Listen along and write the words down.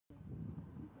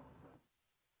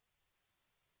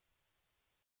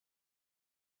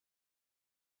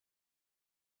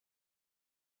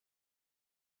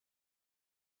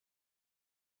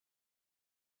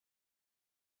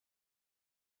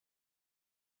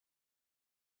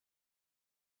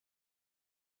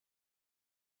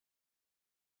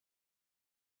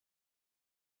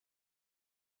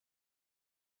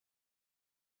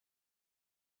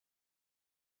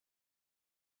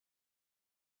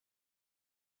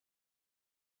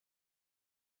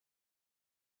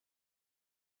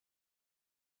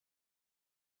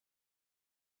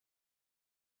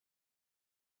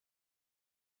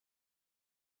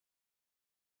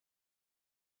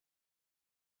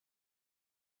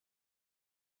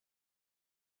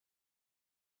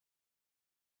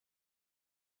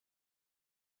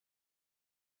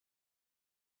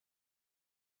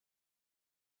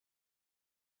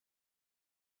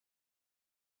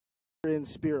In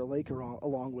Spirit Lake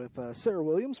along with Sarah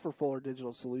Williams for Fuller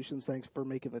Digital Solutions. Thanks for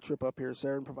making the trip up here,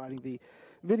 Sarah, and providing the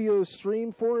video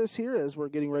stream for us here as we're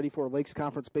getting ready for Lakes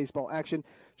Conference baseball action.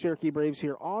 Cherokee Braves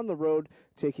here on the road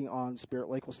taking on Spirit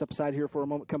Lake. We'll step aside here for a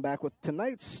moment, come back with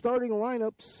tonight's starting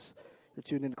lineups. You're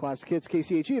tuned into Classic Hits,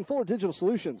 KCHE, and Fuller Digital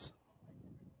Solutions.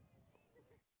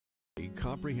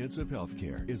 Comprehensive health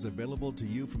care is available to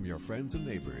you from your friends and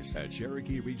neighbors at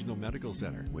Cherokee Regional Medical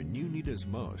Center. When you need us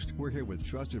most, we're here with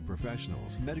trusted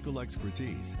professionals, medical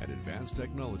expertise, and advanced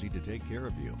technology to take care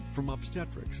of you. From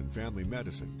obstetrics and family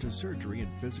medicine to surgery and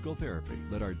physical therapy,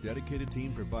 let our dedicated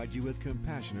team provide you with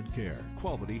compassionate care,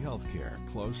 quality health care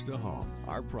close to home.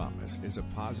 Our promise is a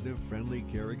positive, friendly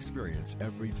care experience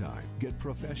every time. Get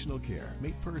professional care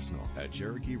made personal at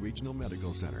Cherokee Regional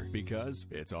Medical Center because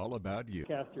it's all about you.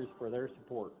 Casters for their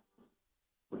support.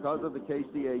 Because of the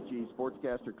KCHE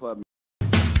Sportscaster Club.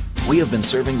 We have been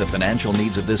serving the financial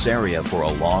needs of this area for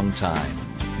a long time.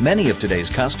 Many of today's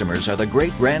customers are the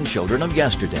great-grandchildren of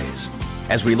yesterday's.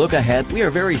 As we look ahead, we are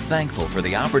very thankful for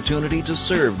the opportunity to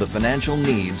serve the financial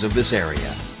needs of this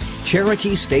area.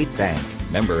 Cherokee State Bank,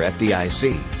 member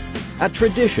FDIC, a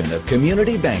tradition of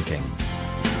community banking.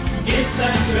 It's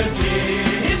a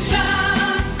tradition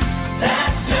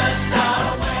that's just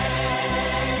our way.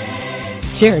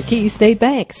 Cherokee State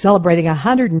Bank, celebrating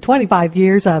 125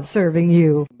 years of serving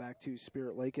you. Back to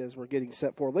Spirit Lake as we're getting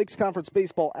set for Lakes Conference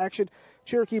baseball action.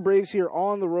 Cherokee Braves here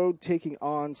on the road taking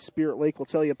on Spirit Lake. We'll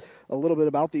tell you a little bit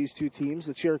about these two teams.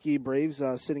 The Cherokee Braves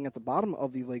sitting at the bottom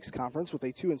of the Lakes Conference with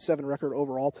a 2-7 record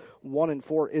overall,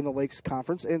 1-4 in the Lakes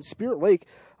Conference. And Spirit Lake,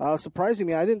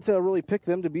 surprisingly, I didn't really pick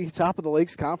them to be top of the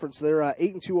Lakes Conference. They're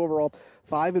 8-2 overall,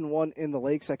 5-1 in the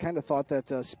Lakes. I kind of thought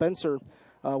that Spencer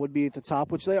would be at the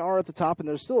top, which they are at the top, and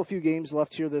there's still a few games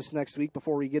left here this next week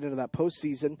before we get into that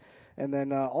postseason. And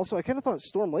then also I kind of thought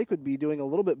Storm Lake would be doing a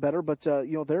little bit better, but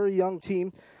they're a young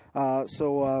team,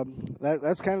 so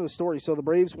that's kind of the story. So the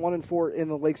Braves 1-4 in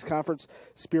the Lakes Conference.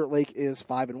 Spirit Lake is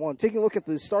 5-1. Taking a look at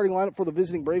the starting lineup for the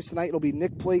visiting Braves tonight, it'll be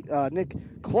Nick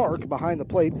Clark behind the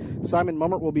plate. Simon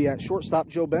Mummert will be at shortstop.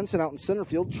 Joe Benson out in center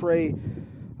field. Trey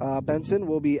Benson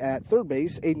will be at third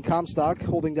base. Aiden Comstock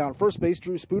holding down first base.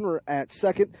 Drew Spooner at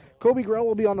second. Kobe Grell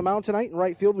will be on the mound tonight. In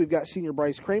right field, we've got senior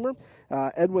Bryce Kramer.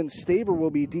 Edwin Staver will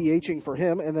be DHing for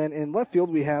him. And then in left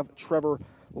field, we have Trevor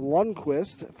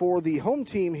Lundquist. For the home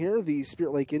team here, the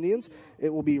Spirit Lake Indians, it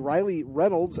will be Riley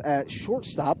Reynolds at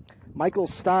shortstop. Michael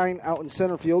Stein out in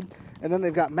center field. And then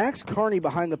they've got Max Carney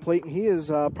behind the plate, and he is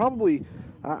probably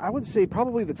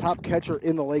the top catcher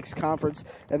in the Lakes Conference.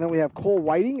 And then we have Cole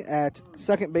Whiting at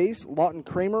second base, Lawton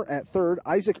Kramer at third,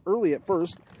 Isaac Early at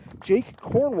first. Jake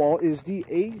Cornwall is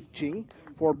DHing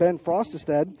for Ben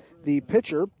Frostestead, the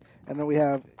pitcher. And then we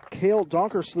have Cale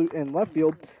Donkersloot in left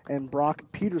field and Brock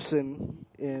Peterson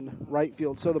in right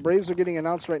field. So the Braves are getting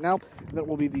announced right now. That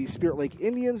will be the Spirit Lake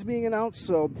Indians being announced.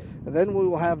 So then we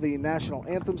will have the national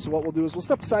anthem. So what we'll do is we'll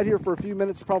step aside here for a few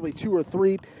minutes, probably 2 or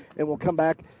 3, and we'll come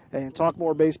back and talk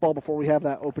more baseball before we have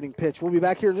that opening pitch. We'll be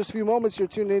back here in just a few moments. You're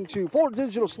tuned in to Fuller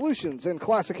Digital Solutions and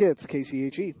Classic Hits,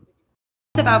 KCHE.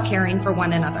 It's about caring for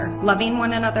one another, loving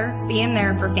one another, being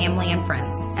there for family and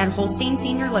friends. At Holstein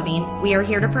Senior Living, we are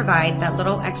here to provide that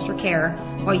little extra care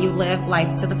while you live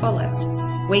life to the fullest.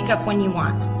 Wake up when you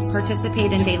want.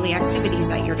 Participate in daily activities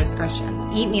at your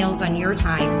discretion. Eat meals on your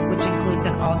time, which includes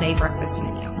an all-day breakfast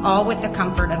menu. All with the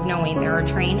comfort of knowing there are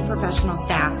trained professional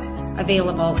staff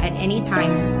available at any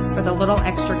time for the little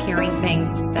extra caring things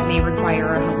that may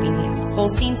require a helping hand.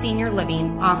 Holstein Senior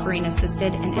Living, offering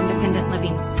assisted and independent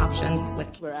living options with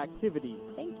activities.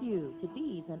 Thank you to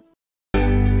these and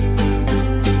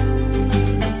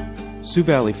Sioux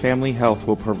Valley Family Health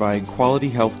will provide quality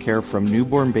health care from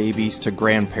newborn babies to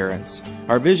grandparents.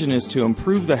 Our vision is to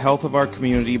improve the health of our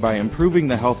community by improving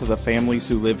the health of the families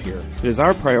who live here. It is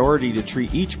our priority to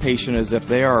treat each patient as if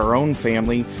they are our own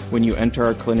family when you enter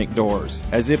our clinic doors,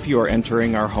 as if you are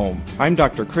entering our home. I'm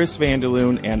Dr. Chris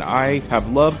Vandeloon, and I have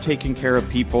loved taking care of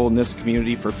people in this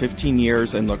community for 15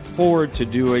 years and look forward to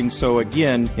doing so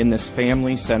again in this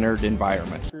family-centered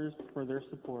environment. For their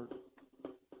support.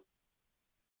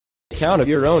 Account of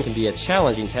your own can be a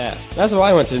challenging task. That's why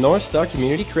I went to North Star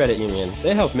Community Credit Union.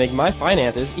 They help make my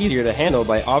finances easier to handle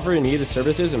by offering me the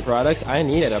services and products I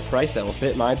need at a price that will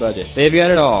fit my budget. They've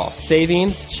got it all: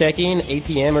 savings, checking,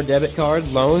 ATM or debit card,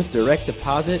 loans, direct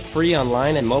deposit, free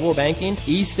online and mobile banking,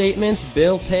 e-statements,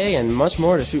 bill pay, and much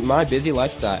more to suit my busy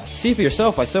lifestyle. See for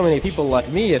yourself why so many people like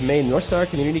me have made North Star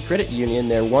Community Credit Union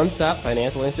their one-stop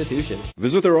financial institution.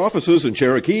 Visit their offices in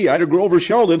Cherokee, Ida Grove, or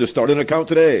Sheldon to start an account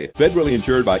today. Federally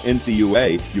insured by NCUA,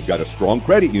 you've got a strong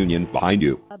credit union behind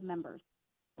you. members.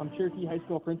 I'm Cherokee High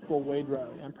School Principal Wade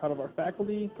Riley. I'm proud of our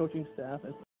faculty, coaching staff,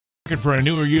 and Looking for a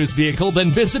new or used vehicle?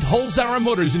 Then visit Holzhauer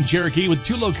Motors in Cherokee with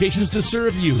 2 locations to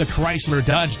serve you. The Chrysler,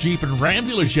 Dodge, Jeep, and Ram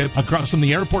dealership across from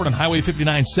the airport on Highway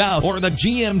 59 South, or the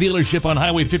GM dealership on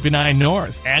Highway 59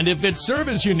 North. And if it's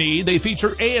service you need, they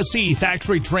feature ASE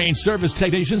factory-trained service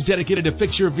technicians dedicated to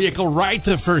fix your vehicle right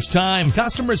the first time.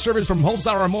 Customer service from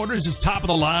Holzhauer Motors is top of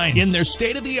the line in their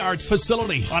state-of-the-art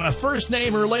facilities on a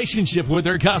first-name relationship with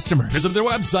their customers. Visit their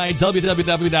website,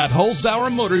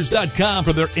 www.holzhauermotors.com,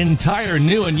 for their entire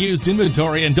new and used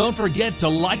inventory, and don't forget to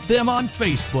like them on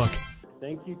Facebook.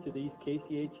 thank you to these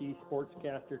KCHE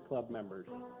Sportscaster Club members.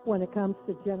 When it comes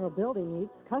to general building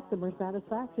needs, customer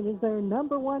satisfaction is their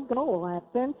 #1 goal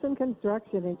at Benson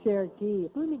Construction in Cherokee.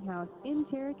 Blooming House in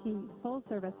Cherokee. Full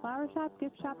service flower shop,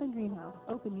 gift shop, and greenhouse.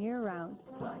 Open year round.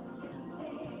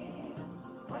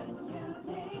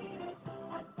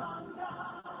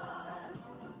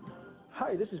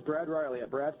 Hi, this is Brad Riley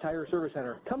at Brad's Tire Service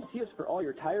Center. Come see us for all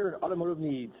your tire and automotive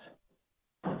needs.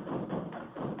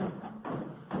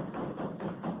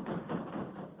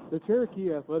 The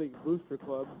Cherokee Athletic Booster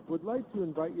Club would like to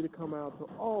invite you to come out to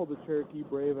all the Cherokee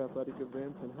Brave athletic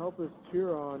events and help us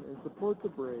cheer on and support the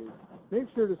Braves. Make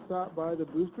sure to stop by the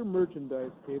Booster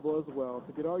merchandise table as well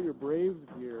to get all your Braves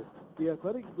gear. The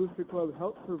Athletic Booster Club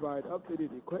helps provide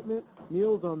updated equipment,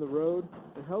 meals on the road,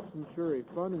 and helps ensure a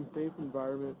fun and safe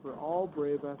environment for all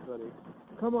Brave athletics.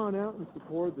 Come on out and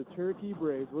support the Cherokee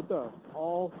Braves with us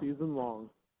all season long.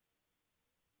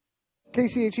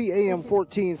 KCHE AM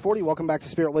 1440. Welcome back to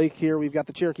Spirit Lake here. We've got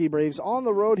the Cherokee Braves on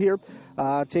the road here,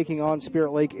 taking on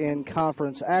Spirit Lake in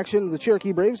conference action. The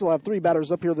Cherokee Braves will have 3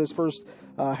 batters up here this first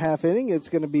half inning. It's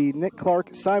going to be Nick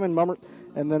Clark, Simon Mummert,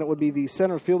 and then it would be the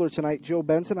center fielder tonight, Joe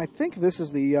Benson. I think this is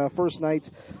the first night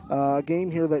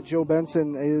game here that Joe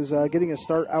Benson is getting a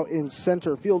start out in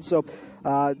center field. So,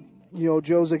 you know,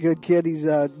 Joe's a good kid. He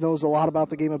knows a lot about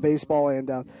the game of baseball, and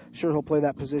sure he'll play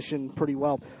that position pretty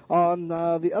well. On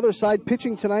the other side,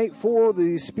 pitching tonight for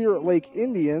the Spirit Lake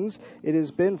Indians, it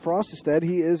is Ben Frostestead.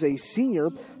 He is a senior,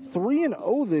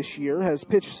 3-0 this year, has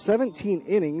pitched 17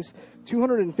 innings,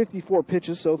 254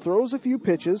 pitches, so throws a few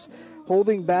pitches,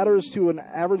 holding batters to an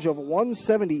average of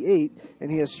 178,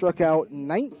 and he has struck out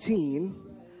 19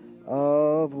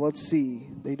 of, let's see,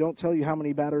 they don't tell you how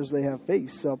many batters they have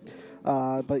faced, so...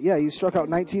 but yeah, he struck out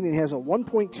 19 and he has a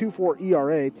 1.24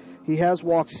 ERA. He has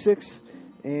walked 6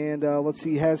 and let's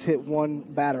see, he has hit 1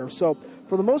 batter. So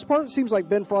for the most part, it seems like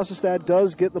Ben Frostestad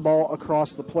does get the ball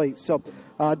across the plate. So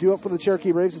due up for the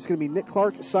Cherokee Braves, it's going to be Nick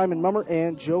Clark, Simon Mummer,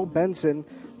 and Joe Benson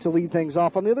to lead things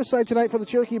off. On the other side tonight for the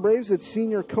Cherokee Braves, it's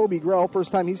senior Kobe Grell.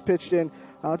 First time he's pitched in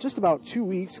just about 2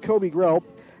 weeks. Kobe Grell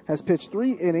has pitched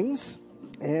 3 innings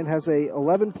and has a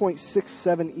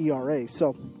 11.67 ERA.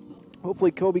 So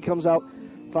hopefully Kobe comes out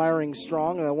firing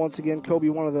strong. Once again, Kobe,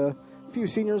 one of the few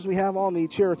seniors we have on the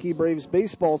Cherokee Braves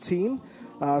baseball team.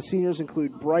 Seniors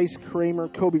include Bryce Kramer,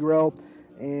 Kobe Grell,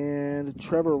 and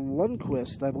Trevor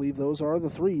Lundquist. I believe those are the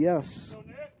 3, yes.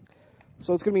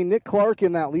 So it's going to be Nick Clark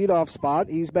in that leadoff spot.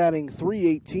 He's batting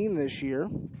 .318 this year.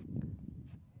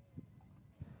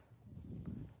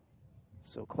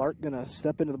 So Clark going to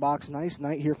step into the box. Nice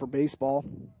night here for baseball.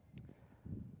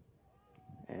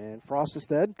 And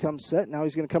Frostestead comes set. Now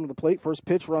he's going to come to the plate. First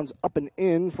pitch runs up and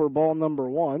in for ball number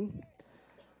 1.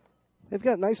 They've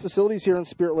got nice facilities here in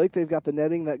Spirit Lake. They've got the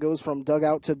netting that goes from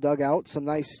dugout to dugout. Some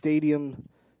nice stadium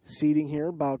seating here.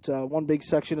 About 1 big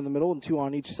section in the middle and 2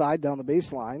 on each side down the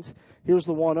baselines. Here's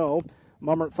the 1-0.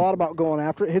 Mummert thought about going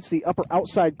after it. Hits the upper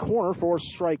outside corner for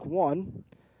strike 1.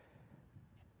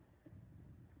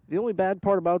 The only bad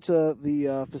part about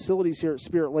the facilities here at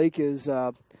Spirit Lake is...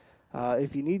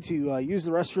 if you need to use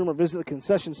the restroom or visit the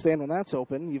concession stand when that's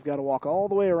open, you've got to walk all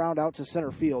the way around out to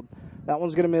center field. That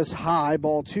one's going to miss high,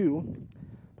 ball 2.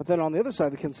 But then on the other side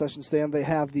of the concession stand, they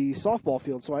have the softball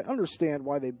field, so I understand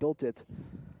why they built it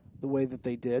the way that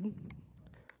they did.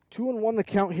 2-1 the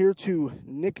count here to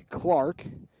Nick Clark.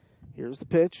 Here's the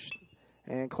pitch,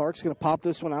 and Clark's going to pop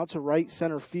this one out to right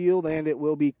center field, and it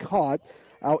will be caught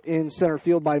out in center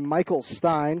field by Michael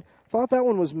Stein. Thought that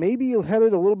one was maybe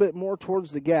headed a little bit more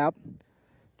towards the gap.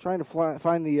 Trying to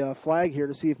find the flag here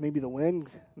to see if maybe the wind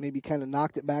maybe kind of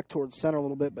knocked it back towards center a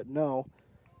little bit, but no.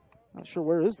 Not sure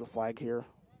where is the flag here.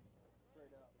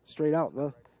 Straight out.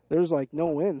 There's like no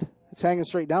wind. It's hanging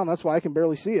straight down. That's why I can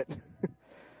barely see it.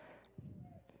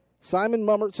 Simon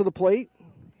Mummert to the plate.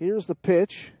 Here's the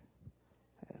pitch.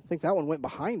 I think that one went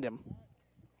behind him.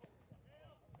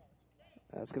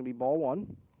 That's going to be ball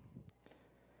 1.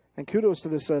 And kudos to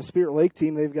this Spirit Lake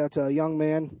team. They've got a young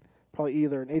man, probably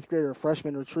either an 8th grader or a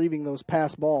freshman, retrieving those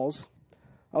pass balls.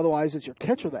 Otherwise, it's your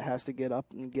catcher that has to get up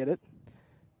and get it.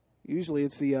 Usually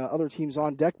it's the other team's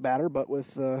on-deck batter, but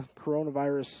with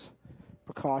coronavirus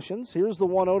precautions. Here's the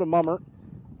 1-0 to Mummert.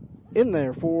 In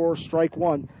there for strike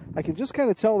one. I can just kind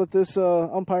of tell that this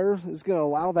umpire is going to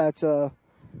allow that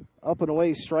up and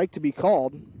away strike to be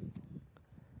called.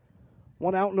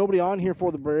 1 out, nobody on here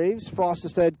for the Braves.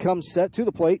 Frostestead comes set to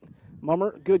the plate.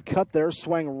 Mummert, good cut there,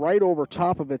 swang right over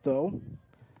top of it though.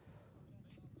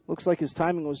 Looks like his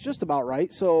timing was just about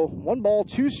right. So 1 ball,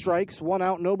 2 strikes, 1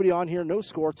 out, nobody on here, no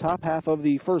score. Top half of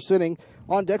the first inning.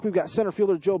 On deck, we've got center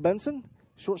fielder Joe Benson,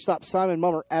 shortstop Simon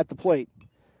Mummert at the plate.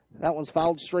 That one's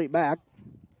fouled straight back.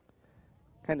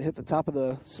 Kind of hit the top of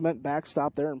the cement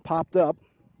backstop there and popped up.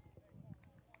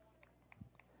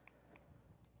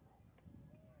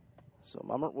 So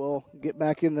Mummert will get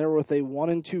back in there with a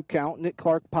 1-2 count. Nick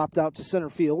Clark popped out to center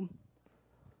field.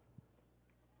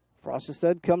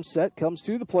 Frostestead comes set, comes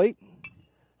to the plate.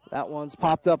 That one's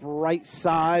popped up right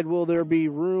side. Will there be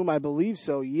room? I believe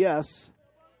so, yes.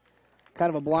 Kind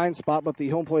of a blind spot, but the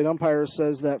home plate umpire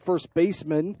says that first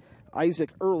baseman Isaac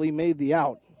Early made the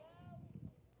out.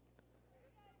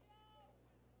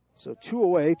 So 2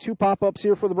 away, 2 pop-ups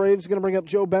here for the Braves. Going to bring up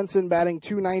Joe Benson batting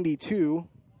 .292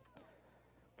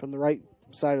 from the right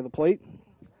side of the plate.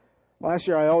 Last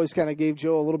year I always kind of gave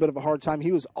Joe a little bit of a hard time.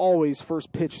 He was always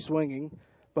first pitch swinging,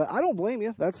 but I don't blame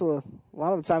you. That's a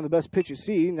lot of the time the best pitch you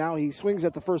see. Now he swings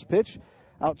at the first pitch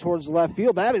out towards left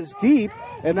field. That is deep,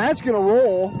 and that's going to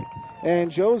roll.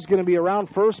 And Joe's going to be around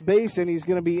first base, and he's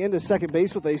going to be into second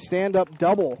base with a stand-up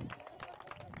double.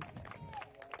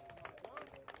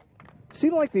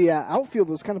 Seemed like the outfield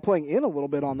was kind of playing in a little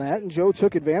bit on that, and Joe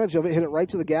took advantage of it, hit it right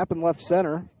to the gap in left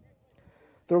center.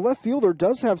 Their left fielder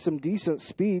does have some decent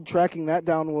speed. Tracking that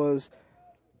down was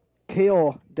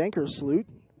Cale Dankersloot.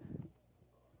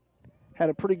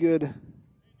 Had a pretty good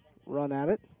run at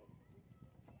it.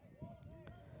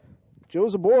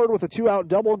 Joe's aboard with a 2-out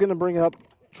double, going to bring up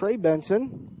Trey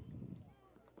Benson.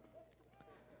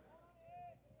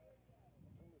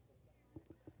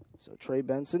 So Trey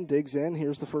Benson digs in.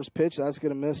 Here's the first pitch. That's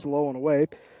going to miss low and away.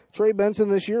 Trey Benson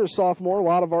this year, a sophomore, a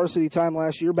lot of varsity time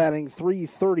last year, batting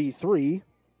 .333.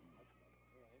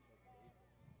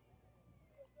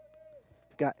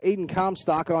 Got Aiden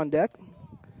Comstock on deck.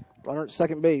 Runner at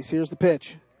second base. Here's the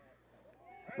pitch.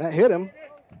 That hit him.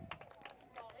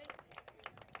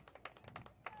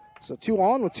 So 2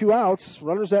 on with 2 outs.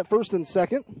 Runners at first and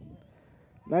second.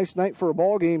 Nice night for a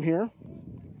ball game here.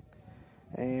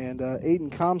 And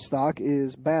Aiden Comstock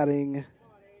is batting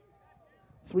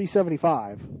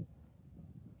 .375.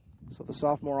 So the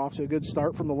sophomore off to a good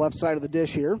start from the left side of the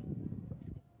dish here.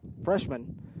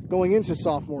 Freshman going into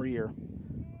sophomore year.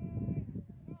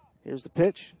 Here's the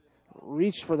pitch.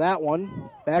 Reached for that one.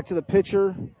 Back to the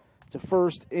pitcher, to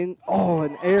first. An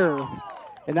error.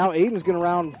 And now Aiden's going to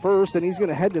round first, and he's going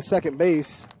to head to second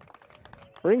base.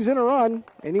 Brings in a run.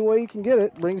 Any way he can get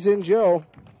it. Brings in Joe.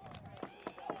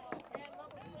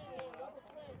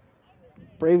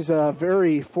 Braves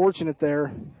very fortunate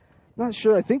there. Not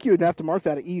sure. I think you would have to mark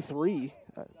that at E3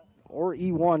 or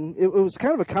E1. It was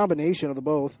kind of a combination of the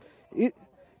both.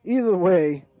 Either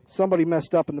way, somebody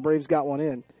messed up, and the Braves got one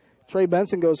in. Trey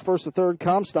Benson goes first to third.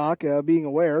 Comstock, being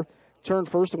aware, turned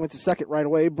first and went to second right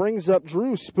away. Brings up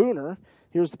Drew Spooner.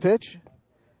 Here's the pitch.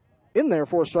 In there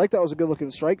for a strike. That was a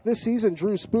good-looking strike. This season,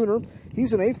 Drew Spooner,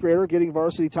 he's an 8th grader getting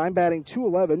varsity time, batting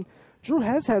 .211. Drew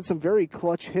has had some very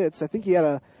clutch hits. I think he had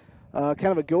a kind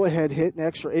of a go-ahead hit in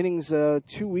extra innings 2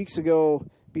 weeks ago,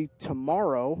 be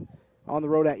tomorrow, on the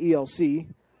road at ELC.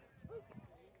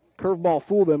 Curveball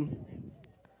fooled him,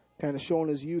 kind of showing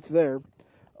his youth there.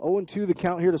 0-2 the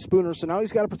count here to Spooner, so now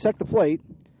he's got to protect the plate.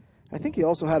 I think he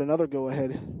also had another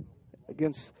go-ahead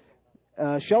against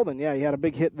Sheldon. Yeah, he had a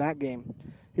big hit in that game.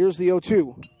 Here's the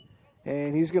 0-2,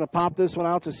 and he's going to pop this one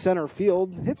out to center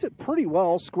field. Hits it pretty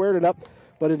well, squared it up,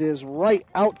 but it is right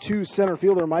out to center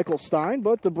fielder Michael Stein.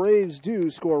 But the Braves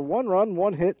do score 1 run,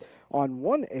 1 hit on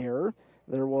 1 error.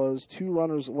 There was 2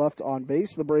 runners left on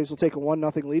base. The Braves will take a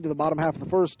 1-0 lead to the bottom half of the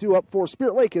first. Due up for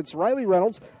Spirit Lake, it's Riley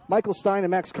Reynolds, Michael Stein,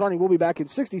 and Max Carney. We'll be back in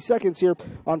 60 seconds here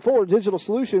on Fuller Digital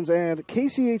Solutions and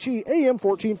KCHE AM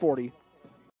 1440.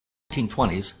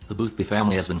 1920s, the Boothby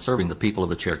family has been serving the people of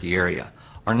the Cherokee area.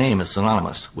 Our name is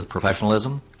synonymous with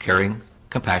professionalism, caring,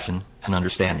 compassion, and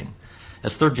understanding.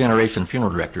 As third-generation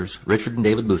funeral directors, Richard and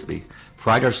David Boothby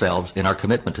pride ourselves in our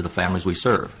commitment to the families we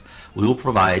serve. We will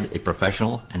provide a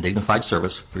professional and dignified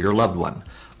service for your loved one,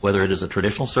 whether it is a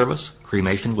traditional service,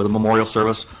 cremation with a memorial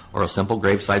service, or a simple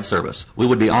graveside service. We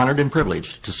would be honored and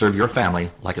privileged to serve your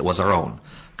family like it was our own.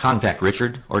 Contact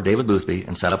Richard or David Boothby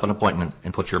and set up an appointment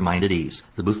and put your mind at ease.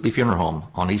 The Boothby Funeral Home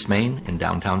on East Main in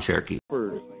downtown Cherokee.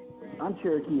 I'm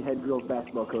Cherokee head girls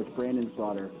basketball coach Brandon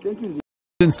Slaughter. Thank you.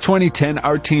 Since 2010,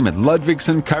 our team at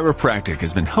Ludvigsen Chiropractic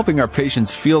has been helping our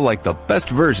patients feel like the best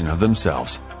version of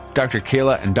themselves. Dr.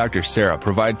 Kayla and Dr. Sarah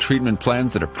provide treatment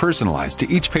plans that are personalized to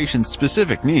each patient's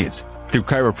specific needs. Through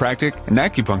chiropractic and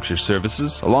acupuncture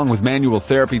services, along with manual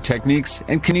therapy techniques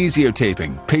and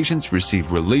kinesiotaping, patients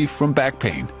receive relief from back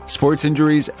pain, sports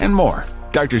injuries, and more.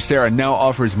 Dr. Sarah now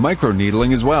offers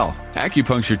microneedling as well.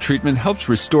 Acupuncture treatment helps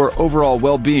restore overall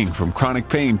well-being from chronic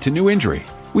pain to new injury.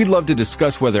 We'd love to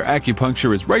discuss whether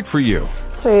acupuncture is right for you.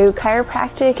 Through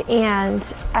chiropractic and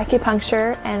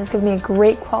acupuncture, and it's given me a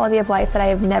great quality of life that I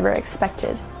have never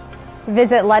expected.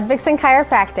 Visit Ludvigsen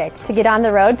Chiropractic to get on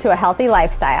the road to a healthy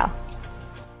lifestyle.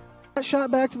 That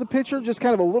shot back to the pitcher, just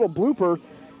kind of a little blooper,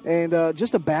 and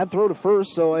just a bad throw to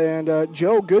first.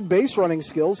 Joe, good base running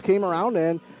skills, came around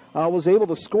and was able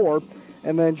to score.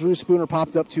 And then Drew Spooner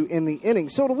popped up to end the inning.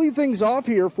 So to lead things off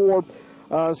here for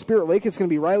Spirit Lake, it's going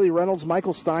to be Riley Reynolds,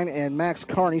 Michael Stein, and Max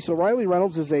Carney. So Riley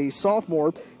Reynolds is a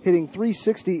sophomore, hitting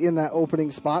 .360 in that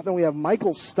opening spot. Then we have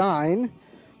Michael Stein,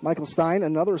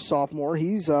 another sophomore.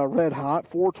 He's red hot,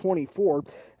 .424.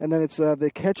 And then it's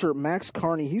the catcher, Max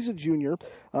Carney. He's a junior,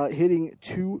 hitting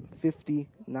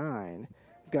 .259.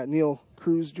 We've got Neil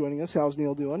Cruz joining us. How's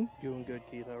Neil doing? Doing good,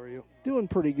 Keith. How are you? Doing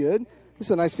pretty good. This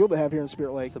is a nice field to have here in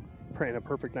Spirit Lake. It's a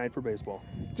perfect night for baseball.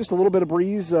 Just a little bit of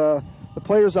breeze. The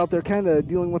players out there kind of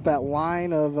dealing with that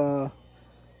line of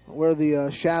where the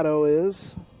shadow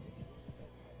is.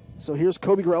 So here's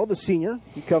Kobe Grell, the senior.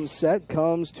 He comes set,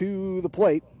 comes to the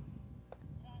plate.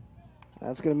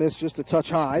 That's going to miss just a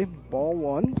touch high. Ball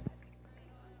one.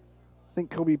 I think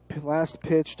Kobe last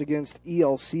pitched against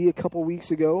ELC a couple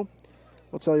weeks ago.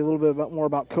 We'll tell you a little bit more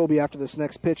about Kobe after this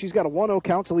next pitch. He's got a 1-0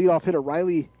 count to leadoff hitter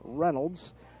Riley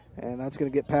Reynolds, and that's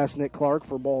going to get past Nick Clark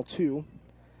for ball two.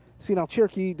 See, now,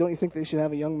 Cherokee, don't you think they should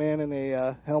have a young man in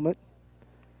a helmet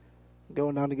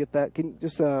going down to get that? Can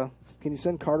you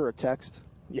send Carter a text?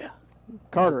 Yeah.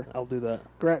 Carter. I'll do that.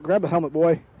 Grab a helmet,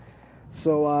 boy.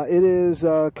 So it is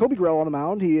Kobe Grell on the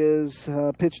mound. He has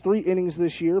pitched 3 innings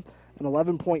this year, an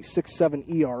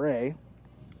 11.67 ERA.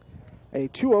 A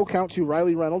 2-0 count to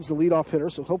Riley Reynolds, the leadoff hitter.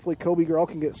 So hopefully Kobe Grell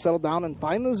can get settled down and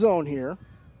find the zone here.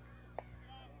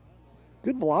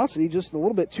 Good velocity, just a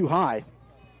little bit too high.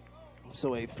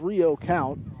 So a 3-0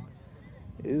 count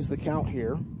is the count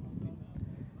here.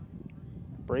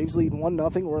 Braves lead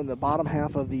 1-0. We're in the bottom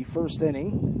half of the first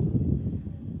inning.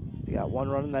 We got one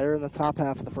run there in the top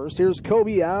half of the first. Here's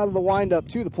Kobe out of the windup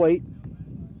to the plate.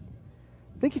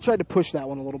 I think he tried to push that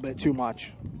one a little bit too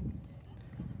much.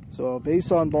 So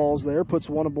base on balls there, puts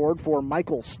one aboard for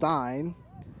Michael Stein.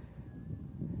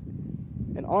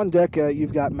 And on deck,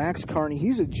 you've got Max Carney.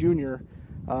 He's a junior.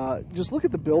 Just look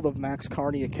at the build of Max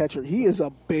Carney, a catcher. He is a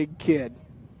big kid.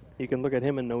 You can look at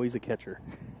him and know he's a catcher.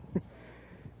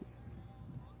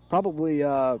 Probably,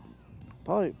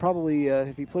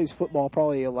 if he plays football,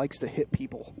 probably likes to hit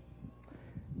people.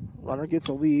 Runner gets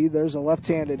a lead. There's a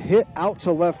left-handed hit out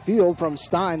to left field from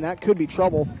Stein. That could be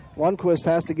trouble. Lundquist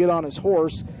has to get on his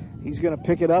horse. He's going to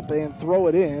pick it up and throw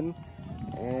it in.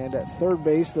 And at third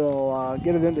base, they'll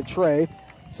get it into Trey.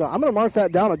 So I'm going to mark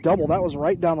that down a double. That was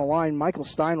right down the line. Michael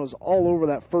Stein was all over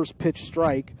that first pitch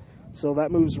strike. So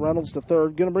that moves Reynolds to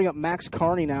third. Going to bring up Max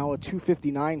Carney now, a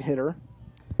 .259 hitter.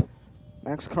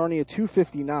 Max Carney, a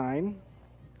 .259.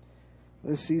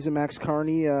 This season, Max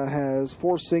Carney has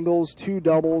 4 singles, 2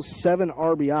 doubles, 7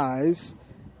 RBIs.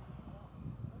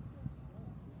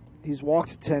 He's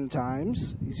walked 10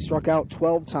 times. He's struck out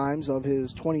 12 times of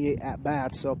his 28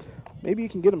 at-bats, so maybe you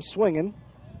can get him swinging.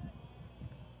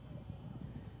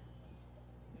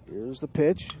 Here's the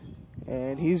pitch,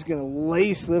 and he's going to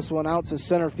lace this one out to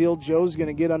center field. Joe's going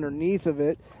to get underneath of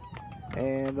it,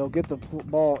 and they'll get the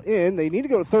ball in. They need to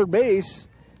go to third base.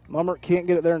 Mummert can't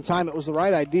get it there in time. It was the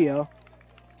right idea,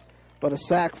 but a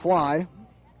sac fly.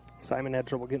 Simon had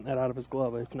trouble getting that out of his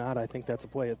glove. If not, I think that's a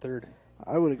play at third.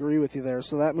 I would agree with you there.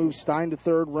 So that moves Stein to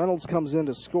third. Reynolds comes in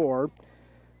to score.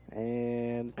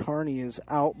 And Carney is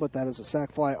out, but that is a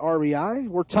sac fly RBI.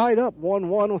 We're tied up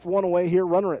 1-1 with one away here.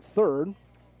 Runner at third.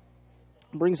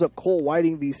 Brings up Cole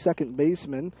Whiting, the second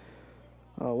baseman.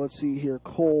 Let's see here.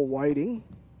 Cole Whiting.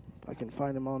 If I can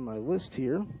find him on my list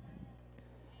here.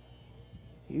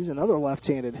 He's another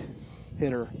left-handed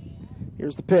hitter.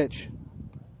 Here's the pitch.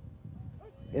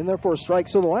 In there for a strike.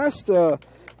 So the last,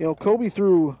 Kobe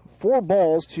threw 4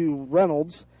 balls to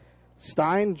Reynolds.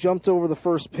 Stein jumped over the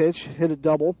first pitch, hit a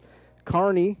double.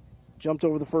 Carney jumped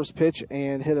over the first pitch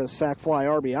and hit a sac fly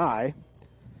RBI.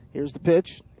 Here's the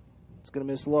pitch. It's going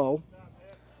to miss low.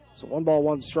 So 1 ball,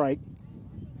 1 strike.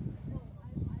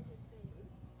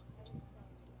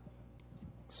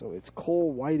 So it's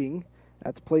Cole Whiting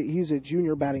at the plate. He's a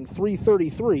junior, batting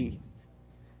 .333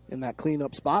 in that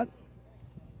cleanup spot.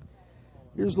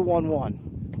 Here's the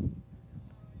 1-1.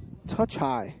 Touch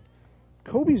high.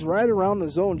 Kobe's right around the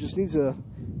zone, just needs to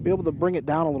be able to bring it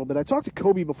down a little bit. I talked to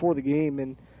Kobe before the game,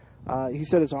 and he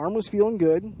said his arm was feeling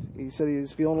good. He said he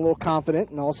was feeling a little confident,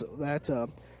 and also that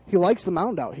he likes the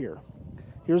mound out here.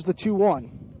 Here's the 2-1.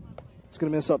 It's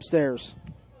going to miss upstairs.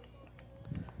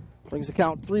 Brings the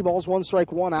count 3 balls, 1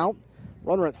 strike, 1 out.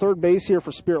 Runner at third base here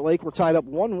for Spirit Lake. We're tied up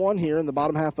 1-1 here in the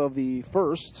bottom half of the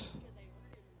first.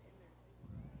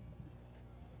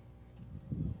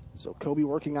 So Kobe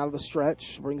working out of the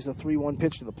stretch, brings the 3-1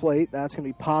 pitch to the plate. That's going to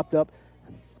be popped up.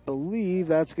 I believe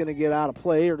that's going to get out of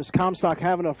play. Or does Comstock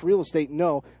have enough real estate?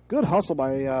 No. Good hustle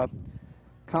by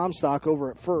Comstock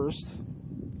over at first.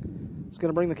 It's going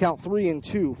to bring the count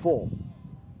 3-2 full.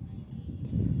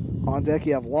 On deck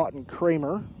you have Lawton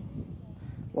Kramer.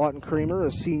 Lawton Kramer,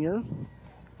 a senior,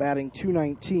 batting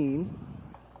 .219.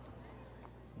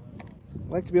 I'd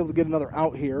like to be able to get another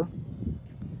out here.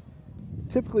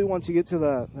 Typically, once you get to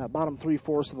that bottom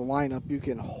 3/4 of the lineup, you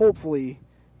can hopefully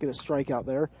get a strikeout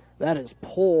there. That is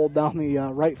pulled down the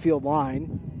right field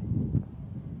line.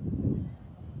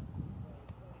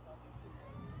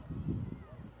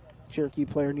 Cherokee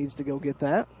player needs to go get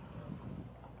that.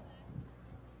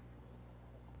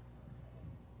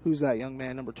 Who's that young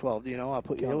man, number 12? Do you know? I'll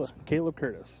put you on this. Caleb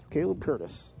Curtis. Caleb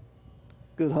Curtis.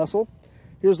 Good hustle.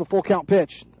 Here's the full count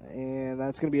pitch, and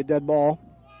that's going to be a dead ball.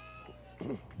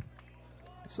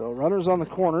 So runners on the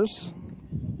corners.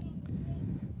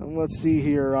 And let's see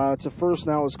here. To first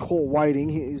now is Cole Whiting.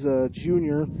 He's a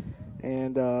junior,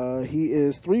 and he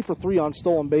is 3 for 3 on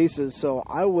stolen bases. So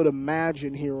I would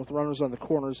imagine here with runners on the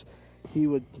corners, he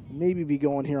would maybe be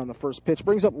going here on the first pitch.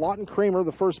 Brings up Lawton Kramer,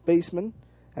 the first baseman.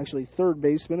 Actually third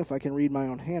baseman, if I can read my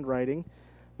own handwriting.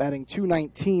 Batting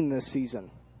 .219 this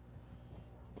season.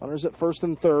 Runners at first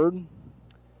and third.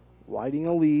 Whiting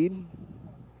a lead.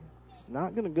 It's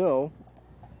not going to go.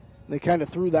 They kind of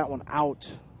threw that one out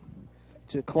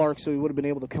to Clark, so he would have been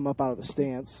able to come up out of the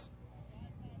stance.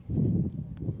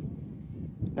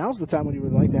 Now's the time when you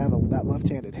would like to have that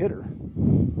left-handed hitter.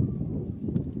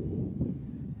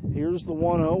 Here's the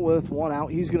 1-0 with 1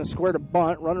 out. He's going to square to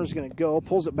bunt. Runner's going to go.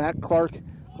 Pulls it back. Clark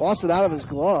lost it out of his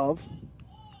glove.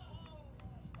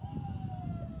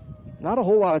 Not a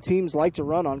whole lot of teams like to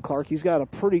run on Clark. He's got a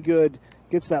pretty good,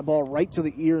 gets that ball right to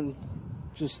the ear and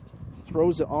just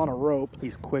throws it on a rope.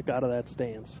 He's quick out of that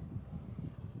stance.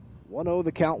 1-0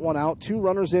 the count, 1 out. 2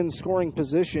 runners in scoring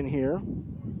position here.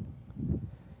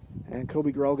 And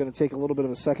Kobe Grell going to take a little bit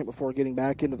of a second before getting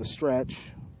back into the stretch.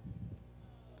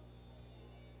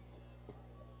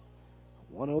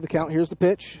 1-0 the count. Here's the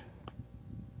pitch.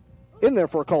 In there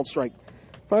for a called strike.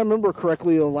 If I remember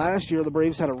correctly, last year the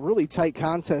Braves had a really tight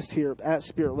contest here at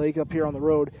Spirit Lake up here on the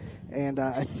road. And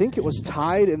I think it was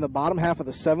tied in the bottom half of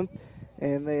the 7th.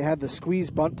 And they had the squeeze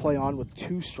bunt play on with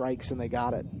 2 strikes, and they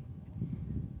got it.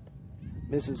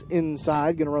 Misses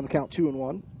inside, going to run the count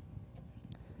 2-1.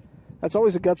 That's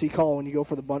always a gutsy call when you go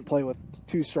for the bunt play with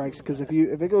 2 strikes, because if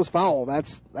it goes foul,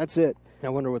 that's it. I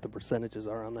wonder what the percentages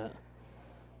are on that.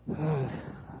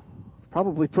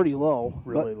 Probably pretty low.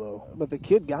 Really low. But the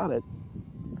kid got it.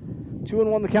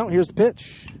 2-1 the count. Here's the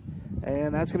pitch.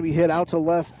 And that's going to be hit out to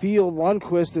left field.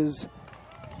 Lundquist is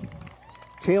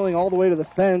tailing all the way to the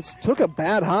fence. Took a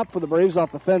bad hop for the Braves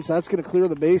off the fence. That's going to clear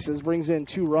the bases. Brings in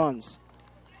 2 runs.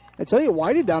 I tell you,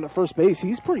 Whiting down at first base.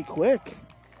 He's pretty quick.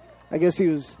 I guess he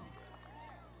was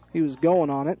going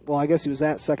on it. Well, I guess he was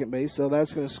at second base. So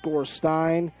that's going to score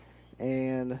Stein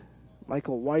and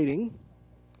Michael Whiting.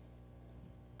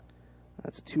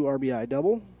 That's a 2 RBI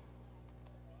double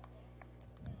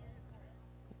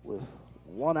with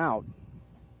 1 out.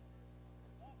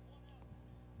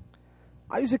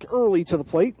 Isaac Early to the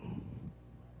plate.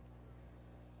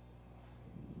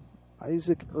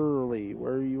 Isaac Early,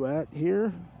 where are you at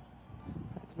here?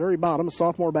 At the very bottom, a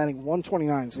sophomore batting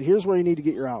 .129. So here's where you need to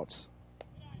get your outs.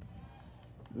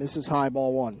 Misses high,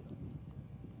 ball 1.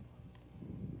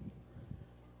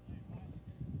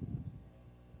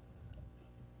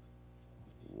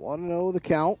 (1-0) the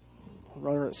count.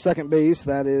 Runner at second base,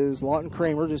 that is Lawton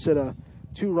Kramer, just hit a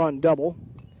 2-run double.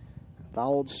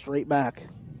 Fouled straight back.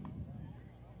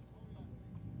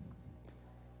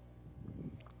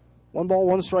 1 ball,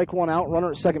 1 strike, 1 out. Runner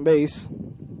at second base.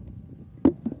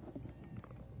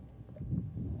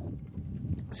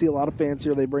 See a lot of fans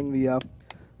here. They bring the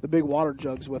big water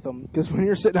jugs with them because when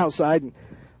you're sitting outside and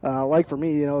like for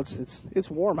me, it's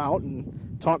warm out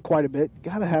and talk quite a bit.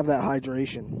 Got to have that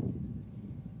hydration.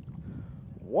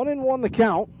 1-1 the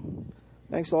count.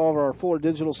 Thanks to all of our Fuller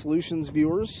Digital Solutions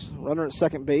viewers. Runner at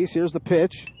second base. Here's the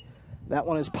pitch. That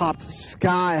one is popped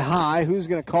sky high. Who's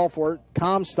going to call for it?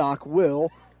 Comstock will,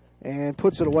 and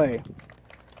puts it away.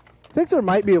 I think there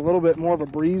might be a little bit more of a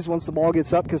breeze once the ball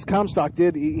gets up, because Comstock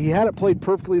did. He had it played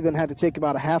perfectly, then had to take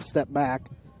about a half step back.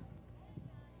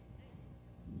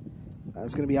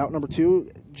 That's going to be out number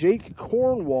 2. Jake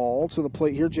Cornwall to the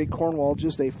plate here. Jake Cornwall,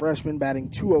 just a freshman, batting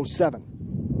 .207.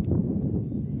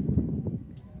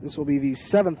 This will be the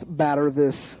 7th batter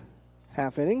this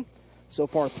half inning. So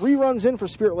far, 3 runs in for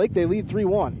Spirit Lake. They lead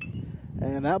 3-1.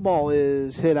 And that ball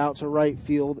is hit out to right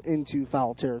field into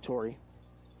foul territory.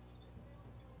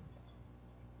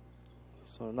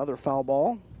 So another foul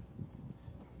ball.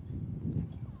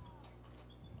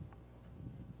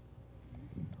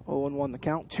 Oh, and 1 the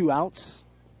count, 2 outs.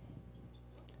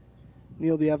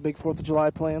 Neil, do you have big 4th of July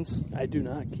plans? I do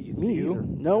not, Keith. Me Do you? either.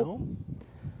 No.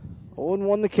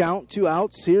 0-1 the count, 2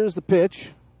 outs. Here's the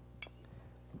pitch.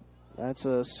 That's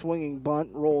a swinging bunt,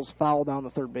 rolls foul down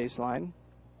the third baseline.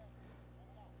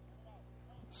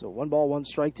 So 1 ball, 1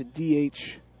 strike to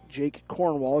DH Jake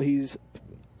Cornwall. He's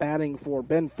batting for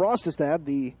Ben Frostestad,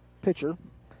 the pitcher.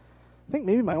 I think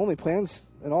maybe my only plans,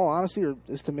 in all honesty,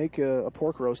 is to make a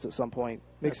pork roast at some point.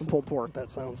 Make some pulled pork.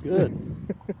 That sounds good.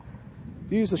 Do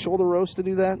you use the shoulder roast to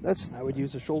do that? I would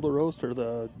use a shoulder roast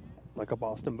or like a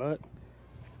Boston butt.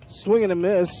 Swing and a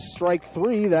miss, strike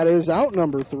 3. That is out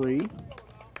number 3.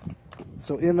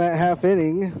 So in that half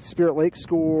inning, Spirit Lake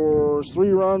scores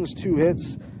 3 runs, 2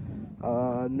 hits.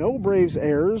 No Braves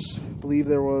errors. I believe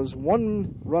there was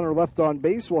 1 runner left on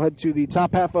base. We'll head to the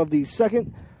top half of the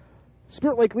second.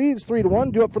 Spirit Lake leads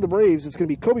 3-1. Due up for the Braves. It's going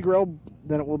to be Kobe Grell,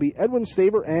 then it will be Edwin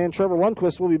Staver, and Trevor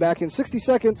Lundquist will be back in 60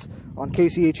 seconds on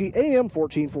KCHE AM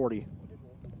 1440.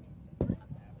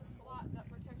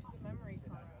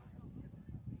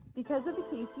 Because of the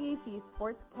KCHE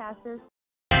Sportscasters.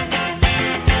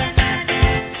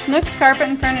 Snooks Carpet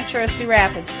and Furniture of Sioux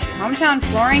Rapids, hometown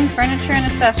flooring, furniture, and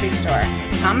accessory store.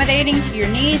 Accommodating to your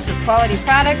needs with quality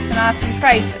products and awesome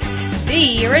prices.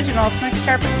 The original Snooks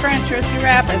Carpet and Furniture of Sioux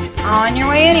Rapids. On your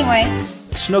way anyway.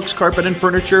 Snooks Carpet and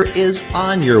Furniture is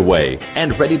on your way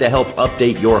and ready to help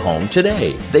update your home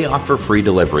today. They offer free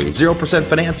delivery, 0%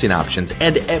 financing options,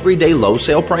 and everyday low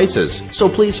sale prices. So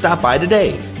please stop by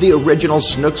today. The original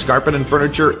Snooks Carpet and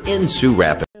Furniture in Sioux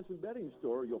Rapids. Bedding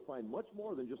store, you'll find much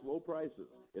more than just low prices.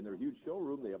 In their huge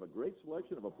showroom, they have a great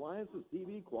selection of appliances,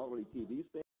 TV, quality TV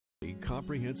stands.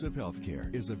 Comprehensive health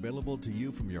care is available to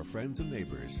you from your friends and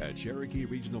neighbors at Cherokee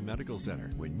Regional Medical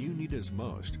Center. When you need us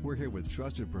most, we're here with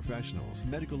trusted professionals,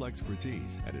 medical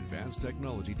expertise, and advanced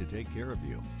technology to take care of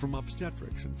you. From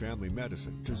obstetrics and family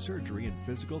medicine to surgery and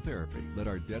physical therapy, let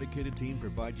our dedicated team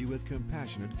provide you with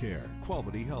compassionate care,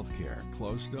 quality health care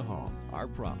close to home. Our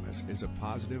promise is a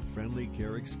positive, friendly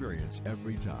care experience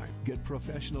every time. Get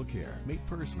professional care made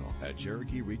personal at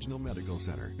Cherokee Regional Medical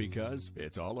Center because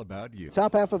it's all about you.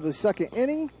 Top half of the second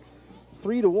inning,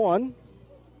 3-1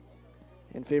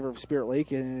 in favor of Spirit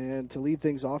Lake. And to lead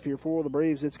things off here for the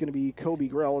Braves, it's going to be Kobe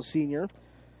Grell, a senior. I'll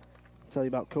tell you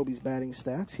about Kobe's batting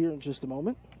stats here in just a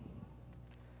moment.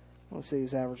 I want to say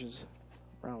his average is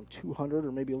around 200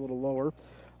 or maybe a little lower.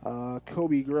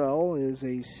 Kobe Grell is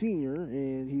a senior,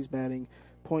 and he's batting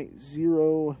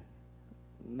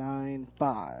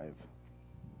 .095.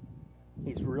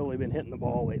 He's really been hitting the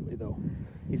ball lately, though.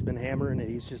 He's been hammering it.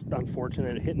 He's just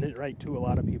unfortunate at hitting it right to a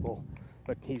lot of people,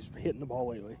 but he's hitting the ball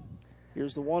lately.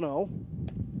 Here's the 1-0.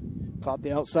 Caught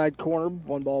the outside corner,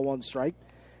 1 ball, 1 strike.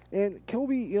 And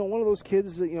Kobe, one of those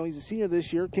kids that, he's a senior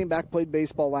this year, came back, played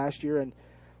baseball last year, and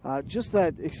just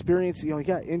that experience, he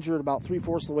got injured about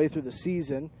 3/4 of the way through the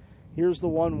season. Here's the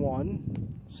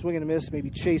 1-1. Swing and a miss, maybe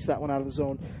chase that one out of the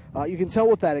zone. You can tell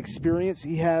with that experience,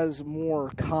 he has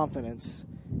more confidence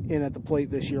in at the plate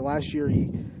this year. Last year, he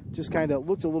just kind of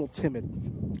looked a little timid.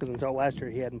 Because until last year,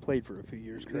 he hadn't played for a few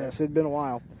years, correct? Yes, it had been a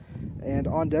while. And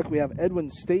on deck, we have Edwin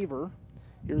Staver.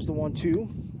 Here's the 1-2.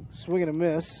 Swing and a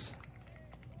miss.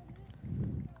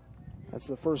 That's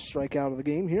the first strikeout of the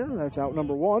game here. That's out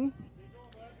number 1.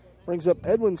 Brings up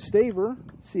Edwin Staver.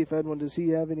 Let's see if Edwin, does he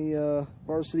have any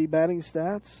varsity batting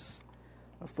stats?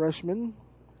 A freshman.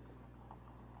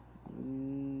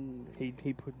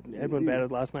 Edwin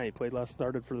batted last night.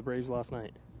 Started for the Braves last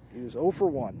night. He was 0 for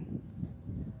 1.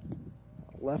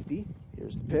 Lefty.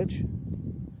 Here's the pitch.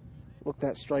 Look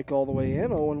that strike all the way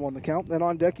in. 0-1 the count. Then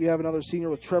on deck you have another senior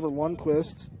with Trevor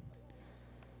Lundquist.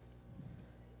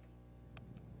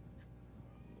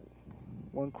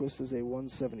 Lundquist is a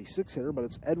 176 hitter, but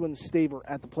it's Edwin Staver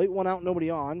at the plate. 1 out, nobody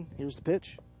on. Here's the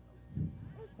pitch.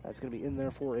 That's going to be in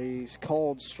there for a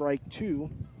called strike 2.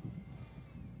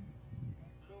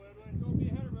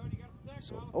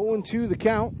 So 0-2 the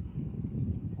count.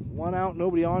 1 out,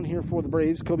 nobody on here for the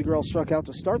Braves. Kobe Grell struck out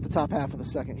to start the top half of the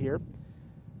second here.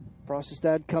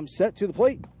 Frostestad comes set to the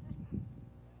plate.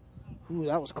 Ooh,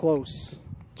 that was close.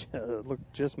 Look,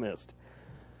 just missed.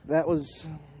 That was,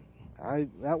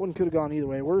 that one could have gone either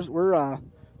way. We're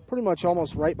pretty much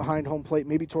almost right behind home plate,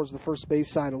 maybe towards the first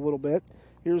base side a little bit.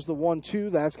 Here's the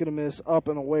 1-2. That's going to miss up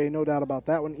and away, no doubt about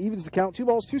that one. Evens the count, 2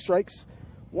 balls, 2 strikes.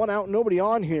 1 out, nobody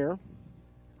on here.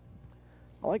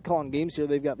 I like calling games here.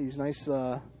 They've got these nice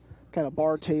kind of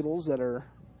bar tables that are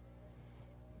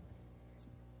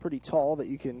pretty tall that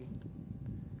you can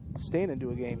stand and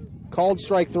do a game. Called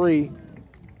strike 3.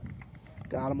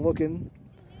 Got him looking.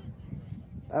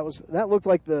 That looked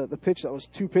like the pitch that was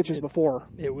 2 pitches before.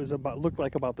 It was looked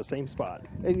like about the same spot.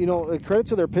 And credit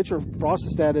to their pitcher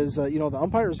Frostestad is the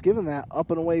umpire's given that up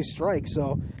and away strike.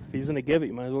 So if he's gonna give it,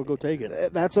 you might as well go take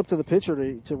it. That's up to the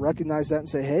pitcher to recognize that and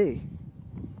say, hey,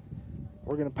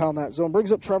 we're gonna pound that zone.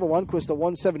 Brings up Trevor Lundquist, a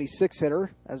 176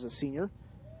 hitter as a senior.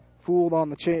 Fooled on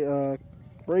the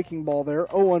breaking ball there.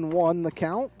 0-1 the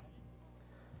count.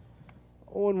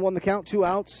 0-1 the count. 2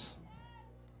 outs.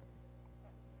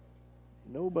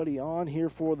 Nobody on here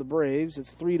for the Braves.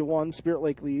 It's 3-1. Spirit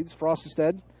Lake leads.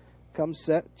 Frostestad comes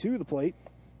set to the plate.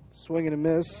 Swing and a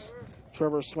miss.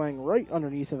 Trevor swang right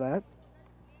underneath of that.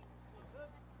 I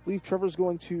believe Trevor's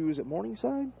going to, is it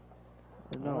Morningside?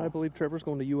 Or no? I believe Trevor's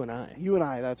going to UNI.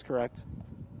 UNI, that's correct.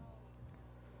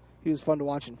 He was fun to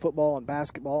watch in football and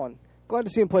basketball, and glad to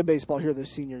see him play baseball here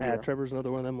this senior year. Trevor's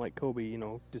another one of them like Kobe,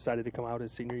 decided to come out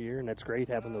his senior year, and that's great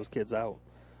having those kids out.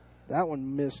 That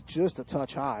one missed just a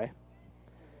touch high.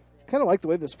 Kind of like the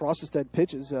way this Frostestad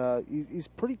pitches. He's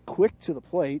pretty quick to the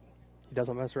plate. He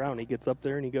doesn't mess around. He gets up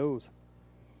there and he goes.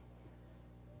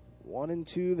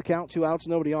 1-2 the count. 2 outs,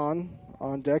 nobody on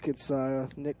deck. It's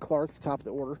Nick Clark, the top of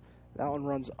the order. That one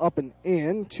runs up and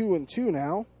in. 2-2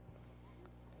 now.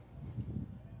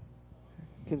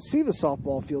 Can see the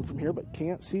softball field from here, but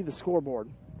can't see the scoreboard.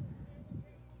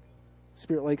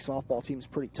 Spirit Lake softball team's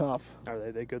pretty tough.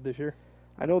 Are they good this year?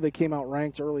 I know they came out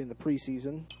ranked early in the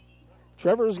preseason.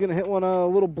 Trevor's going to hit one, a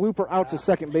little blooper out to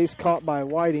second base, caught by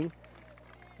Whiting.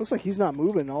 Looks like he's not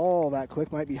moving all that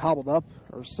quick. Might be hobbled up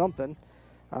or something.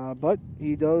 But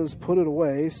he does put it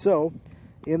away. So,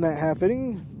 in that half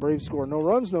inning, Braves score no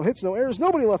runs, no hits, no errors,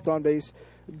 nobody left on base.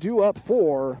 Due up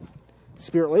for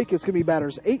Spirit Lake. It's going to be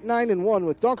batters 8, 9, and 1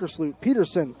 with Donkersloot,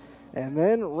 Peterson, and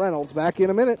then Reynolds. Back in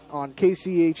a minute on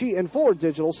KCHE and Ford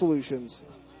Digital Solutions.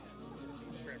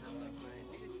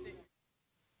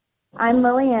 I'm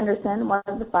Lily Anderson, one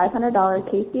of the $500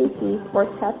 KCHE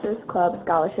Sportscasters Club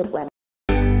Scholarship winners.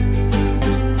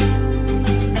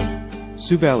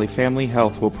 Sioux Valley Family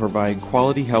Health will provide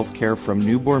quality health care from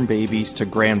newborn babies to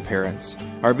grandparents.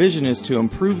 Our vision is to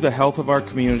improve the health of our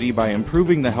community by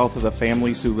improving the health of the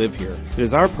families who live here. It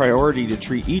is our priority to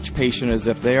treat each patient as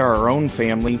if they are our own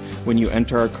family when you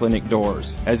enter our clinic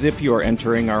doors, as if you are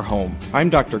entering our home. I'm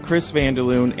Dr. Chris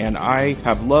Vandeloon, and I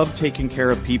have loved taking care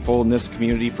of people in this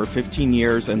community for 15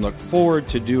 years and look forward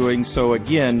to doing so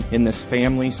again in this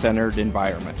family-centered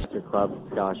environment. Your club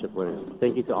scholarship winners.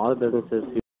 Thank you to all the businesses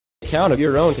who Account of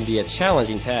your own can be a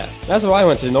challenging task. That's why I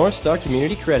went to North Star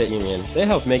Community Credit Union. They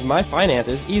help make my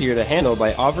finances easier to handle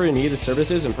by offering me the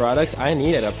services and products I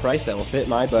need at a price that will fit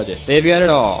my budget. They've got it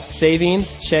all.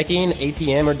 Savings, checking,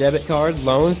 ATM or debit card,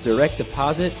 loans, direct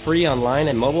deposit, free online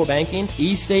and mobile banking,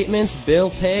 e-statements,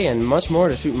 bill pay, and much more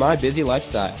to suit my busy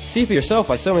lifestyle. See for yourself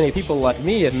why so many people like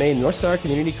me have made North Star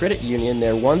Community Credit Union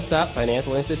their one-stop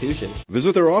financial institution.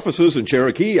 Visit their offices in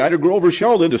Cherokee, Ida Grove, or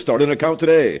Sheldon to start an account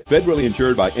today. Federally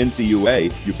insured by NCUA,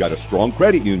 you've got a strong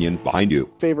credit union behind you.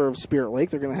 In favor of Spirit Lake,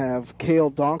 they're going to have Cale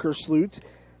Donkersloot,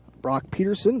 Brock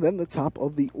Peterson, then the top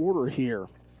of the order here.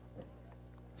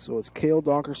 So it's Cale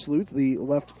Donkersloot, the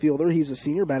left fielder. He's a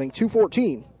senior, batting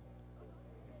 .214.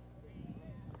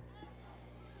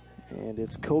 And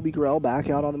it's Kobe Grell back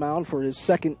out on the mound for his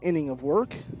second inning of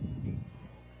work.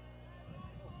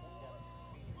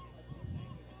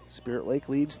 Spirit Lake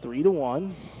leads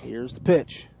 3-1. Here's the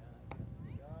pitch.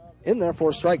 In there for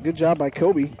a strike. Good job by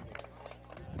Kobe.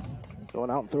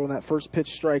 Going out and throwing that first pitch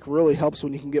strike really helps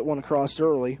when you can get one across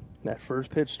early. That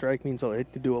first pitch strike means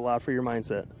it could do a lot for your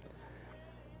mindset.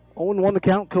 0-1 the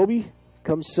count. Kobe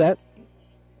comes set.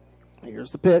 Here's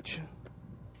the pitch.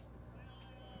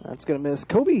 That's going to miss.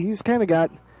 Kobe, he's kind of got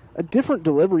a different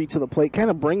delivery to the plate. Kind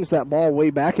of brings that ball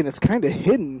way back, and it's kind of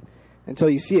hidden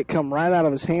until you see it come right out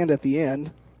of his hand at the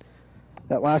end.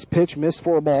 That last pitch missed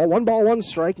for a ball. 1 ball, 1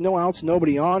 strike. No outs,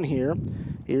 nobody on here.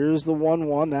 Here's the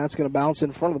 1-1. That's going to bounce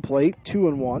in front of the plate.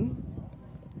 2-1.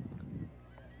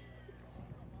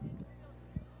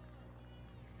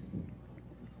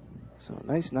 So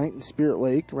nice night in Spirit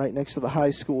Lake, right next to the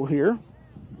high school here.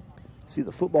 See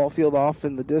the football field off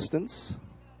in the distance.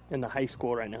 And the high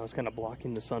school right now is kind of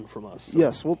blocking the sun from us. So.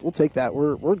 Yes, we'll take that.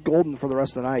 We're golden for the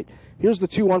rest of the night. Here's the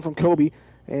 2-1 from Kobe,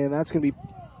 and that's going to be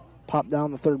popped down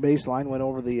the third baseline, went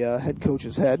over the head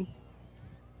coach's head.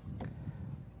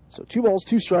 So 2 balls,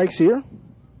 2 strikes here.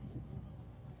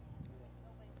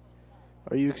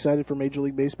 Are you excited for Major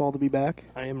League Baseball to be back?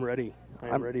 I am ready.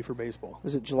 I'm ready for baseball.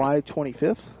 Is it July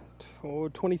 25th?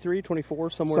 23, 24,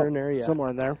 somewhere in there, yeah. Somewhere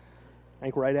in there. I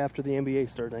think right after the NBA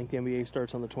starts. I think the NBA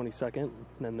starts on the 22nd,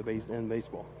 and then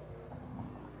baseball.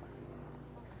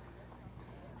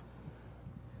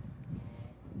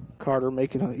 Carter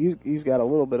making he's got a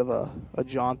little bit of a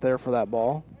jaunt there for that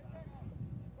ball.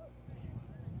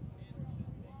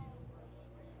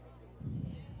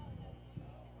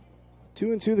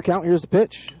 Two and two the count. Here's the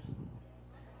pitch.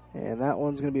 And that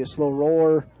one's going to be a slow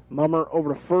roller. Mummer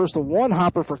over to first. A one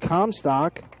hopper for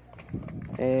Comstock.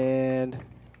 And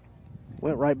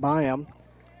went right by him.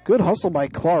 Good hustle by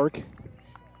Clark.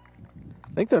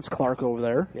 I think that's Clark over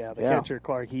there. Yeah, the catcher,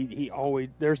 Clark, he always,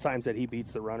 there's times that he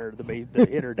beats the runner, the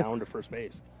hitter down to first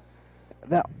base.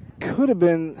 That could have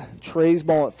been Trey's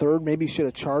ball at third. Maybe should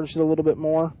have charged it a little bit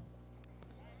more.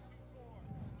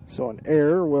 So an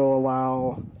error will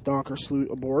allow Donker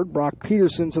Sloot aboard. Brock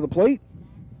Peterson to the plate.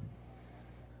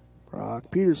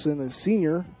 Brock Peterson is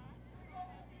senior.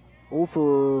 0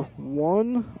 for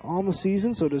 1 on the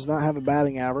season, so does not have a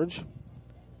batting average.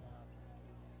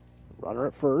 Runner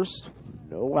at first.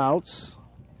 No outs.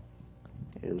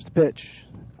 Here's the pitch.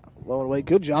 Low and away.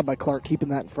 Good job by Clark keeping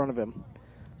that in front of him.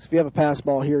 So if you have a pass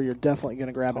ball here, you're definitely going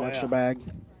to grab an extra bag.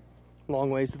 Long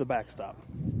ways to the backstop.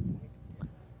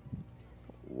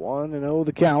 1-0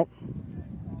 the count.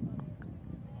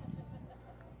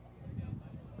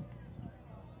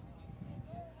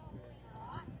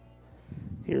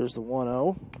 Here's the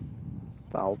 1-0.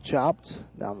 Foul chopped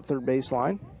down the third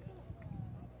baseline.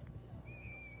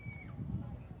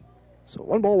 So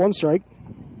 1 ball, 1 strike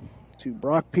to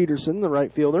Brock Peterson, the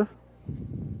right fielder.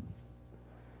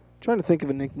 Trying to think of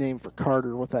a nickname for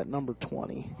Carter with that number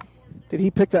 20. Did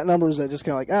he pick that number? Or is that just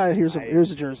kind of like,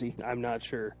 here's a jersey? I'm not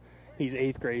sure. He's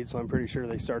 8th grade, so I'm pretty sure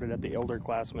they started at the elder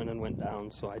classmen and went down,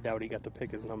 so I doubt he got to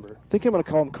pick his number. I think I'm going to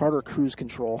call him Carter Cruise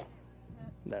Control.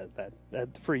 That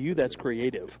for you, that's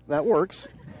creative. That works.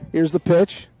 Here's the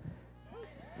pitch.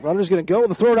 Runner's going to go.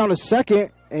 The throw down to second,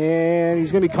 and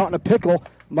he's going to be caught in a pickle.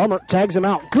 Mummert tags him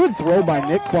out. Good throw by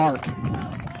Nick Clark.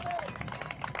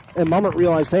 And Mummert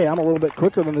realized, hey, I'm a little bit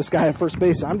quicker than this guy at first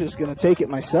base. I'm just going to take it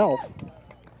myself.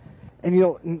 And,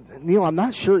 Neil, I'm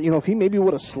not sure, if he maybe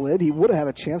would have slid, he would have had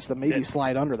a chance to maybe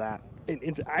slide under that.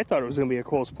 I thought it was going to be a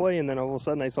close play, and then all of a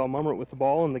sudden I saw Mummert with the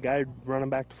ball and the guy running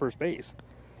back to first base.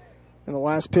 And the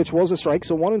last pitch was a strike,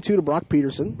 so 1-2 to Brock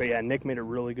Peterson. But, yeah, Nick made a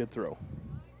really good throw.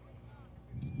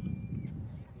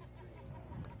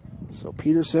 So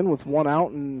Peterson with 1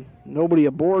 out and nobody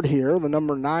aboard here. The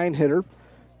number 9 hitter,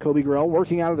 Kobe Grell,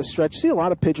 working out of the stretch. See a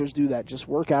lot of pitchers do that, just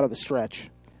work out of the stretch.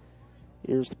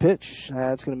 Here's the pitch.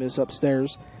 That's going to miss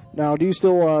upstairs. Now, do you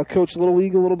still coach Little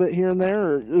League a little bit here and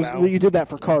there? Or you did that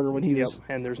for Carter when he was...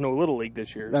 and there's no Little League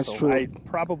this year. That's true. I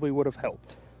probably would have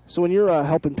helped. So when you're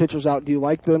helping pitchers out, do you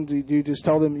like them? Do you just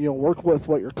tell them, work with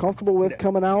what you're comfortable with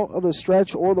coming out of the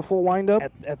stretch or the full windup?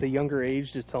 At the younger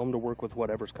age, just tell them to work with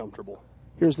whatever's comfortable.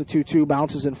 Here's the 2-2,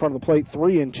 bounces in front of the plate,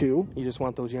 3-2. You just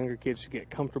want those younger kids to get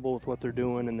comfortable with what they're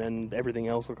doing, and then everything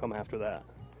else will come after that.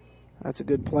 That's a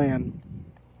good plan.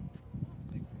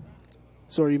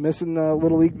 So are you missing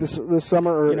Little League this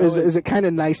summer, or is it kind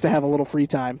of nice to have a little free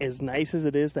time? As nice as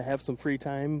it is to have some free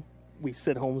time, we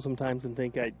sit home sometimes and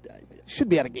think I should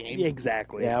be at a game.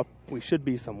 Exactly. Yeah. We should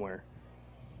be somewhere.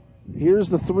 Here's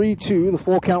the 3-2, the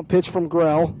full count pitch from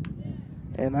Grell.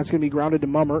 And that's going to be grounded to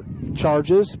Mummert. He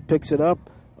charges, picks it up,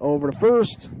 over to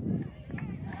first.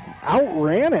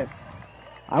 Outran it.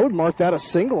 I would mark that a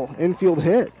single, infield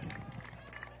hit.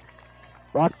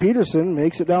 Brock Peterson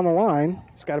makes it down the line.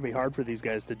 It's got to be hard for these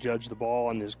guys to judge the ball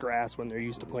on this grass when they're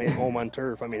used to playing home on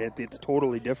turf. I mean, it's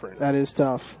totally different. That is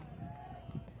tough.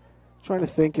 Trying to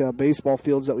think baseball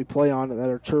fields that we play on that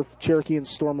are turf. Cherokee and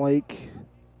Storm Lake.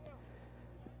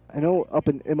 I know up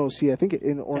in MOC, I think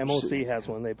in Orange MOC has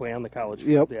one. They play on the college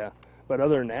field, yeah. But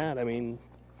other than that, I mean...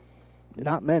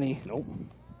 Not many. Nope.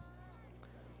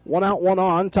 1 out, 1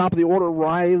 on. Top of the order,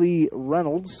 Riley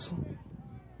Reynolds.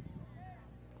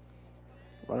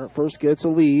 Runner at first gets a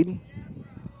lead.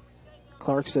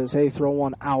 Clark says, hey, throw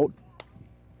 1 out.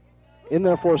 In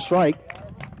there for a strike.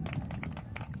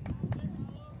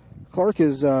 Clark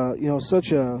is,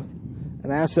 such an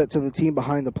an asset to the team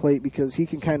behind the plate because he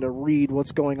can kind of read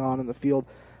what's going on in the field.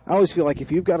 I always feel like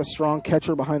if you've got a strong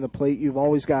catcher behind the plate, you've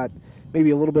always got maybe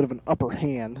a little bit of an upper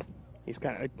hand. He's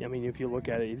kind of, I mean, if you look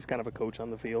at it, he's kind of a coach on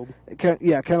the field. Kind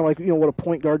of like, what a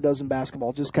point guard does in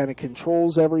basketball, just kind of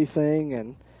controls everything.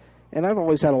 And I've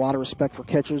always had a lot of respect for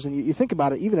catchers. And you think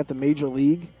about it, even at the major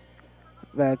league,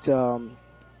 that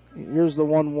here's the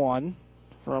 1-1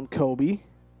 from Kobe.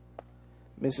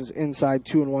 Misses inside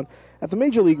 2-1. At the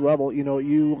major league level,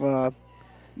 you've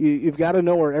got to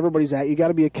know where everybody's at. You got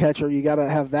to be a catcher. You got to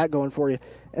have that going for you.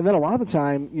 And then a lot of the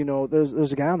time,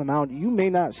 there's a guy on the mound. You may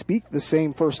not speak the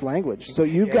same first language, so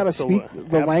you've got to speak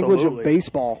the language of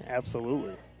baseball.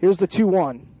 Absolutely. Here's the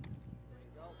 2-1.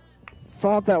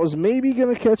 Thought that was maybe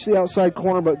going to catch the outside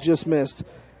corner, but just missed.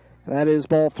 That is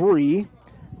ball 3.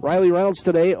 Riley Reynolds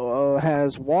today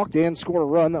has walked and scored a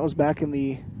run. That was back in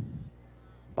the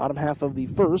bottom half of the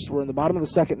first. We're in the bottom of the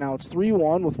second now. It's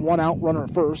 3-1 with one out, runner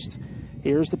at first.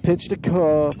 Here's the pitch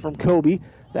from Kobe.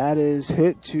 That is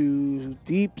hit to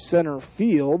deep center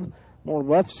field, more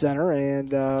left center. And,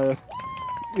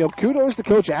 kudos to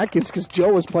Coach Atkins because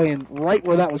Joe was playing right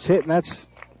where that was hit, and that's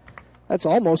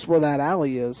almost where that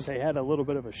alley is. They had a little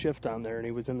bit of a shift on there, and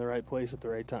he was in the right place at the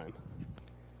right time.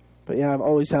 But, yeah, I've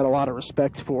always had a lot of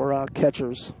respect for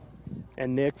catchers.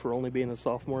 And Nick, for only being a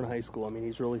sophomore in high school, I mean,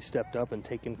 he's really stepped up and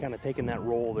taken that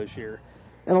role this year.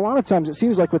 And a lot of times it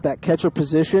seems like with that catcher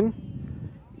position,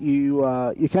 you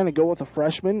kind of go with a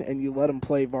freshman and you let him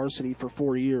play varsity for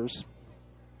 4 years.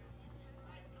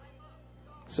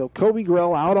 So Kobe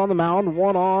Grell out on the mound,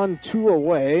 1 on, 2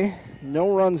 away.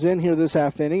 No runs in here this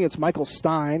half inning. It's Michael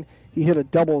Stein. He hit a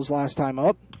double his last time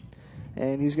up,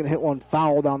 and he's going to hit one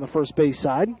foul down the first base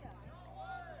side.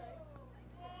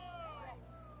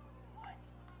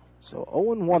 So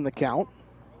 0-1 the count.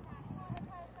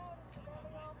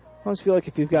 I always feel like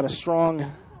if you've got a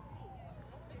strong,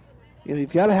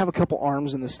 you've got to have a couple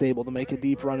arms in the stable to make a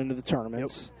deep run into the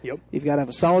tournaments. Yep. You've got to have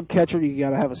a solid catcher. You've got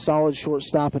to have a solid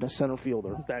shortstop and a center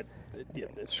fielder.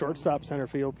 Shortstop, center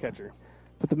field, catcher.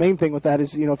 But the main thing with that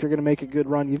is, if you're going to make a good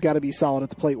run, you've got to be solid at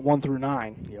the plate 1 through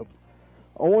 9. Yep.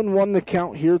 0-1 the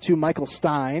count here to Michael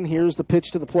Stein. Here's the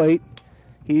pitch to the plate.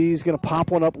 He's going to pop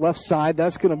one up left side.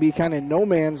 That's going to be kind of no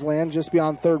man's land just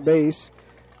beyond third base.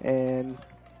 And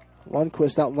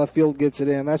Lundquist out in left field gets it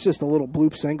in. That's just a little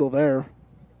bloop single there.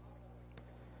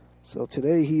 So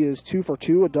today he is 2 for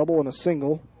 2, a double and a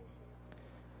single.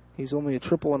 He's only a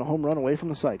triple and a home run away from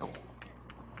the cycle.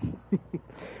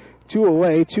 2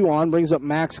 away, 2 on. Brings up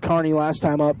Max Carney last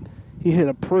time up. He hit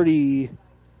a pretty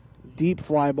deep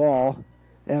fly ball.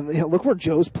 And look where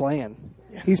Joe's playing.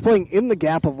 Yeah. He's playing in the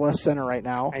gap of left center right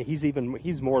now. And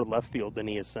he's more left field than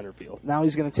he is center field. Now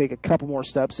he's going to take a couple more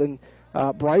steps. And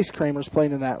Bryce Kramer's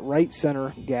playing in that right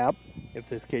center gap. If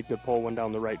this kid could pull one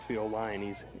down the right field line,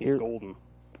 he's golden.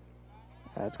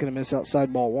 That's going to miss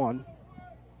outside ball 1.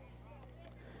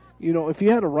 If you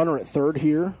had a runner at third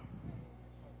here,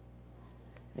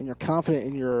 and you're confident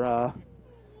in your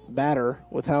batter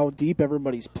with how deep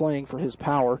everybody's playing for his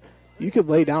power, you could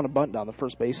lay down a bunt down the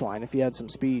first baseline if you had some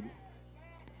speed.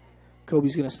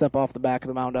 Kobe's going to step off the back of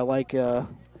the mound. I like the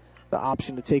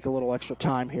option to take a little extra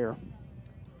time here.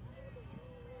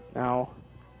 Now,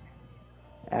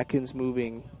 Atkins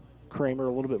moving Kramer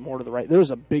a little bit more to the right.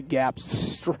 There's a big gap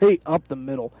straight up the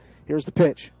middle. Here's the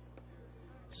pitch.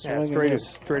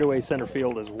 Straight away center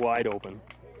field is wide open.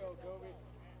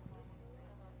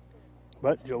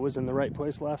 But Joe was in the right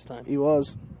place last time. He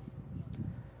was.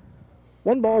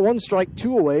 1 ball, 1 strike,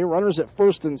 2 away. Runners at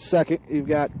first and second. You've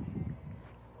got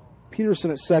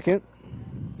Peterson at second.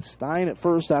 Stein at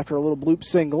first after a little bloop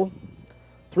single.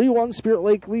 3-1, Spirit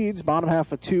Lake leads, bottom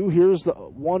half of 2. Here's the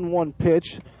 1-1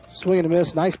 pitch. Swing and a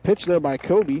miss. Nice pitch there by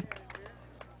Kobe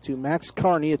to Max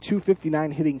Carney, a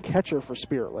 .259 hitting catcher for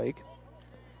Spirit Lake.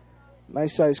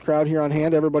 Nice sized crowd here on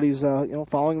hand. Everybody's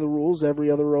following the rules.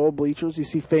 Every other row of bleachers, you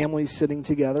see families sitting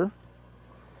together.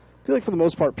 I feel like for the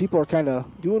most part, people are kind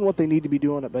of doing what they need to be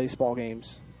doing at baseball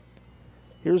games.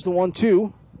 Here's the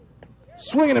 1-2.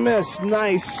 Swing and a miss.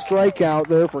 Nice strikeout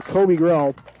there for Kobe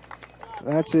Grell.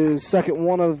 That's his second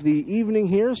one of the evening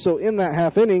here. So in that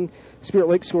half inning, Spirit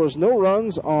Lake scores no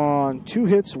runs on 2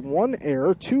 hits, 1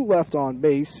 error, 2 left on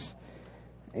base.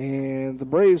 And the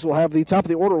Braves will have the top of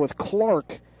the order with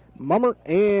Clark, Mummert,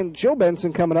 and Joe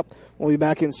Benson coming up. We'll be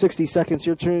back in 60 seconds.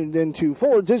 You're tuned into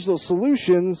Forward Digital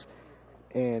Solutions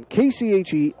and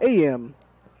KCHE AM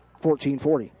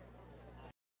 1440.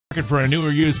 Looking for a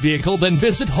newer used vehicle? Then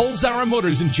visit Holzhauer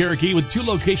Motors in Cherokee with 2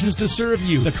 locations to serve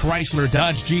you. The Chrysler,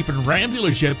 Dodge, Jeep, and Ram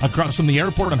dealership across from the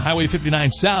airport on Highway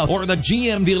 59 South, or the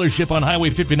GM dealership on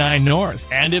Highway 59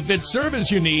 North. And if it's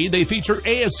service you need, they feature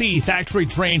ASE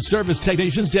factory-trained service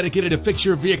technicians dedicated to fix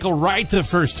your vehicle right the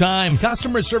first time.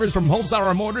 Customer service from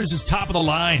Holzhauer Motors is top of the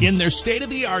line in their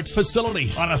state-of-the-art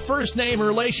facilities on a first-name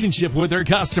relationship with their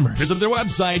customers. Visit their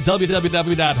website,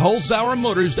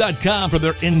 www.holzhauermotors.com, for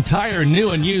their entire new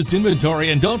and used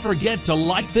inventory, and don't forget to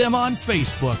like them on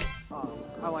Facebook.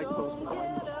 I like those.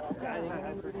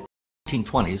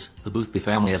 1920s, the Boothby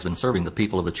family has been serving the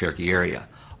people of the Cherokee area.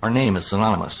 Our name is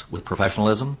synonymous with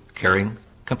professionalism, caring,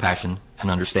 compassion, and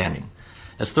understanding.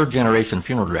 As third-generation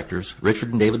funeral directors,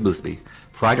 Richard and David Boothby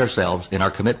pride ourselves in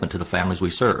our commitment to the families we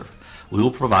serve. We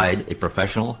will provide a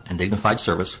professional and dignified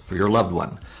service for your loved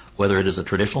one. Whether it is a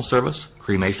traditional service,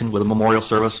 cremation with a memorial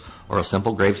service, or a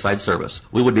simple graveside service,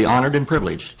 we would be honored and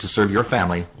privileged to serve your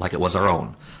family like it was our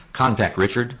own. Contact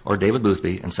Richard or David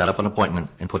Boothby and set up an appointment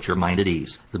and put your mind at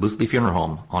ease. The Boothby Funeral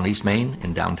Home on East Main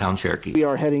in downtown Cherokee. We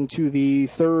are heading to the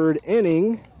third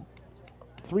inning.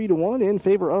 3-1 in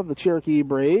favor of the Cherokee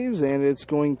Braves, and it's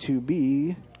going to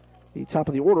be the top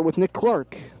of the order with Nick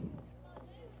Clark.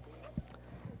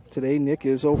 Today, Nick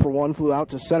is 0 for 1, flew out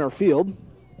to center field.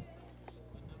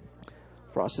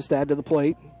 Frostestad to the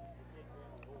plate.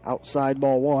 Outside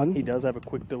ball 1. He does have a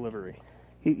quick delivery.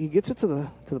 He gets it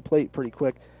to the plate pretty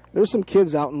quick. There's some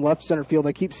kids out in left center field.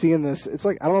 I keep seeing this. It's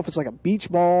like, I don't know if it's like a beach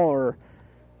ball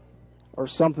or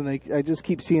something. I just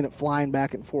keep seeing it flying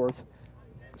back and forth.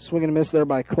 Swing and a miss there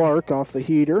by Clark off the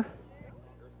heater.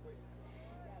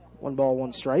 1 ball,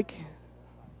 1 strike.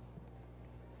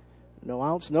 No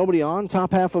outs, nobody on.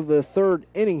 Top half of the third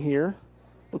inning here.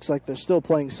 Looks like they're still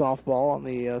playing softball on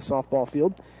the softball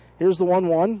field. Here's the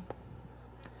 1-1.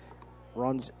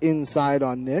 Runs inside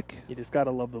on Nick. You just got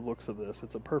to love the looks of this.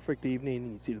 It's a perfect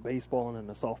evening. You see the baseball and then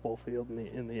the softball field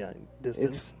in the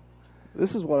distance.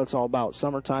 This is what it's all about.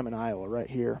 Summertime in Iowa right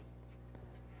here.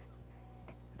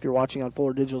 If you're watching on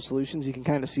Fuller Digital Solutions, you can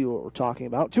kind of see what we're talking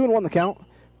about. 2-1 the count.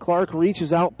 Clark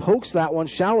reaches out, pokes that one.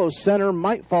 Shallow center,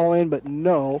 might fall in, but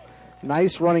no.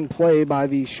 Nice running play by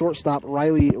the shortstop,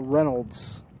 Riley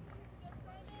Reynolds.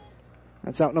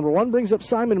 That's out number 1. Brings up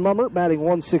Simon Mummert, batting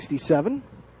 167.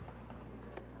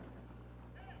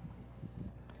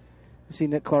 You see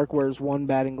Nick Clark wears 1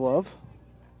 batting glove.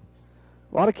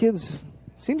 A lot of kids,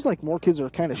 seems like more kids are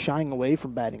kind of shying away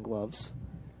from batting gloves.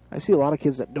 I see a lot of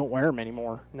kids that don't wear them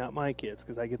anymore. Not my kids,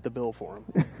 because I get the bill for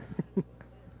them.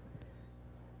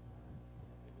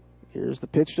 Here's the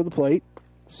pitch to the plate.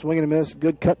 Swing and a miss.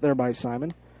 Good cut there by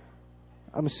Simon.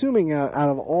 I'm assuming out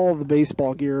of all the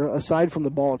baseball gear, aside from the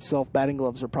ball itself, batting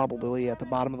gloves are probably at the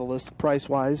bottom of the list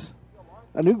price-wise.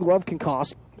 A new glove can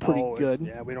cost pretty good.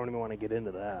 Yeah, we don't even want to get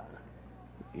into that.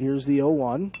 Here's the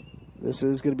 0-1. This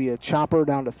is going to be a chopper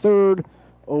down to third,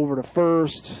 over to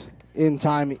first. In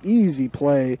time, easy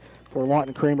play for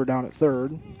Lawton Kramer down at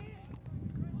third.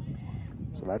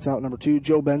 So that's out number 2.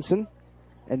 Joe Benson.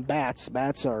 And bats.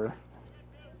 Bats are...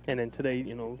 And then today,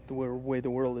 you know, the way the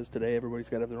world is today, everybody's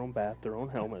got to have their own bat, their own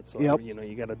helmet. So, you know,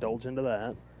 you got to indulge into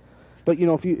that. But, you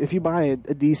know, if you buy a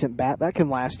decent bat, that can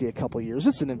last you a couple years.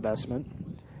 It's an investment.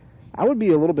 I would be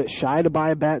a little bit shy to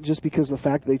buy a bat just because of the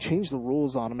fact that they change the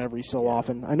rules on them every so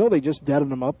often. I know they just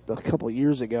deadened them up a couple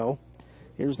years ago.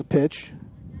 Here's the pitch.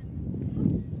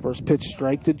 First pitch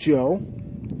strike to Joe.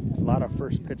 A lot of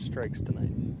first pitch strikes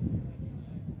tonight.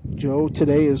 Joe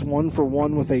today is 1 for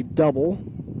 1 with a double.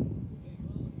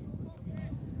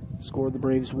 Scored the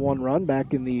Braves 1 run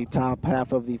back in the top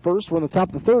half of the first. We're in the top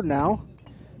of the third now.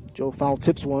 Joe foul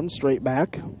tips one straight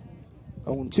back.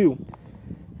 0-2.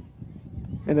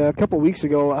 And a couple weeks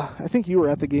ago, I think you were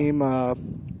at the game.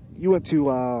 You went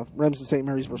to Remsen St.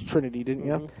 Mary's versus Trinity, didn't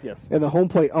you? Yes. And the home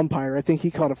plate umpire, I think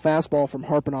he caught a fastball from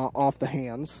Harpin off the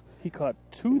hands. He caught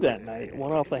 2 that night.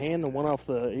 One off the hand and one off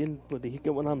the Did he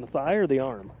get one on the thigh or the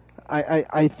arm?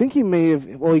 I think he may have.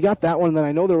 Well, he got that one. And then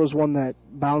I know there was one that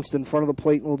bounced in front of the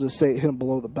plate, and we'll just say it hit him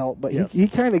below the belt. But he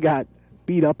kind of got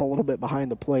beat up a little bit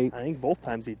behind the plate. I think both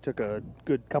times he took a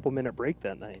good couple-minute break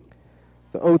that night.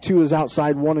 The 0-2 is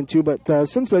outside 1-2. But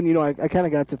since then, you know, I kind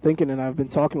of got to thinking, and I've been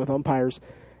talking with umpires,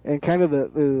 and kind of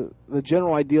the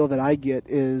general idea that I get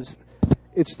is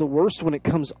it's the worst when it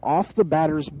comes off the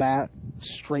batter's bat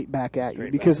straight back at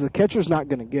you because the catcher's not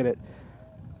going to get it.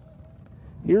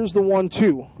 Here's the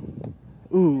 1-2.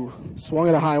 Ooh, swung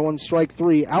at a high one, strike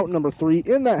 3, out number 3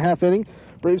 in that half inning.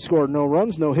 Braves scored no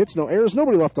runs, no hits, no errors,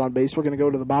 nobody left on base. We're going to go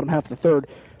to the bottom half of the third.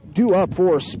 Due up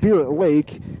for Spirit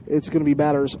Lake. It's going to be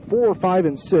batters 4, 5,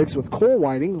 and 6 with Cole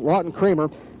Whiting, Lawton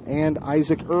Kramer, and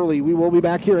Isaac Early. We will be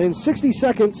back here in 60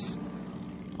 seconds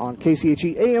on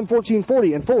KCHE AM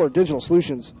 1440 and Fuller Digital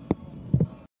Solutions.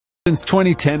 Since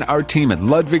 2010, our team at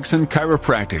Ludwigson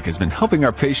Chiropractic has been helping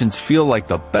our patients feel like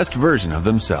the best version of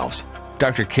themselves.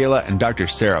 Dr. Kayla and Dr.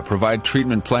 Sarah provide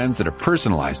treatment plans that are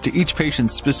personalized to each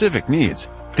patient's specific needs.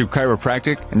 Through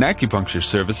chiropractic and acupuncture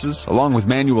services, along with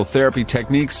manual therapy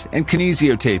techniques and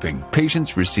kinesiotaping,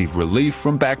 patients receive relief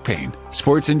from back pain,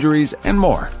 sports injuries, and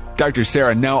more. Dr.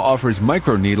 Sarah now offers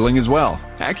microneedling as well.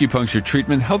 Acupuncture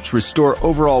treatment helps restore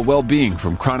overall well-being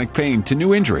from chronic pain to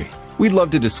new injury. We'd love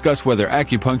to discuss whether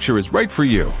acupuncture is right for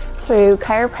you. Through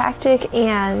chiropractic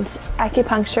and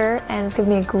acupuncture, and it's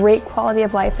given me a great quality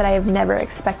of life that I have never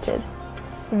expected.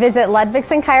 Visit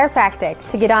Ludwigson Chiropractic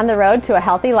to get on the road to a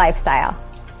healthy lifestyle.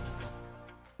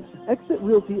 Exit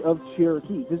Realty of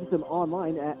Cherokee. Visit them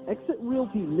online at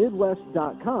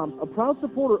exitrealtymidwest.com, a proud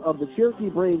supporter of the Cherokee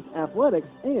Braves athletics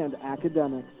and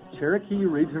academics. Cherokee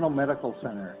Regional Medical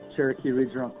Center, Cherokee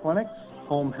Regional Clinics,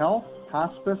 Home Health,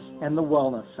 Hospice, and the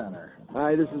Wellness Center.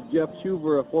 Hi, this is Jeff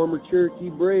Schuver, a former Cherokee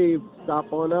Brave.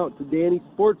 Stop on out to Danny's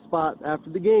Sports Spot after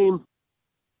the game.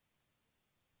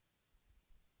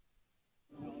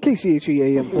 KCHE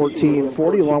AM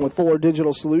 1440, along with Fuller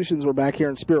Digital Solutions. We're back here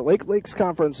in Spirit Lake. Lakes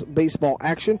Conference baseball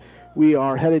action. We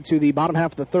are headed to the bottom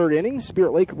half of the third inning.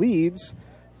 Spirit Lake leads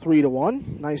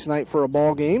 3-1. Nice night for a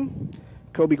ball game.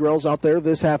 Kobe Grell's out there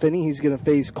this half inning. He's going to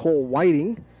face Cole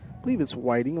Whiting. I believe it's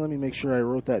Whiting. Let me make sure I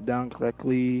wrote that down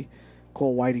correctly.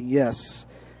 Cole Whiting, yes.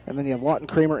 And then you have Lawton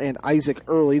Kramer and Isaac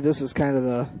Early. This is kind of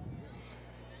the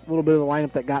little bit of the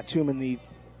lineup that got to him in the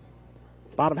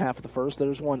bottom half of the first.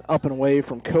 There's one up and away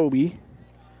from Kobe.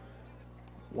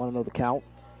 1-0 the count.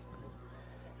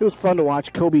 It was fun to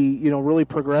watch Kobe, really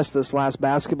progress this last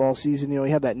basketball season.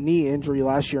 He had that knee injury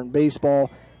last year in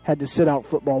baseball, had to sit out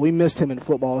football. We missed him in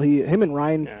football. Him and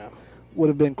Ryan would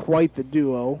have been quite the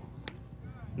duo.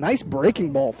 Nice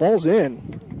breaking ball, falls in.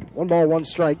 1 ball, 1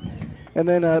 strike. And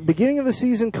then beginning of the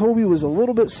season, Kobe was a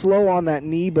little bit slow on that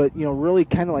knee, but, really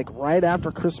kind of like right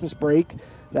after Christmas break,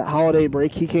 that holiday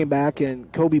break, he came back and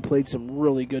Kobe played some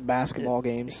really good basketball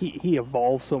games. He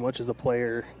evolved so much as a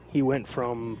player. He went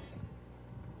from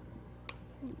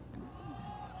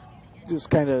just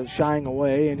kind of shying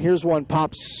away, and here's one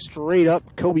pops straight up.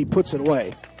 Kobe puts it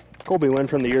away. Kobe went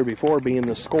from the year before being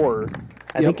the scorer.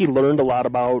 I think he learned a lot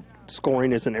about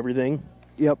scoring isn't everything.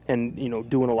 Yep. And,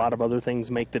 doing a lot of other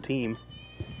things make the team.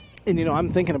 And,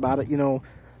 I'm thinking about it,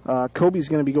 Kobe's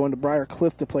going to be going to Briar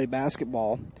Cliff to play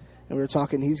basketball. And we were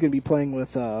talking, he's going to be playing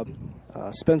with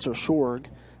Spencer Shorg,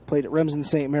 played at Remsen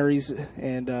St. Mary's,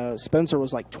 and Spencer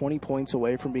was like 20 points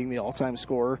away from being the all-time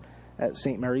scorer at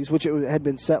St. Mary's, which it had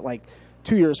been set like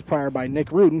 2 years prior by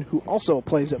Nick Rudin, who also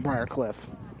plays at Briar Cliff.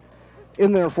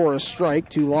 In there for a strike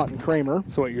to Lawton Kramer.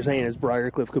 So what you're saying is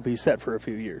Briar Cliff could be set for a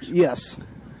few years. Yes.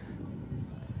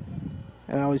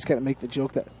 And I always kind of make the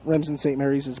joke that Remsen St.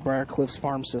 Mary's is Briar Cliff's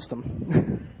farm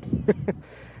system.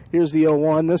 Here's the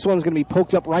 0-1. This one's going to be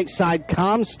poked up right side.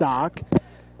 Comstock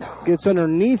gets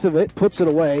underneath of it, puts it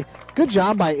away. Good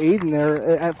job by Aiden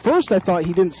there. At first I thought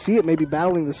he didn't see it, maybe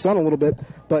battling the sun a little bit,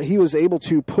 but he was able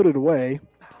to put it away.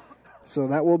 So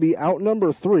that will be out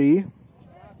number 2.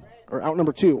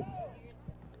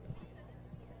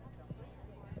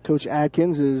 Coach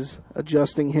Adkins is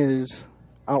adjusting his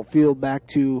outfield back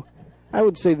to, I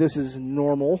would say this is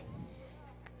normal.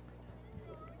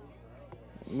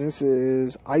 And this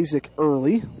is Isaac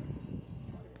Early.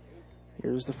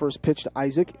 Here's the first pitch to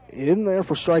Isaac. In there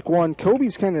for strike 1.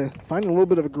 Kobe's kind of finding a little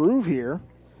bit of a groove here.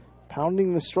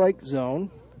 Pounding the strike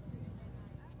zone.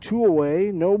 2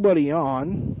 away, nobody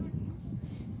on.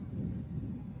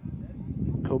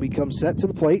 Kobe comes set to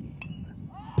the plate.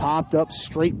 Popped up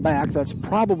straight back. That's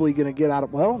probably going to get out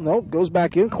of, nope, goes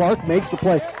back in. Clark makes the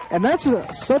play. And that's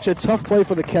such a tough play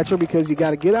for the catcher because you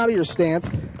got to get out of your stance,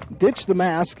 ditch the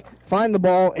mask, find the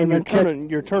ball, and then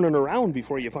you're turning around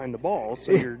before you find the ball,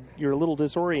 so you're a little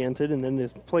disoriented, and then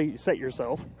this play set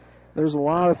yourself. There's a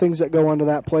lot of things that go into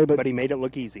that play, but he made it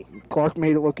look easy. Clark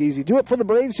made it look easy. Do it for the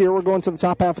Braves here. We're going to the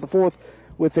top half of the fourth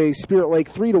with a Spirit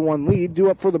Lake 3-1 lead. Do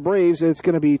up for the Braves. It's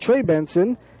going to be Trey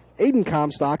Benson, Aiden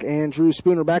Comstock, and Drew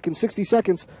Spooner. Back in 60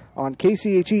 seconds on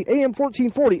KCHE AM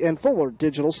 1440 and Fuller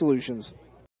Digital Solutions.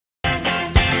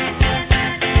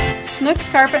 Snooks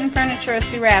Carpet and Furniture of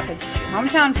Sioux Rapids, your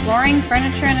hometown flooring,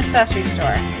 furniture, and accessory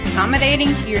store.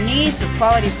 Accommodating to your needs with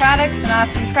quality products and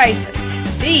awesome prices.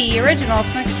 The original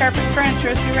Snooks Carpet and Furniture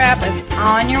of Sioux Rapids.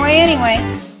 On your way anyway.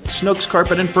 Snooks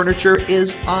Carpet and Furniture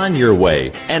is on your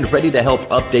way and ready to help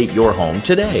update your home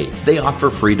today. They offer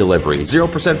free delivery,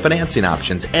 0% financing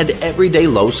options, and everyday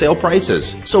low sale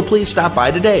prices. So please stop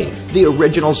by today. The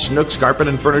original Snooks Carpet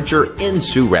and Furniture in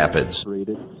Sioux Rapids.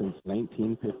 Rated since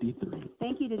 1953.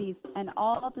 Thank you to these and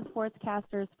all of the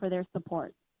sportscasters for their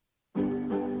support.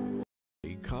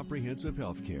 Comprehensive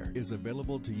health care is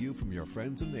available to you from your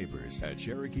friends and neighbors at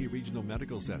Cherokee Regional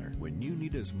Medical Center. When you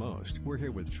need us most, we're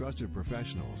here with trusted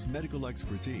professionals, medical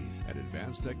expertise, and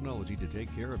advanced technology to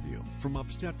take care of you. From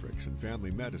obstetrics and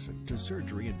family medicine to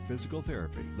surgery and physical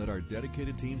therapy, let our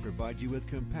dedicated team provide you with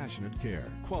compassionate care,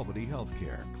 quality health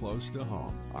care close to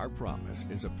home. Our promise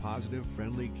is a positive,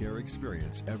 friendly care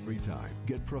experience every time.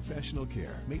 Get professional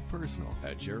care made personal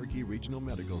at Cherokee Regional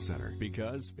Medical Center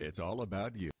because it's all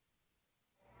about you.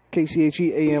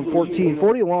 KCHE AM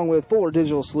 1440, along with Fuller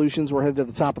Digital Solutions. We're headed to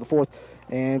the top of the fourth.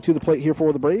 And to the plate here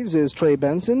for the Braves is Trey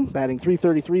Benson, batting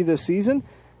 .333 this season.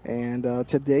 And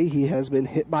today he has been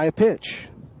hit by a pitch.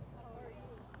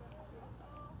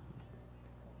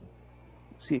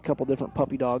 See a couple different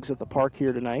puppy dogs at the park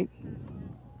here tonight.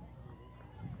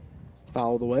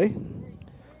 Fouled away.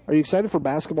 Are you excited for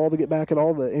basketball to get back at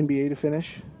all, the NBA to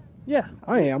finish? Yeah.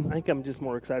 I am. I think I'm just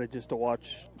more excited just to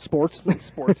watch sports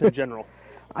in general.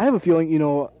 I have a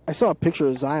feeling, I saw a picture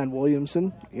of Zion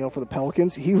Williamson, for the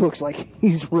Pelicans. He looks like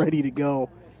he's ready to go.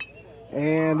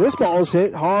 And this ball is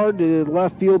hit hard to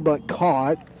left field but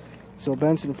caught. So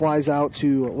Benson flies out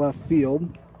to left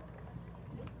field.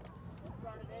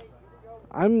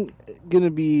 I'm going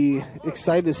to be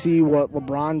excited to see what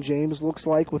LeBron James looks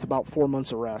like with about 4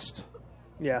 months of rest.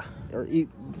 Yeah. Or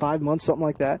 5 months, something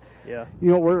like that. Yeah.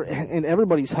 And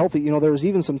everybody's healthy. There was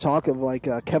even some talk of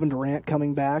Kevin Durant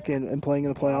coming back and playing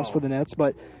in the playoffs for the Nets,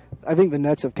 but I think the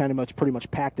Nets have pretty much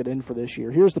packed it in for this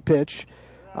year. Here's the pitch.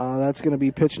 That's going to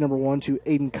be pitch number 1 to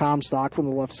Aiden Comstock from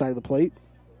the left side of the plate.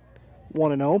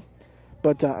 1-0.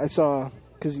 But I saw,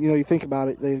 because, you think about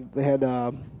it, they had,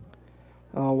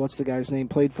 what's the guy's name,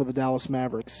 played for the Dallas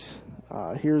Mavericks.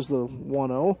 Here's the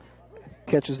 1-0.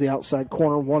 Catches the outside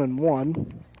corner,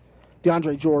 1-1.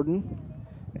 DeAndre Jordan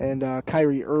and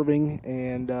Kyrie Irving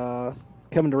and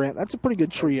Kevin Durant. That's a pretty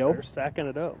good trio. They're stacking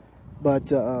it up. But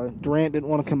Durant didn't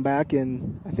want to come back,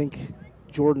 and I think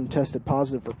Jordan tested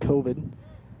positive for COVID.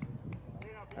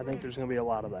 I think there's going to be a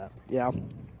lot of that. Yeah.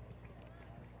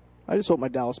 I just hope my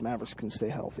Dallas Mavericks can stay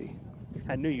healthy.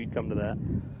 I knew you'd come to that.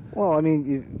 Well, I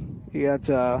mean, you got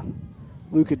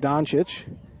Luka Doncic.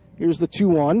 Here's the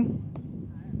 2-1.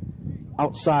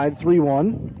 Outside,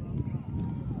 3-1.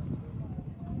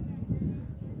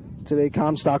 Today,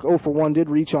 Comstock 0 for 1 did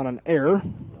reach on an error.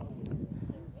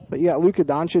 But you got Luka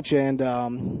Doncic and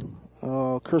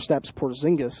Kristaps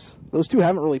Porzingis. Those two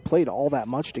haven't really played all that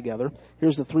much together.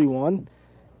 Here's the 3-1.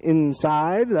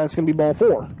 Inside, that's going to be ball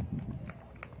 4.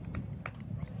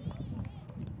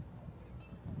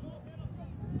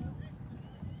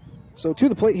 So to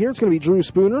the plate here, it's going to be Drew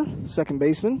Spooner, second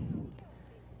baseman.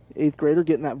 8th grader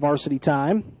getting that varsity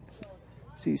time.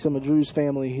 See some of Drew's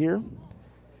family here.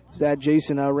 His dad,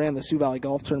 Jason, ran the Sioux Valley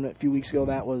Golf Tournament a few weeks ago.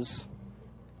 That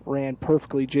ran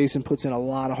perfectly. Jason puts in a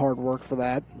lot of hard work for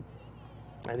that.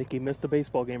 I think he missed a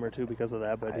baseball game or two because of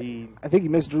that, but I think he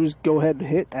missed Drew's go-ahead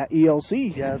hit at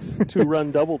ELC. Yes,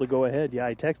 2-run double to go ahead. Yeah,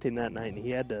 I texted him that night,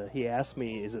 and he asked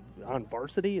me, is it on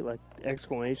varsity?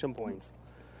 Exclamation points.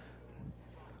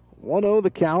 1-0 the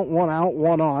count, 1 out,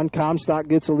 1 on. Comstock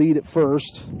gets a lead at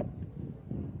first.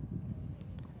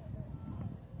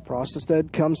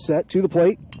 Frostestead comes set to the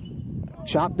plate.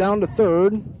 Chopped down to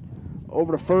third.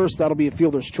 Over to first, that'll be a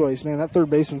fielder's choice. Man, that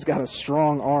third baseman's got a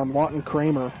strong arm, Lawton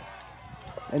Kramer.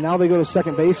 And now they go to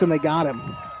second base, and they got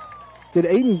him. Did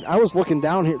Aiden, I was looking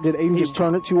down here, did Aiden just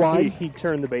turn it too wide? He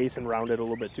turned the base and rounded a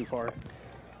little bit too far.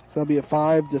 So that'll be a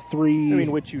 5-3.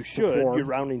 Which you should. You're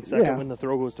rounding second when the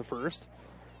throw goes to first.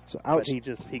 So outs,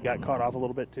 but he got caught off a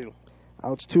little bit too.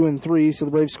 Outs 2 and 3. So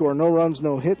the Braves score no runs,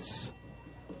 no hits,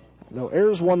 no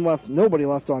errors, 1 left, nobody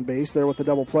left on base there with the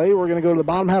double play. We're going to go to the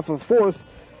bottom half of the fourth.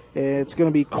 It's going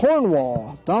to be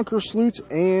Cornwall, Donker, Slutz,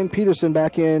 and Peterson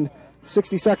back in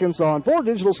 60 seconds on Fuller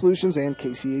Digital Solutions and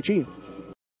KCHE.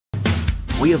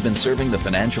 We have been serving the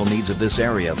financial needs of this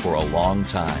area for a long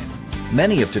time.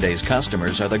 Many of today's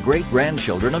customers are the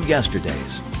great-grandchildren of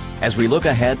yesterday's. As we look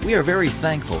ahead, we are very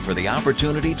thankful for the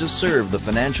opportunity to serve the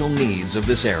financial needs of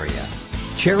this area.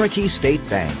 Cherokee State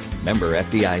Bank, member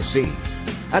FDIC,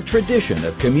 a tradition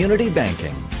of community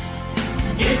banking.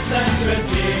 It's a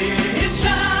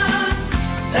tradition,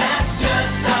 that's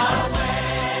just our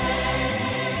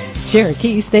way.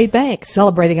 Cherokee State Bank,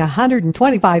 celebrating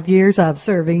 125 years of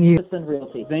serving you.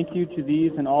 Thank you to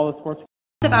these and all the sports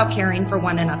It's about caring for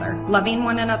one another, loving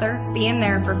one another, being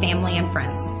there for family and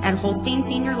friends. At Holstein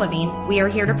Senior Living, we are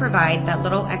here to provide that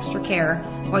little extra care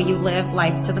while you live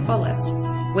life to the fullest.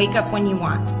 Wake up when you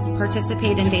want.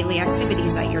 Participate in daily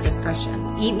activities at your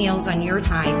discretion. Eat meals on your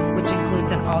time, which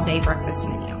includes an all-day breakfast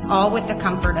menu. All with the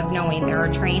comfort of knowing there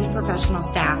are trained professional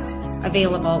staff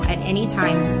available at any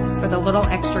time for the little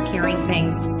extra caring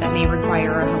things that may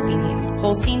require a helping hand.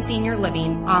 Holstein Senior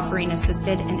Living, offering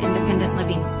assisted and independent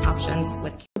living options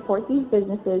with support these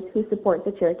businesses who support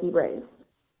the Cherokee Braves.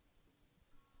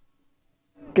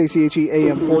 KCHE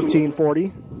AM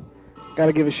 1440. Got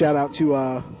to give a shout out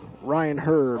to Ryan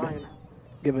Hurd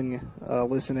giving a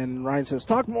listen in. Ryan says,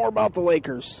 talk more about the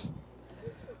Lakers.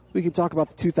 We could talk about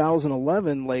the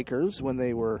 2011 Lakers when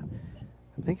they were,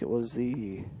 I think it was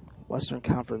the Western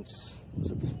Conference, was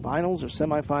it the finals or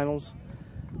semifinals?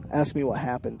 Ask me what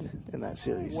happened in that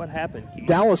series. What happened, Keith?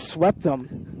 Dallas swept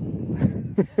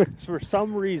them. For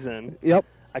some reason, yep.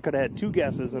 I could have had two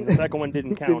guesses, and the second one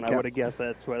didn't count. I would have guessed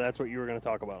that's what you were going to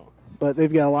talk about. But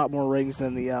they've got a lot more rings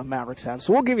than the Mavericks have.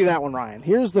 So we'll give you that one, Ryan.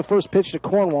 Here's the first pitch to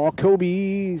Cornwall.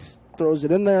 Kobe throws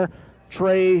it in there.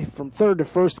 Trey from third to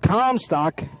first.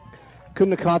 Comstock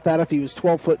couldn't have caught that if he was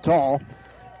 12 foot tall.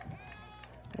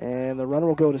 And the runner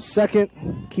will go to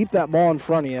second. Keep that ball in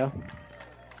front of you.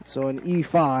 So an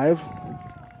E5.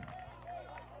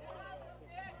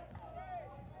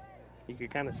 You could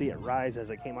kind of see it rise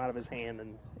as it came out of his hand.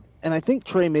 And I think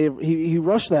Trey may have, he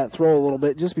rushed that throw a little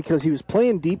bit just because he was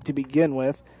playing deep to begin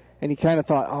with. And he kind of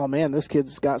thought, oh, man, this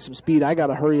kid's got some speed. I got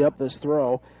to hurry up this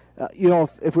throw.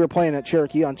 If we were playing at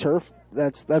Cherokee on turf,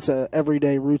 that's a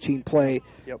everyday routine play.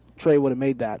 Yep. Trey would have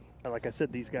made that. Like I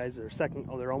said, these guys are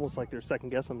they're almost like they're second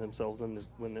guessing themselves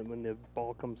when the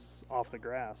ball comes off the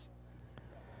grass.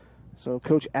 So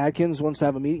Coach Adkins wants to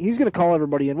have a meeting. He's going to call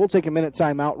everybody in. We'll take a minute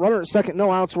timeout. Runner at second,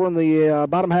 no outs. We're in the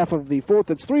bottom half of the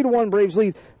fourth. It's 3-1 Braves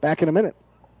lead. Back in a minute.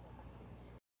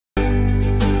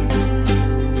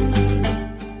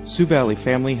 Sioux Valley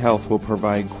Family Health will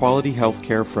provide quality health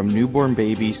care from newborn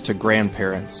babies to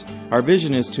grandparents. Our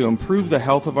vision is to improve the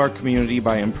health of our community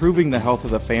by improving the health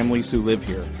of the families who live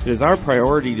here. It is our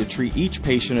priority to treat each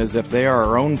patient as if they are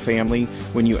our own family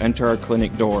when you enter our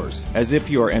clinic doors, as if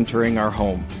you are entering our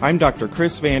home. I'm Dr.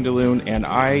 Chris Vandeloon, and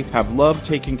I have loved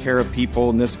taking care of people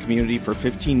in this community for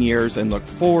 15 years and look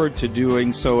forward to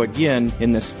doing so again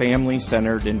in this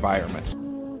family-centered environment.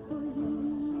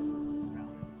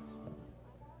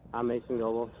 I'm Mason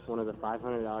Goebel, one of the $500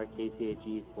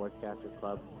 KCHE Sportscaster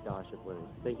Club scholarship winners.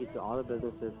 Thank you to all the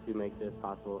businesses who make this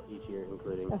possible each year,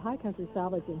 including At High Country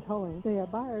Salvage and Towing, they are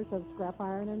buyers of scrap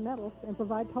iron and metals and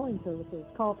provide towing services.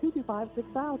 Call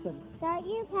 225-6000. Start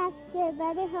your path to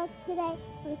better health today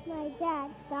with my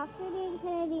dad, Dr. Dan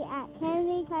Kennedy at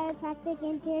Kennedy Chiropractic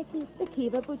in Cherokee. The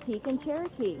Kiva Boutique in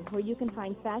Cherokee, where you can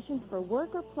find fashions for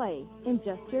work or play in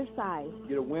just your size.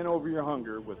 Get a win over your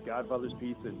hunger with Godfather's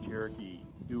Pizza in Cherokee.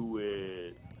 Do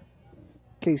it.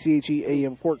 KCHE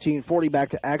AM 1440 back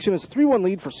to action. It's a 3-1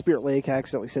 lead for Spirit Lake. I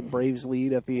accidentally said Braves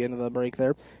lead at the end of the break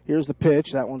there. Here's the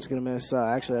pitch. That one's going to miss.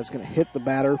 Actually, that's going to hit the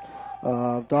batter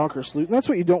of Donkersloot. And that's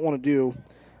what you don't want to do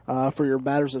for your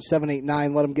batters of 7, 8,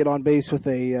 9. Let them get on base with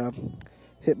a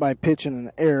hit by pitch and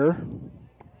an error.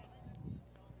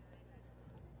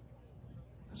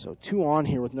 So 2 on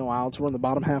here with no outs. We're in the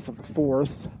bottom half of the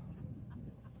fourth.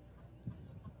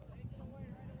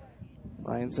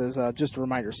 Ryan says, just a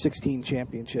reminder, 16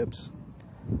 championships.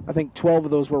 I think 12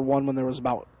 of those were won when there was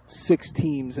about 6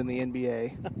 teams in the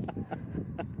NBA.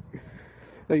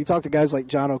 Now, you talk to guys like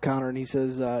John O'Connor, and he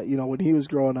says, when he was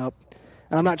growing up,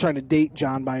 and I'm not trying to date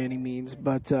John by any means,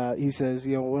 but he says,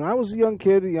 when I was a young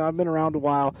kid, I've been around a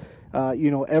while,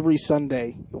 every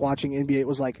Sunday watching NBA, it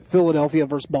was like Philadelphia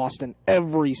versus Boston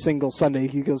every single Sunday.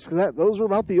 He goes, those were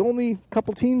about the only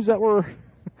couple teams that were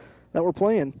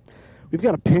playing. We've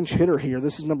got a pinch hitter here.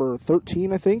 This is number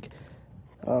 13, I think.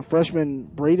 Freshman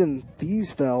Braden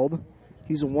Thiesfeld.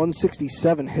 He's a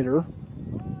 167 hitter.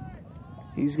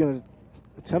 He's going to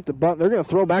attempt a bunt. They're going to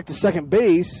throw back to second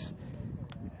base.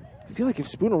 I feel like if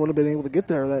Spooner would have been able to get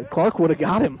there, that Clark would have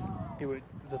got him.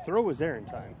 The throw was there in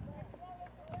time.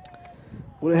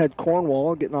 Would have had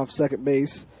Cornwall getting off second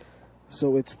base.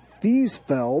 So it's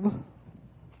Thiesfeld.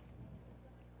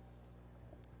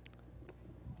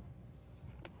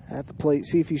 At the plate,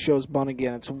 see if he shows bunt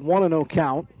again. It's a 1-0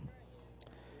 count.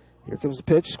 Here comes the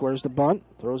pitch, squares the bunt,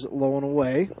 throws it low and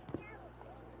away.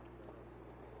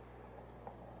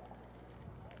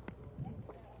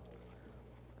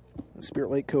 The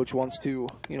Spirit Lake coach wants to,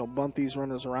 bunt these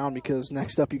runners around because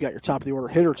next up you got your top of the order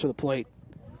hitter to the plate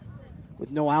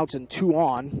with no outs and 2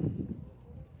 on.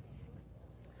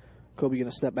 Kobe going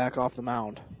to step back off the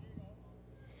mound.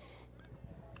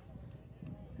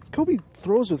 Kobe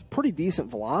throws with pretty decent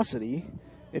velocity.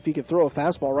 If he could throw a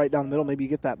fastball right down the middle, maybe you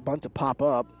get that bunt to pop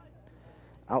up.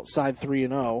 Outside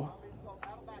 3-0.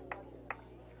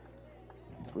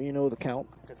 3-0 the count.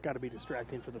 It's got to be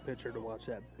distracting for the pitcher to watch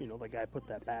that, the guy put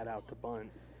that bat out to bunt.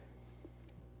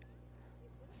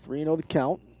 3-0 the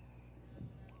count.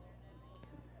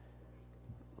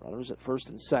 Runners at first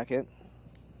and second.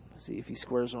 See if he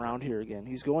squares around here again.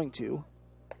 He's going to.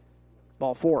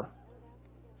 Ball 4.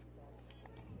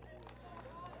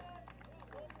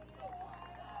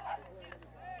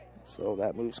 So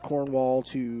that moves Cornwall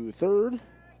to third.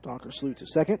 Donkersloot to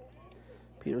second.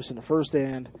 Peterson to first,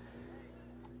 and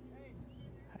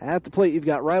at the plate you've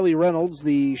got Riley Reynolds,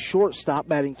 the shortstop,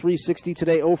 batting .360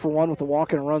 today, 0 for 1 with a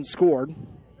walk and a run scored.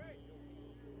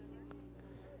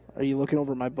 Are you looking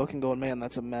over my book and going, man,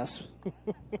 that's a mess?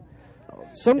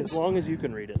 As long as you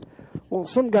can read it. Well,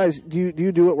 some guys, do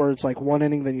you do it where it's like one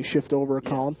inning, then you shift over a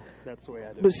column? That's the way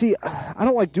I do it. But see, I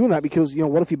don't like doing that because,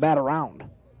 what if you bat around?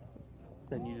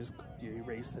 Then you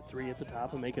erase the 3 at the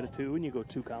top and make it a 2, and you go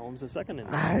 2 columns a second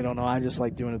inning. I don't know. I just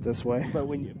like doing it this way.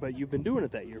 But you've been doing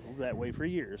it that way for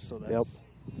years, so that's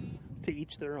to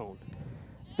each their own.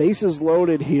 Bases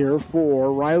loaded here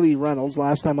for Riley Reynolds.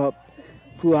 Last time up,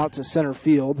 flew out to center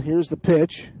field. Here's the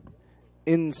pitch.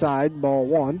 Inside, ball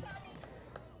 1.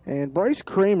 And Bryce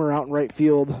Kramer out in right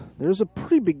field. There's a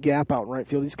pretty big gap out in right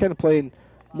field. He's kind of playing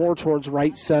more towards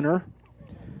right center.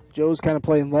 Joe's kind of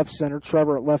playing left center.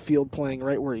 Trevor at left field playing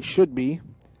right where he should be.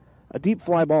 A deep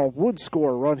fly ball would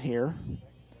score a run here.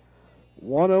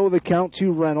 1-0 the count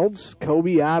to Reynolds.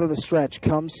 Kobe out of the stretch.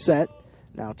 Comes set.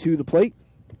 Now to the plate.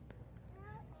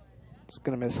 It's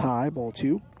going to miss high. Ball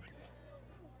 2.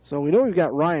 So we know we've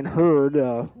got Ryan Hurd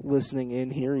listening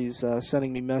in here. He's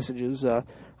sending me messages.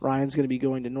 Ryan's going to be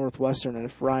going to Northwestern, and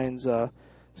if Ryan's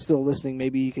still listening,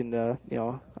 maybe he can,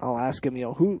 I'll ask him,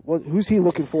 who's he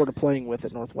looking forward to playing with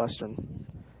at Northwestern?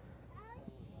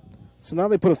 So now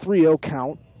they put a 3-0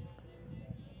 count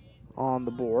on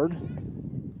the board.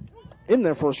 In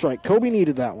there for a strike. Kobe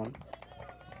needed that one.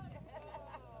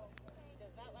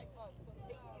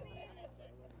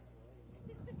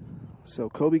 So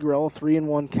Kobe Grell,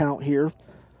 3-1 count here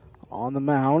on the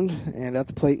mound. And at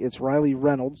the plate, it's Riley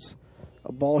Reynolds.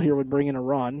 A ball here would bring in a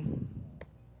run.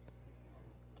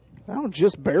 That one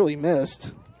just barely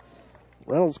missed.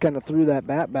 Reynolds kind of threw that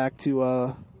bat back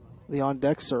to the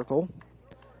on-deck circle.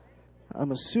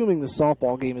 I'm assuming the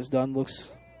softball game is done.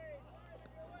 Looks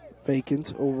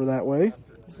vacant over that way.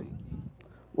 Let's see.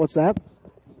 What's that?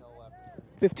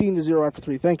 15-0 after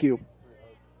 3. Thank you.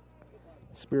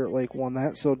 Spirit Lake won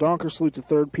that. So Donkersloot to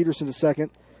third, Peterson to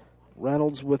second.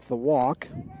 Reynolds with the walk.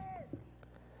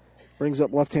 Brings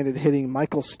up left-handed hitting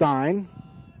Michael Stein.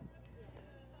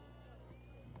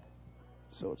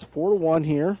 So it's 4-1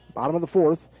 here, bottom of the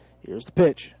 4th. Here's the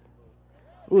pitch.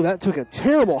 Ooh, that took a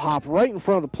terrible hop right in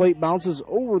front of the plate, bounces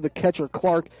over the catcher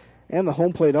Clark and the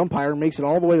home plate umpire, makes it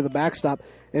all the way to the backstop,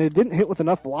 and it didn't hit with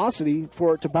enough velocity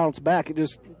for it to bounce back. It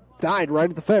just died right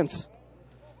at the fence.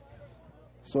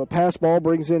 So a pass ball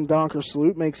brings in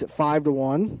Donkersloot, makes it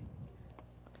 5-1.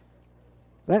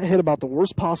 That hit about the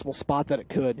worst possible spot that it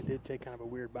could. It did take kind of a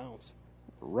weird bounce.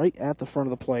 Right at the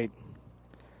front of the plate.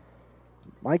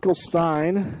 Michael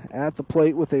Stein at the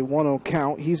plate with a 1-0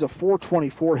 count. He's a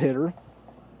 .424 hitter.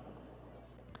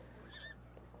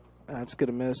 That's going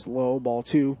to miss low, ball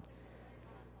 2.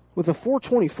 With a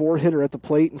 .424 hitter at the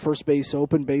plate and first base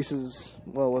open, bases,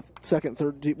 well, with second,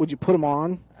 third, would you put him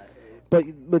on?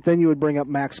 But then you would bring up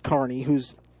Max Carney,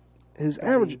 who's his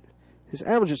average is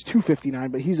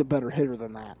 .259, but he's a better hitter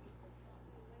than that.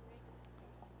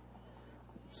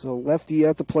 So lefty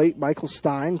at the plate, Michael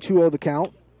Stein, 2-0 the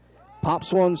count.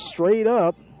 Pops one straight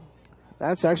up.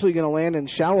 That's actually going to land in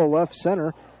shallow left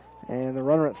center. And the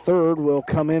runner at third will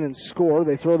come in and score.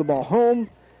 They throw the ball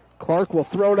home. Clark will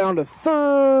throw down to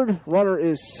third. Runner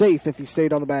is safe if he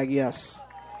stayed on the bag, yes.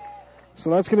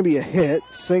 So that's going to be a hit,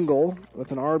 single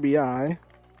with an RBI.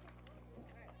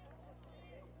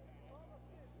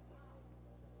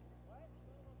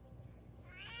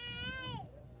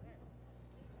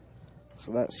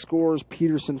 So that scores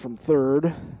Peterson from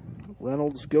third.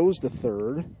 Reynolds goes to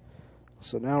third.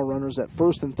 So now runners at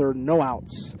first and third, no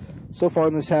outs. So far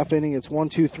in this half inning, it's 1,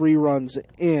 2, 3 runs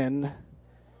in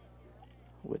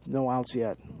with no outs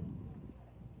yet.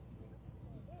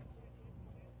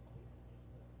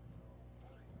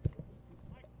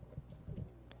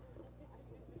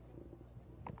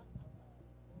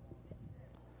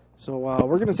 So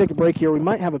we're going to take a break here. We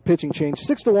might have a pitching change.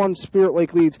 6-1, Spirit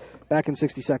Lake leads. Back in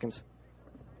 60 seconds.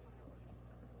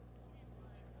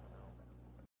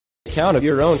 Account of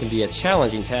your own can be a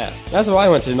challenging task. That's why I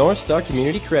went to North Star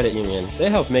Community Credit Union. They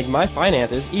help make my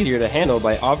finances easier to handle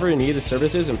by offering me the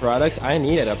services and products I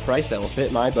need at a price that will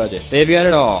fit my budget. They've got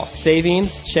it all: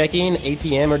 savings, checking,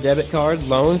 ATM or debit card,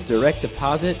 loans, direct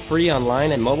deposit, free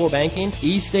online and mobile banking,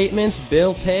 e-statements,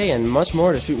 bill pay, and much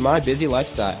more to suit my busy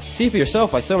lifestyle. See for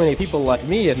yourself why so many people like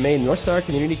me have made North Star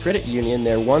Community Credit Union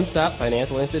their one-stop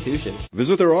financial institution.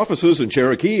 Visit their offices in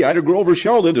Cherokee, Ida Grove, or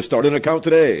Sheldon to start an account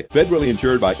today. Federally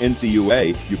insured by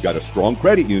NCUA, you've got a strong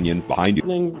credit union behind you.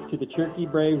 Listening to the Cherokee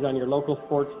Braves on your local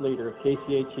sports leader,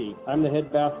 KCHE. I'm the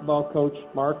head basketball coach,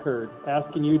 Mark Hurd,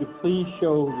 asking you to please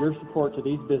show your support to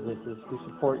these businesses who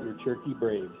support your Cherokee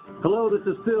Braves. Hello, this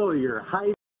is Phil, your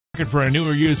high. Looking for a new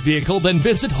or used vehicle? Then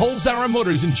visit Holzhauer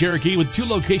Motors in Cherokee with 2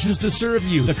 locations to serve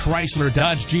you. The Chrysler,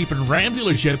 Dodge, Jeep, and Ram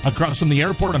dealership across from the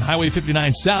airport on Highway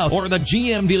 59 South, or the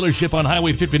GM dealership on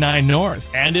Highway 59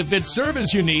 North. And if it's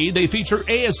service you need, they feature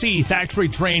ASE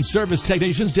factory-trained service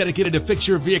technicians dedicated to fix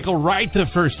your vehicle right the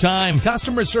first time.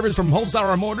 Customer service from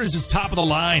Holzhauer Motors is top of the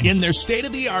line in their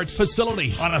state-of-the-art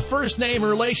facilities on a first-name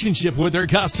relationship with their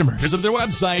customers. Visit their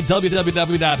website,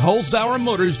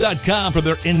 www.holzhauermotors.com, for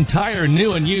their entire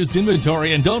new and used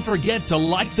inventory, and don't forget to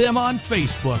like them on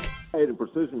Facebook. And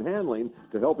precision handling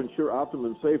to help ensure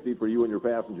optimum safety for you and your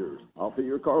passengers. Outfit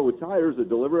your car with tires that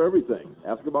deliver everything.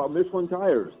 Ask about Michelin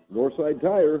Tires. Northside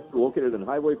Tire, located on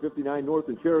Highway 59 North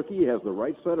in Cherokee, has the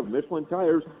right set of Michelin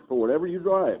tires for whatever you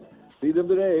drive. See them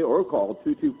today or call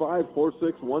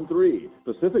 225-4613.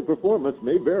 Specific performance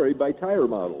may vary by tire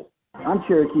model. I'm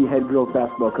Cherokee head girls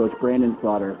basketball coach Brandon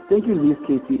Slaughter. Thank you to these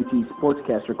KCHE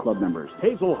Sportscaster Club members.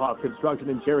 Hazelhoff Construction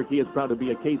in Cherokee is proud to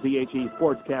be a KCHE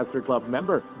Sportscaster Club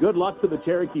member. Good luck to the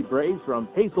Cherokee Braves from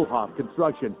Hazelhoff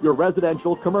Construction, your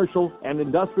residential, commercial, and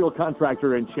industrial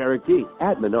contractor in Cherokee.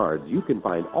 At Menards, you can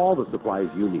find all the supplies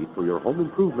you need for your home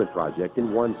improvement project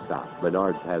in one stop.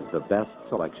 Menards has the best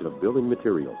selection of building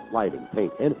materials, lighting,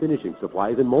 paint, and finishing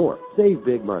supplies, and more. Save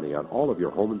big money on all of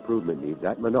your home improvement needs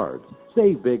at Menards.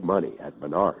 Save big money at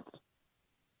Menards.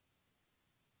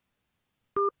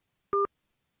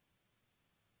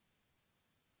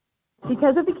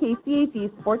 Because of the KCHE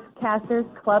Sportscasters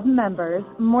Club members,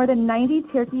 more than 90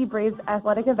 Cherokee Braves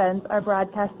athletic events are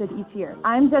broadcasted each year.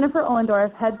 I'm Jennifer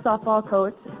Ohlendorf, head softball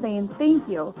coach, saying thank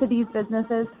you to these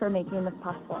businesses for making this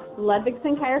possible.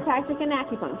 Ludwigson Chiropractic and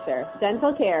Acupuncture,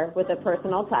 dental care with a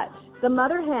personal touch. The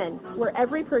Mother Hen, where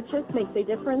every purchase makes a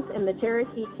difference in the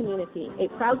Cherokee community, a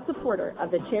proud supporter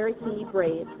of the Cherokee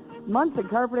Braves. Munson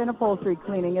Carpet and Upholstery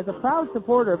Cleaning is a proud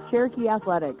supporter of Cherokee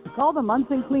Athletics. Call the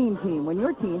Munson Clean Team when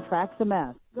your team tracks a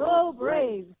mess. Go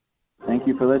Braves! Thank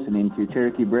you for listening to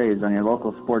Cherokee Braves on your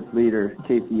local sports leader,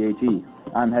 KCHE.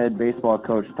 I'm head baseball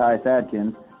coach Ty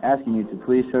Sadkins, asking you to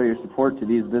please show your support to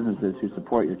these businesses who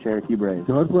support your Cherokee Braves.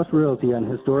 Northwest Realty on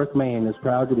Historic Main is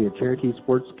proud to be a Cherokee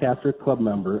Sportscaster Club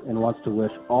member and wants to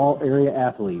wish all area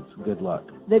athletes good luck.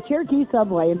 The Cherokee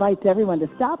Subway invites everyone to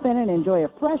stop in and enjoy a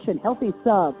fresh and healthy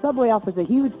sub. Subway offers a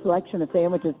huge selection of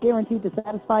sandwiches guaranteed to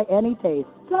satisfy any taste.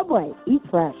 Subway, eat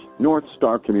fresh. North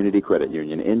Star Community Credit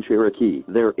Union in Cherokee.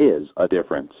 There is a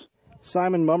difference.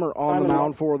 Simon Mummer on the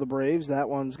mound for the Braves. That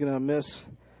one's going to miss,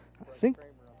 I think.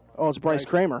 Oh, it's Bryce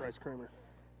Kramer.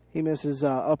 He misses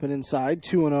up and inside,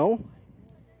 2-0.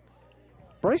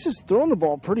 Bryce has thrown the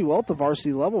ball pretty well at the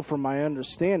varsity level from my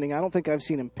understanding. I don't think I've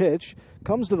seen him pitch.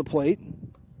 Comes to the plate.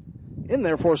 In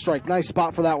there for a strike. Nice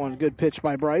spot for that one. Good pitch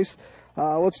by Bryce.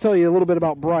 Let's tell you a little bit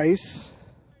about Bryce.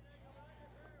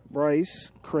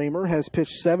 Bryce Kramer has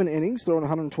pitched 7 innings, thrown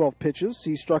 112 pitches.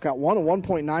 He struck out 1, a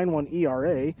 1.91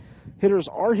 ERA. Hitters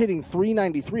are hitting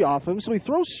 .393 off him, so he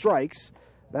throws strikes.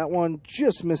 That one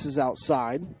just misses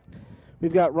outside.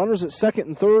 We've got runners at second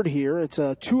and third here. It's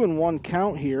a 2-1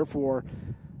 count here for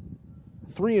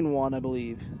 3-1, I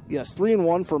believe. Yes,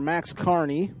 3-1 for Max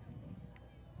Carney.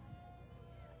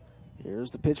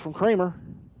 Here's the pitch from Kramer.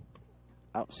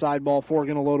 Outside ball 4,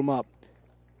 going to load him up.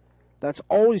 That's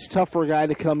always tough for a guy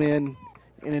to come in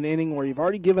an inning where you've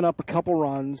already given up a couple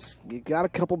runs, you've got a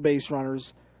couple base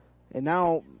runners, and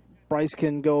now Bryce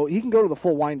can go. He can go to the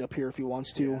full windup here if he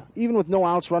wants to. Even with no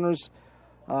outs, runners,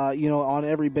 on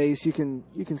every base, you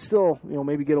can still,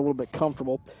 maybe get a little bit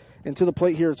comfortable. And to the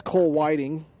plate here, it's Cole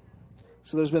Whiting.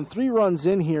 So there's been 3 runs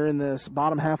in here in this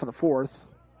bottom half of the 4th,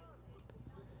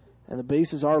 and the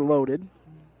bases are loaded.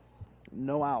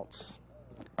 No outs.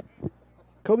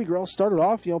 Kobe Grell started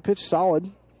off, pitched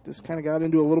solid. Just kind of got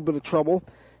into a little bit of trouble.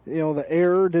 The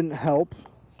error didn't help.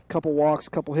 A couple walks, a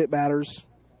couple hit batters.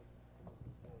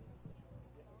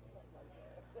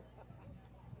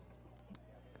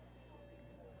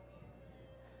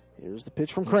 Here's the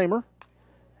pitch from Kramer.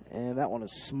 And that one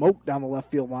is smoked down the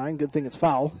left field line. Good thing it's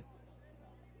foul.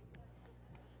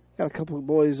 Got a couple of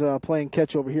boys playing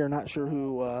catch over here. Not sure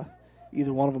who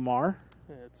either one of them are.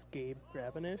 It's Gabe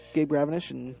Gravenish. Gabe Gravenish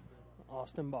and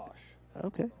Austin Bosch.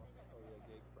 Okay.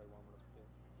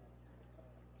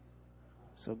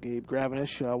 So Gabe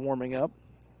Gravenish warming up.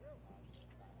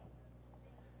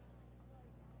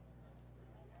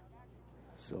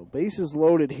 So bases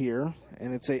loaded here,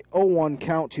 and it's a 0-1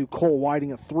 count to Cole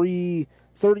Whiting, a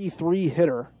 .333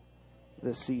 hitter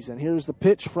this season. Here's the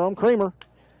pitch from Kramer.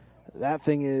 That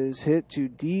thing is hit to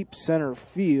deep center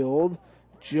field.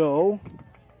 Joe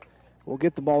will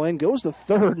get the ball in, goes to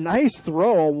third. Nice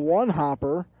throw, a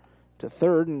one-hopper to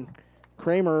third, and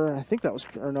Kramer, I think that was,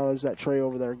 or no, is that Trey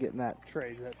over there getting that?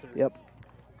 Trey's at third. Yep.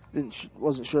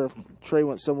 Wasn't sure if Trey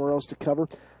went somewhere else to cover.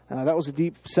 That was a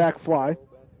deep sac fly.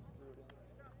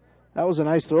 That was a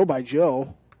nice throw by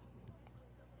Joe.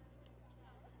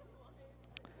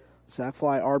 Sac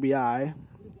fly RBI.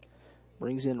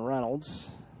 Brings in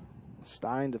Reynolds.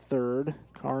 Stein to third.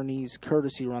 Carney's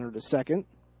courtesy runner to second.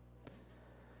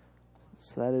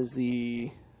 So that is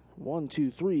the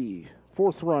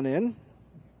 4th run in.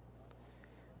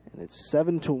 And it's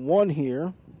 7-1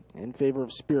 here in favor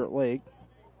of Spirit Lake.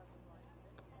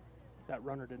 That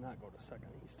runner did not go to second.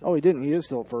 He didn't. He is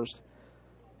still at first.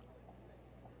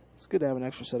 It's good to have an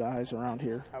extra set of eyes around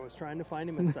here. I was trying to find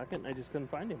him at second, and I just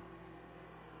couldn't find him.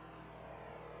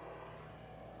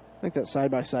 I think that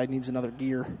side-by-side needs another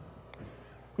gear.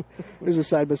 There's a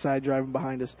side-by-side driving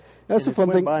behind us. That's the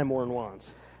fun thing. By more than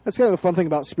once. That's kind of the fun thing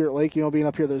about Spirit Lake, being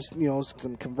up here. There's,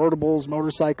 some convertibles,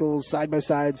 motorcycles,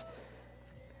 side-by-sides.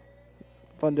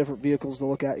 Fun different vehicles to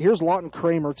look at. Here's Lawton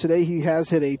Kramer. Today he has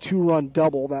hit a 2-run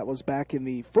double. That was back in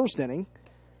the first inning.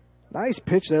 Nice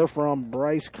pitch there from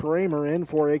Bryce Kramer in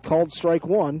for a called strike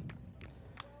one.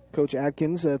 Coach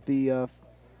Adkins at the in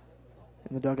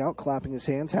the dugout clapping his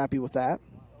hands, happy with that.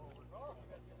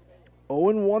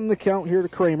 0-1 the count here to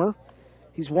Kramer.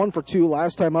 He's 1 for 2.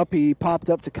 Last time up, he popped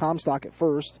up to Comstock at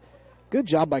first. Good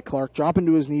job by Clark, dropping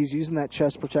to his knees, using that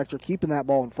chest protector, keeping that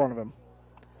ball in front of him.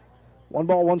 1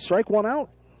 ball, 1 strike, 1 out.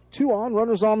 2 on,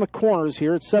 runners on the corners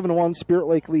here. It's 7-1, Spirit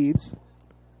Lake leads.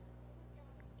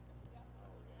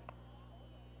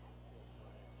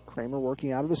 Kramer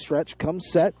working out of the stretch, comes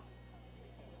set,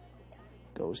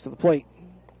 goes to the plate.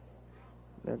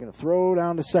 They're going to throw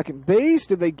down to second base.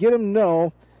 Did they get him?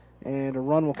 No. And a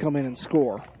run will come in and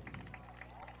score.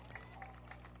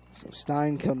 So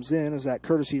Stein comes in as that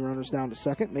courtesy runner's down to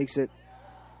second, makes it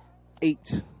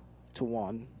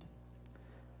 8-1.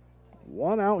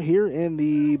 1 out here in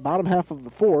the bottom half of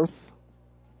the 4th.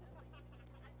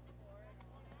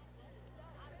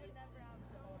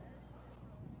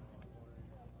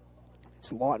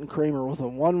 It's Lawton Kramer with a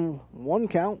 1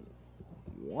 count,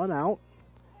 1 out,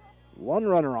 1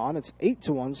 runner on. It's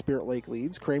 8-1, Spirit Lake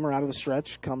leads. Kramer out of the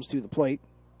stretch, comes to the plate.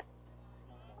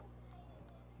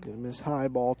 Gonna miss high,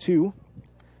 ball 2.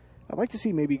 I'd like to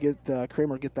see maybe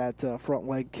Kramer get that front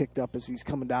leg kicked up as he's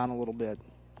coming down a little bit.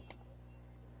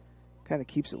 Kind of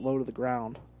keeps it low to the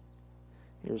ground.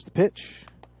 Here's the pitch.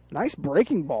 Nice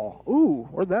breaking ball. Ooh,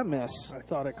 where'd that miss? I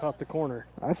thought it caught the corner.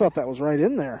 I thought that was right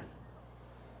in there.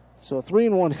 So a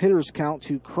 3-1 hitters count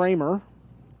to Kramer.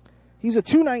 He's a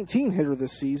 .219 hitter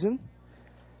this season.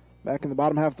 Back in the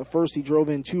bottom half of the first, he drove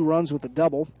in 2 runs with a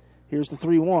double. Here's the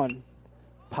 3-1.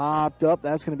 Popped up.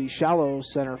 That's going to be shallow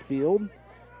center field.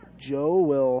 Joe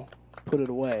will put it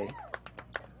away.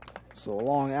 So a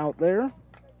long out there.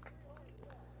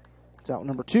 It's out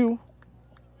number 2.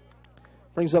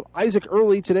 Brings up Isaac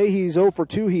Early. Today he's 0 for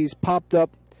 2. He's popped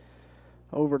up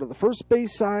over to the first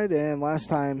base side, and last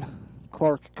time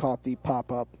Clark caught the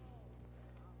pop-up.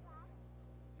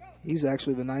 He's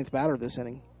actually the 9th batter this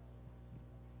inning.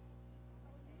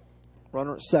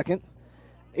 Runner at second.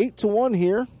 8-1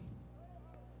 here.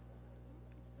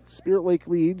 Spirit Lake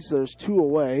leads. There's 2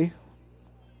 away.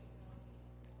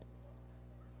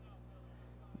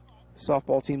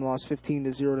 Softball team lost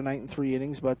 15-0 tonight in 3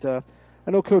 innings, but I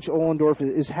know Coach Ohlendorf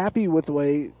is happy with the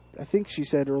way, I think she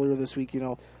said earlier this week,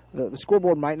 the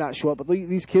scoreboard might not show up, but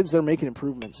these kids, they're making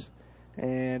improvements.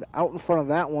 And out in front of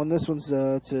that one, this one's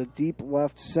to deep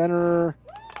left center.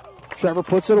 Trevor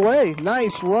puts it away.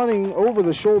 Nice running over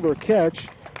the shoulder catch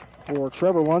for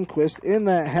Trevor Lundquist in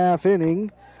that half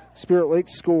inning. Spirit Lake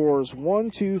scores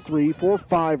 1, 2, 3, 4,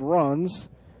 5 runs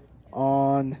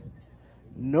on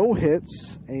no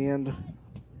hits and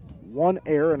 1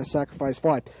 error and a sacrifice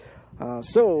fly.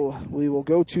 So we will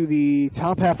go to the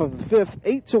top half of the 5th,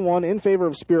 8-1 in favor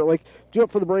of Spirit Lake. Due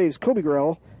up for the Braves, Kobe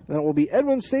Grell. Then it will be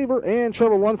Edwin Staver and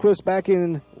Trevor Lundquist back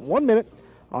in 1 minute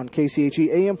on KCHE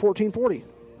AM 1440.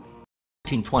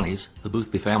 1920s, the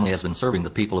Boothby family has been serving the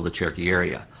people of the Cherokee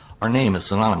area. Our name is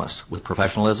synonymous with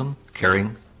professionalism,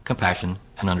 caring, compassion,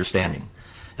 and understanding.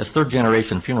 As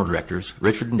third-generation funeral directors,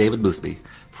 Richard and David Boothby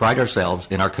pride ourselves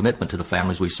in our commitment to the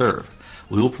families we serve.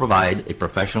 We will provide a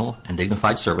professional and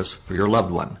dignified service for your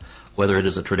loved one, whether it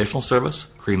is a traditional service,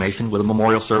 cremation with a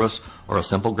memorial service, or a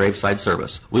simple graveside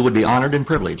service. We would be honored and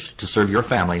privileged to serve your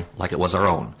family like it was our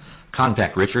own.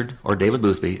 Contact Richard or David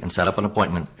Boothby and set up an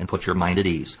appointment and put your mind at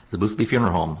ease. The Boothby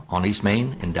Funeral Home on East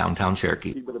Main in downtown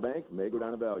Cherokee. By the bank may go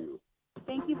down in value.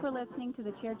 Thank you for listening to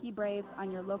the Cherokee Braves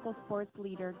on your local sports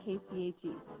leader,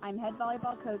 KCHE. I'm head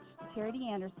volleyball coach Charity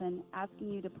Anderson,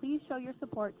 asking you to please show your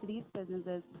support to these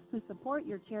businesses who support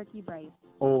your Cherokee Braves.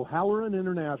 O'Halloran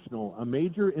International, a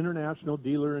major international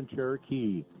dealer in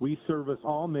Cherokee. We service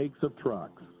all makes of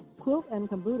trucks. Quilt and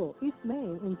Caboodle, East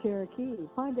Main in Cherokee.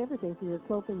 Find everything for your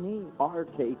quilting needs.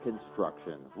 RK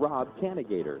Construction, Rob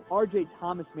Canigator. RJ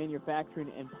Thomas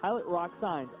Manufacturing and Pilot Rock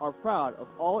Signs are proud of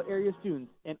all area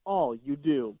students and all you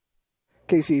do.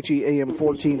 KCHE AM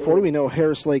 1440. We know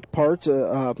Harris Lake Park,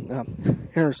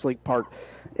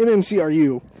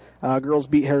 MMCRU girls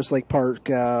beat Harris Lake Park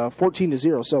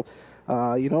 14-0. So,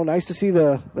 nice to see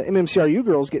the MMCRU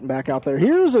girls getting back out there.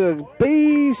 Here's a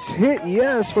base hit,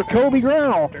 yes, for Kobe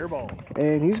Grau. Fair ball.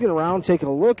 And he's going to round, take a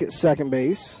look at second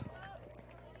base.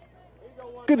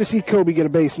 Good to see Kobe get a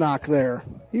base knock there.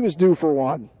 He was due for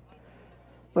one.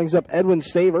 Brings up Edwin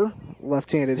Staver,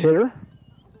 left-handed hitter.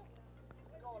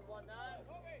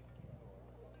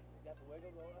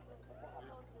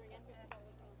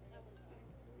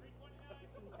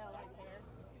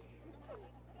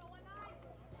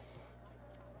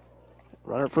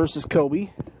 Runner first is Kobe.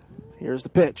 Here's the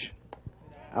pitch.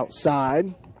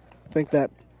 Outside. I think that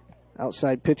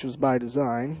outside pitch was by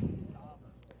design.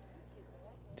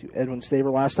 To Edwin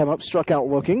Staver. Last time up, struck out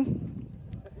looking.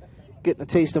 Getting a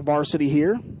taste of varsity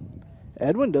here.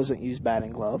 Edwin doesn't use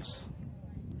batting gloves.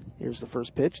 Here's the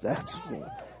first pitch. That's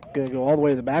going to go all the way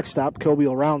to the backstop. Kobe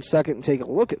will round second and take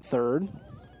a look at third.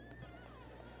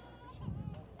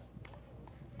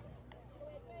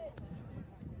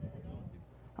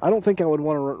 I don't think I would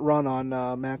want to run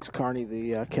on Max Carney,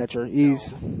 the catcher.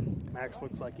 Max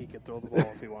looks like he could throw the ball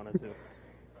if he wanted to.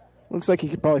 Looks like he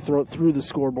could probably throw it through the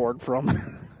scoreboard from.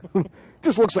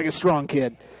 Just looks like a strong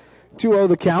kid. 2-0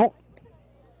 the count.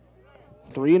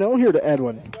 3-0 here to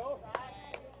Edwin.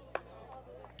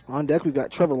 On deck, we've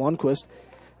got Trevor Lundquist.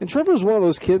 And Trevor's one of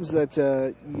those kids that,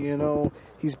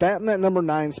 he's batting that number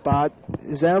 9 spot.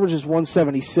 His average is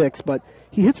 176, but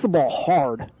he hits the ball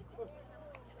hard.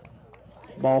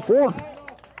 Ball 4.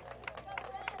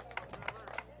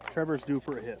 Trevor's due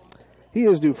for a hit. He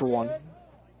is due for one.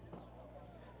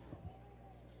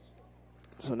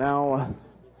 So now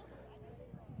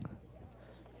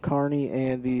Carney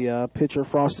and the pitcher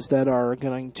Frostestead are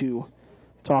going to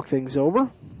talk things over.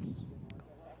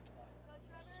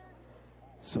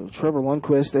 So Trevor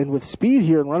Lundquist, and with speed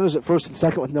here and runners at first and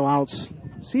second with no outs.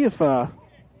 See if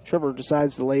Trevor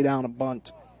decides to lay down a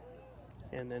bunt.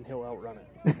 And then he'll outrun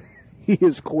it. He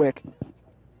is quick.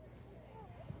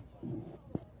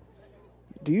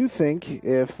 Do you think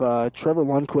if Trevor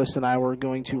Lundquist and I were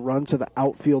going to run to the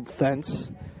outfield fence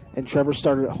and Trevor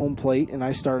started at home plate and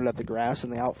I started at the grass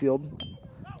in the outfield, do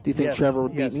you think Trevor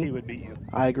would beat me? Yes, he would beat you.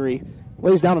 I agree.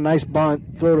 Lays down a nice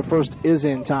bunt. Throw to first is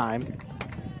in time.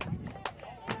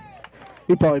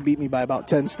 He'd probably beat me by about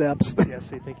 10 steps.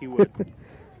 Yes, I think he would.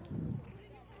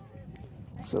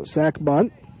 So sack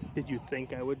bunt. Did you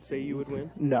think I would say you would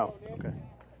win? No. Okay.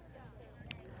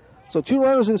 So 2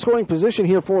 runners in scoring position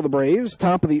here for the Braves.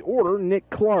 Top of the order, Nick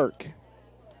Clark. And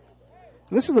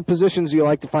this is the positions you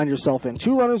like to find yourself in.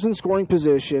 2 runners in scoring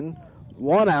position,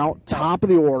 1 out, top of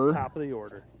the order. Top of the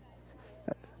order.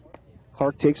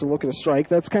 Clark takes a look at a strike.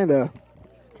 That's kind of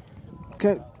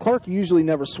Clark usually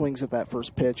never swings at that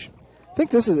first pitch. I think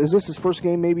this is this his first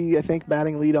game maybe, I think,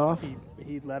 batting leadoff?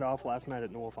 He led off last night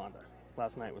at Noah Fonda.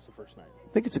 Last night was the first night.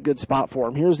 I think it's a good spot for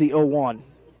him. Here's the 0-1.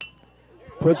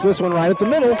 Puts this one right at the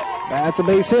middle. That's a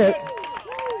base hit.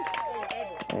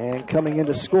 And coming in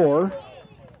to score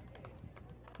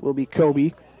will be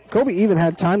Kobe. Kobe even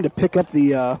had time to pick up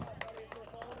the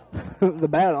the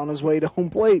bat on his way to home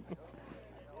plate.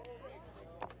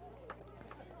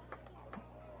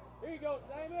 Here you go,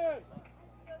 Simon.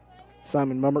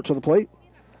 Simon Mummert to the plate.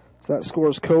 So that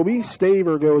scores Kobe.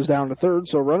 Staver goes down to third,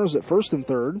 so runners at first and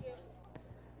third.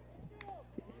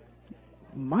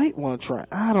 Might want to try.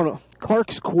 I don't know.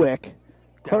 Clark's quick.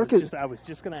 I was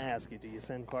just going to ask you, do you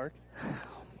send Clark?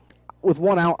 With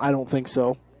 1 out, I don't think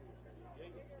so.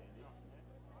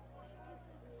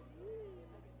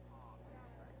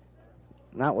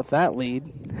 Not with that lead.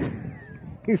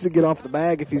 He needs to get off the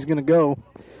bag if he's going to go.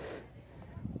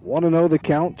 1-0 the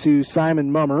count to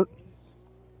Simon Mummert.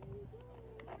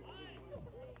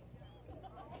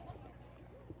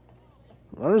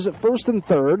 Runners at first and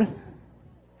third.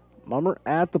 Mummer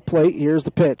at the plate. Here's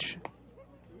the pitch.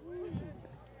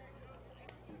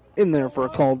 In there for a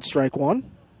called strike one.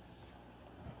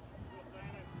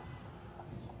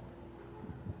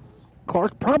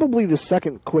 Clark, probably the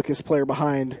second quickest player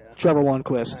behind Trevor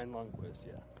Lundquist.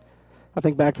 I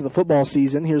think back to the football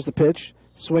season. Here's the pitch.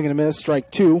 Swing and a miss,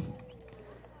 strike two.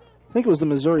 I think it was the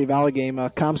Missouri Valley game.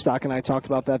 Comstock and I talked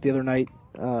about that the other night.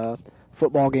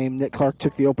 Football game. Nick Clark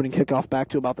took the opening kickoff back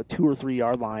to about the 2 or 3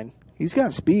 yard line. He's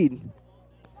got speed.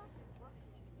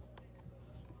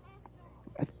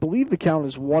 I believe the count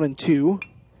is 1-2.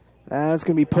 That's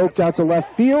going to be poked out to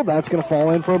left field. That's going to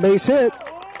fall in for a base hit.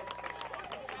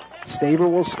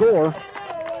 Staver will score.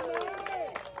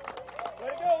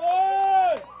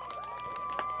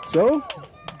 So,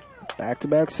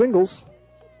 back-to-back singles.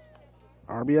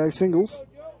 RBI singles.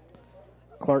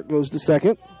 Clark goes to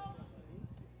second.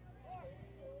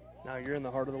 Now you're in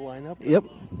the heart of the lineup. Yep.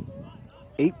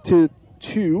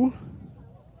 8-2,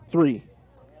 3.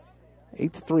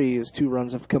 8-3 as 2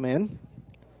 runs have come in.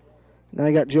 Now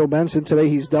you got Joe Benson today.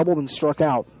 He's doubled and struck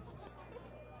out.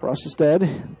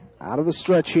 Frostestead out of the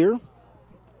stretch here.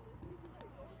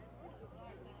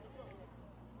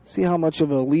 See how much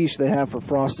of a leash they have for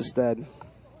Frostestead.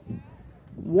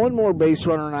 One more base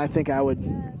runner, and I think I would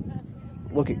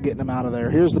look at getting him out of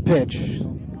there. Here's the pitch.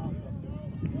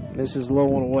 This is low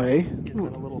and away. He's been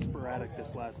a little sporadic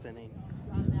this last inning.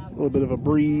 A little bit of a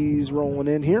breeze rolling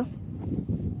in here.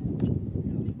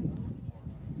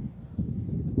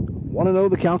 1-0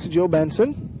 the count to Joe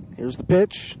Benson. Here's the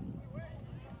pitch.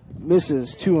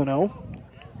 Misses 2-0.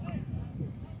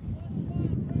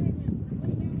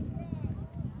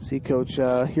 See Coach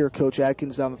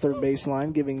Atkins down the third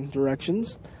baseline giving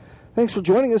directions. Thanks for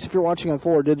joining us if you're watching on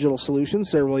Forward Digital Solutions.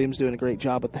 Sarah Williams doing a great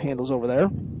job with the handles over there.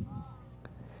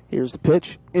 Here's the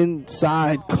pitch.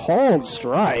 Inside, called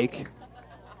strike.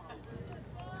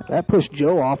 That pushed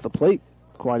Joe off the plate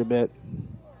quite a bit.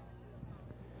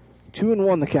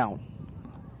 2-1 the count.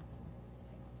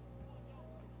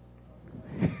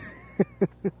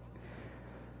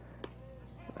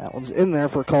 That one's in there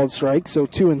for a called strike, so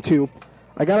 2-2.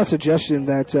 I got a suggestion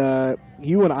that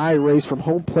you and I race from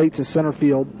home plate to center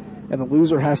field, and the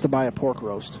loser has to buy a pork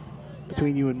roast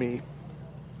between you and me.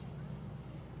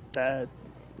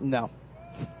 No.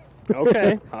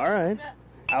 Okay, all right.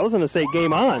 I was going to say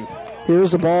game on.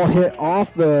 Here's a ball hit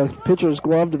off the pitcher's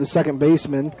glove to the second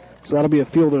baseman, so that'll be a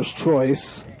fielder's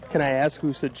choice. Can I ask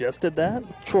who suggested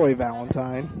that? Troy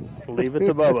Valentine. Leave it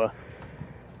to Bubba.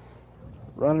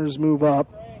 Runners move up.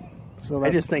 So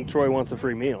I just think Troy wants a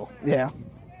free meal. Yeah.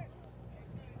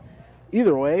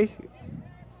 Either way,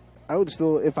 I would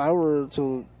still, if I were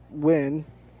to win,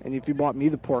 and if you bought me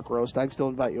the pork roast, I'd still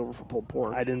invite you over for pulled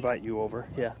pork. I'd invite you over,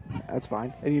 yeah. That's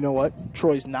fine. And you know what?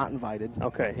 Troy's not invited.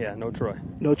 Okay, yeah, no Troy.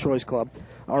 No Troy's club.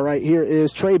 All right, here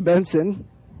is Trey Benson.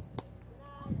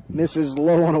 Misses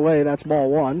low and away. That's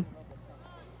ball one.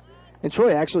 And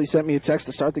Troy actually sent me a text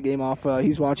to start the game off.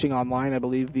 He's watching online, I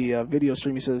believe, the video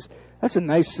stream. He says, that's a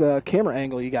nice camera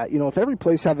angle you got. You know, if every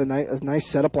place had a nice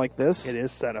setup like this. It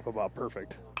is set up about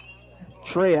perfect.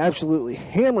 Trey absolutely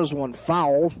hammers one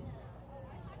foul.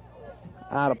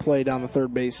 Out of play down the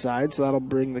third base side, so that'll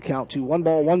bring the count to 1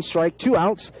 ball, 1 strike, 2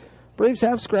 outs. Braves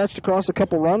have scratched across a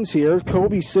couple runs here.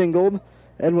 Kobe singled.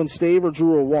 Edwin Staver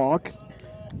drew a walk.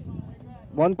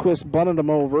 Lundquist bunted him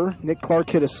over. Nick Clark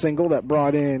hit a single that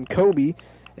brought in Kobe,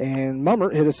 and Mummer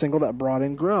hit a single that brought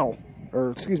in Staver.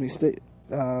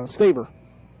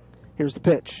 Here's the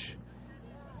pitch.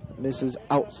 Misses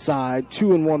outside.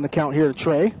 2-1 the count here to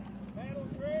Trey.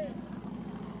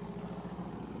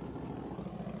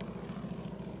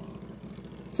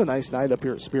 It's a nice night up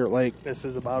here at Spirit Lake. This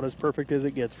is about as perfect as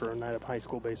it gets for a night of high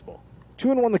school baseball.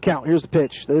 2-1 the count. Here's the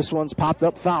pitch. This one's popped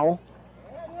up foul.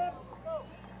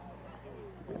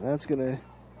 And that's going to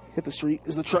hit the street.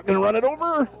 Is the truck going to run it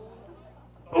over?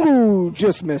 Ooh,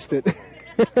 just missed it.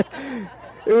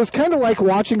 It was kind of like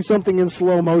watching something in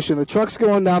slow motion. The truck's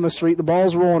going down the street. The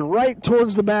ball's rolling right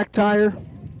towards the back tire.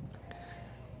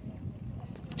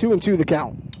 2-2 the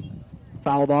count.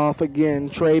 Fouled off again.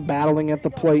 Trey battling at the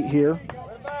plate here.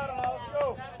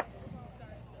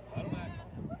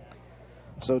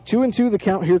 So 2-2 the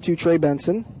count here to Trey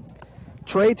Benson.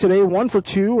 Trey today 0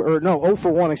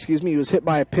 for 1, excuse me. He was hit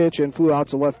by a pitch and flew out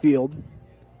to left field.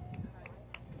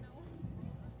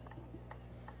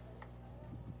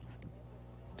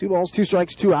 Two balls, 2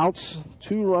 strikes, 2 outs,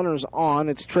 2 runners on.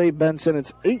 It's Trey Benson.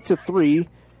 It's 8-3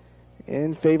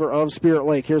 in favor of Spirit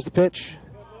Lake. Here's the pitch.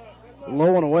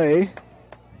 Low and away.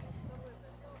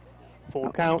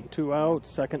 Full count, 2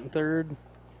 outs, second and third.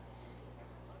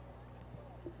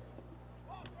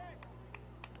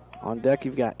 On deck,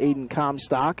 you've got Aiden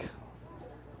Comstock.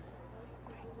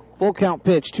 Full count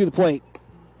pitch to the plate.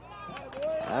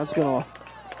 That's going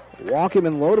to walk him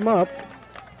and load him up.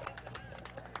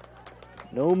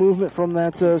 No movement from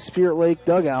that Spirit Lake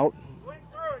dugout.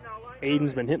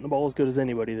 Aiden's been hitting the ball as good as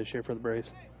anybody this year for the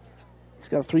Braves. He's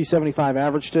got a .375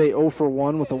 average today, 0 for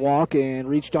 1 with a walk and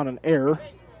reached on an error.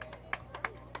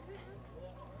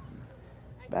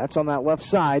 Bats on that left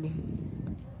side.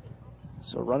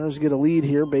 So runners get a lead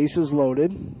here, bases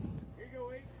loaded.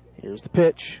 Here's the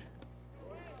pitch.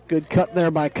 Good cut there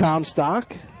by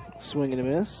Comstock. Swing and a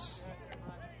miss.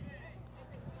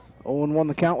 0-1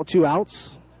 the count with 2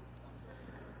 outs.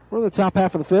 We're in the top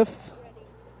half of the fifth.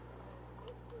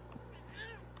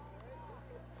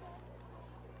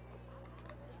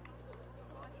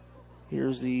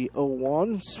 Here's the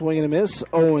 0-1. Swing and a miss.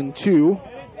 0-2.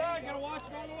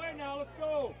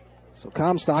 So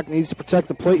Comstock needs to protect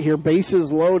the plate here.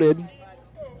 Bases loaded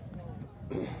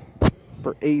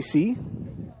for AC.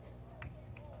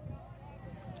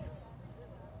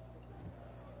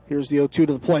 Here's the 0-2 to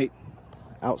the plate.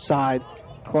 Outside.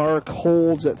 Clark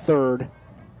holds at third.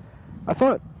 I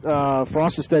thought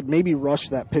Frostestead maybe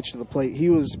rushed that pitch to the plate. He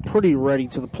was pretty ready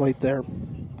to the plate there.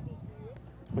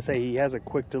 I say he has a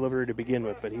quick delivery to begin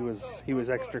with, but he was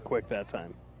extra quick that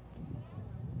time.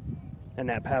 And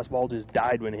that pass ball just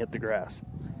died when it hit the grass.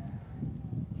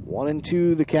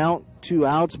 1-2 the count, 2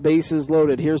 outs, bases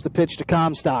loaded. Here's the pitch to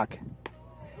Comstock.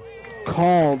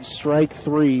 Called strike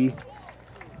 3.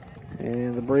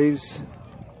 And the Braves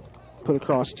put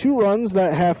across 2 runs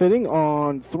that half inning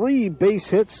on 3 base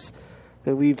hits.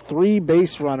 They leave 3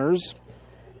 base runners.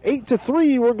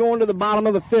 8-3, we're going to the bottom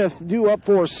of the fifth. Due up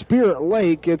for Spirit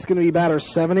Lake. It's going to be batters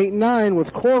 7, 8, and 9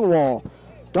 with Cornwall,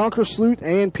 Donker, Sloot,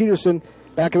 and Peterson.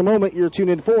 Back in a moment, you're tuned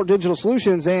in for Digital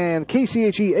Solutions and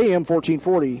KCHE AM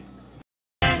 1440.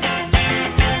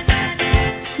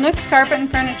 Snooks Carpet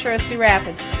and Furniture of Sioux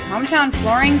Rapids, your hometown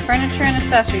flooring, furniture, and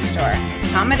accessory store.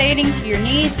 Accommodating to your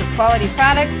needs with quality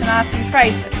products and awesome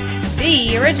prices.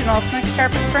 The original Snooks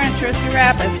Carpet and Furniture of Sioux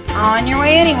Rapids. On your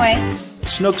way anyway.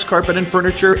 Snooks Carpet and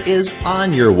Furniture is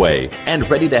on your way and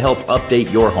ready to help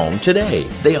update your home today.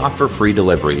 They offer free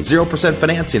delivery, 0%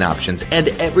 financing options, and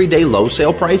everyday low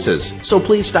sale prices. So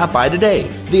please stop by today.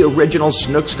 The original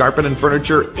Snooks Carpet and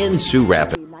Furniture in Sioux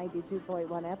Rapids. 92.1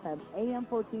 FM, AM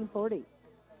 1440.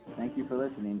 Thank you for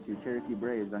listening to Cherokee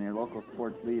Braves on your local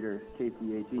sports leader,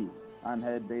 KCHE. I'm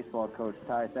head baseball coach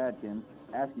Ty Adkins,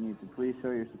 asking you to please show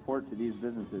your support to these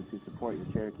businesses who support your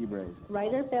Cherokee Braves.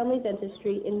 Ryder Family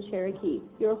Dentistry in Cherokee,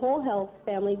 your whole health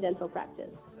family dental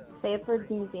practice. Sanford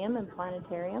Museum and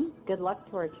Planetarium, good luck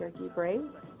to our Cherokee Braves.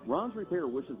 Ron's Repair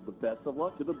wishes the best of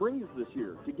luck to the Braves this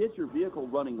year. To get your vehicle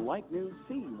running like new,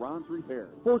 see Ron's Repair.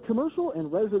 For commercial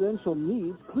and residential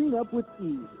needs, clean up with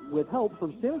ease with help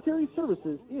from Sanitary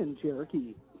Services in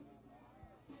Cherokee.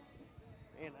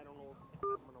 Man, I don't know if I'm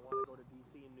going to want to go to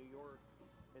D.C. and New York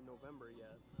in November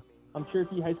yet. I'm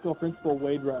Cherokee High School Principal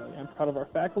Wade Riley. I'm proud of our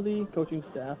faculty, coaching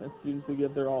staff, and students who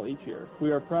give their all each year. We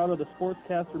are proud of the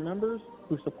sportscaster members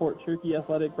who support Cherokee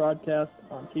Athletic broadcast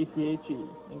on KCHE,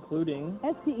 including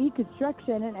SCE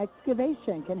Construction and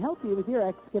Excavation can help you with your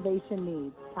excavation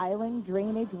needs. Tiling,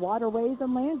 drainage, waterways,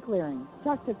 and land clearing.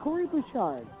 Talk to Corey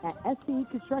Bouchard at SCE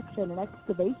Construction and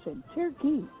Excavation,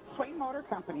 Cherokee. Swain Motor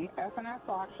Company, FNS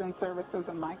Auction Services,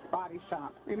 and Mike's Body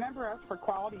Shop. Remember us for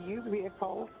quality used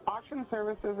vehicles, auction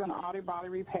services, and auto body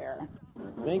repair.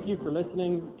 Thank you for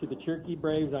listening to the Cherokee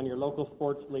Braves on your local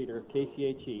sports leader,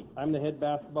 KCHE. I'm the head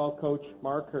basketball coach,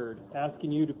 Mark Hurd,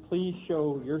 asking you to please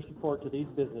show your support to these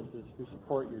businesses who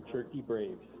support your Cherokee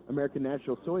Braves. American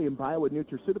National Soy and Bio and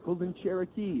Nutraceuticals in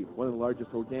Cherokee. One of the largest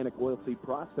organic oilseed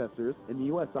processors in the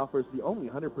U.S. offers the only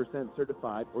 100%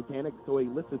 certified organic soy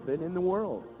lecithin in the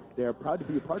world. They are proud to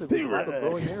be a part of the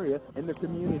growing area and their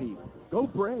community. Go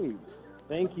Braves!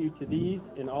 Thank you to these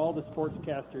and all the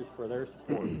sportscasters for their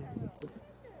support.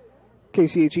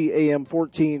 KCHE AM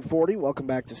 1440. Welcome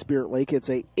back to Spirit Lake. It's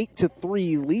a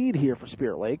 8-3 lead here for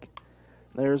Spirit Lake.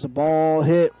 There's a ball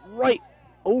hit right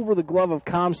over the glove of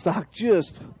Comstock,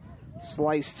 just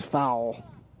sliced foul.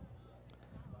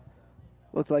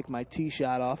 Looked like my tee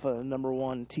shot off a number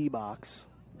 1 tee box.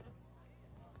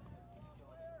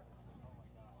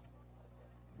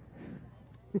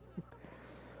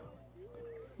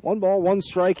 One ball, one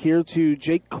strike here to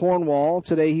Jake Cornwall.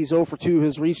 Today he's 0 for 2,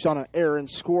 has reached on an error and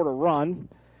scored a run.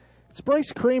 It's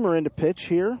Bryce Kramer into pitch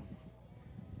here.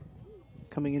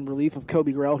 Coming in relief of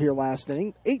Kobe Grell here last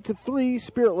inning. 8-3,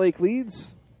 Spirit Lake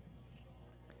leads.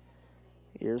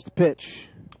 Here's the pitch.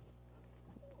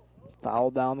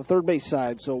 Fouled down the third base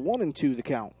side, so 1-2 the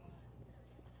count.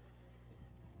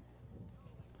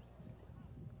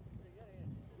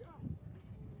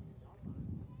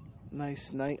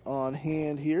 Nice night on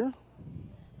hand here.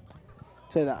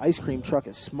 Tell you that ice cream truck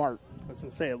is smart. I was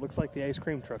going to say, it looks like the ice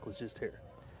cream truck was just here.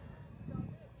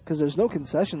 Because there's no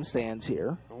concession stands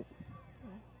here. Nope.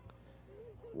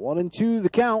 1-2 the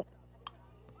count.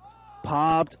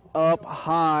 Popped up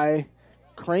high.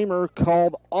 Kramer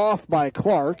called off by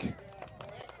Clark.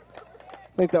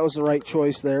 I think that was the right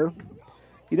choice there.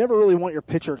 You never really want your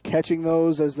pitcher catching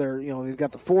those as they're, they've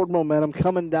got the forward momentum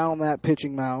coming down that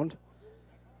pitching mound.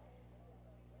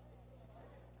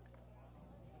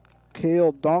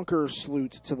 Cale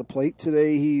Donkersloot to the plate.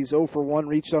 Today he's 0 for 1,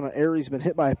 reached on an error. He's been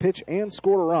hit by a pitch and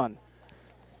scored a run.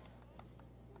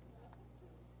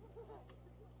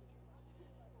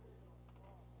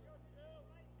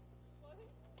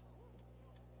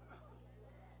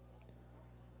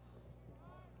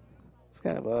 It's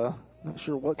kind of a, not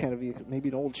sure what kind of vehicle, maybe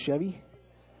an old Chevy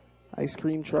ice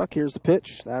cream truck. Here's the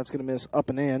pitch. That's going to miss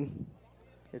up and in.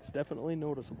 It's definitely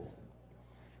noticeable.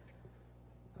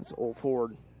 That's Old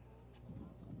Ford.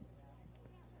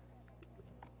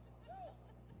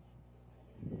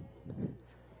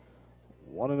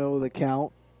 1-0 the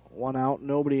count. 1 out,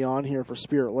 nobody on here for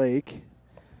Spirit Lake.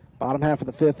 Bottom half of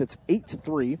the fifth, it's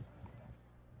 8-3.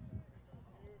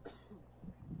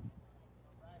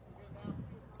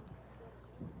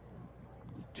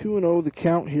 Two and 0 the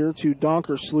count here to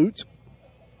Donkersloot.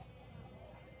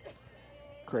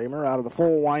 Kramer out of the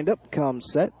full windup,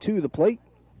 comes set to the plate.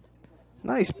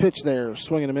 Nice pitch there,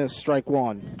 swing and a miss, strike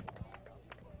one.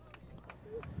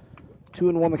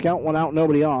 2-1 the count, 1 out,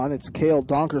 nobody on. It's Cale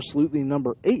Donkersloot, the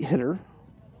number 8 hitter.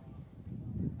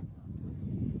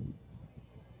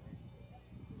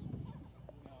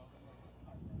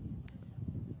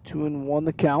 Two and 1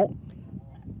 the count.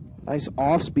 Nice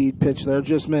off-speed pitch there,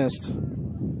 just missed.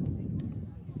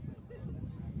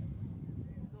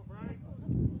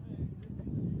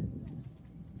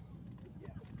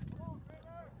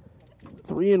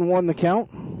 Three and 1 the count.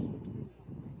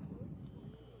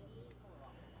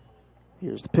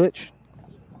 Here's the pitch.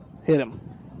 Hit him.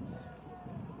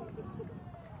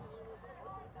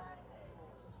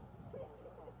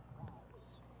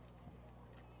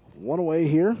 One away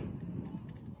here.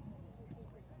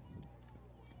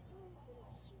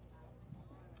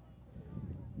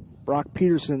 Brock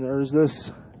Peterson, or is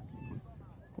this,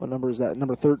 what number is that?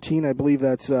 Number 13, I believe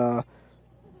that's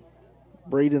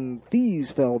Braden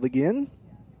Thiesfeld again.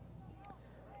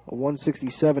 A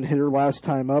 167 hitter last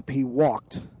time up, he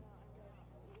walked.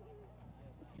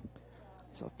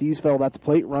 So Thiesfeld at the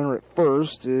plate, runner at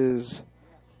first is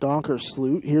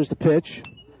Donkersloot. Here's the pitch.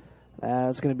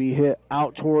 That's going to be hit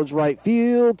out towards right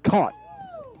field, caught.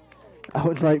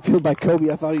 Out in right field by Kobe.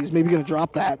 I thought he was maybe going to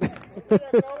drop that.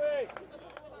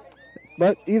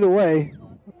 But either way,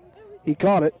 he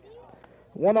caught it.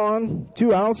 1 on,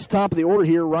 2 outs. Top of the order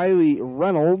here, Riley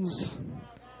Reynolds.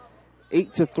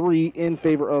 8-3 in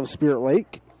favor of Spirit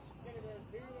Lake.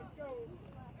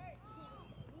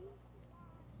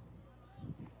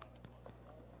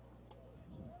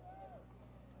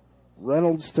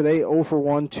 Reynolds today 0 for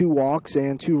 1, 2 walks,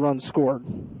 and 2 runs scored.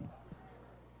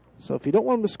 So if you don't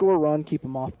want him to score a run, keep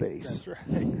him off base. That's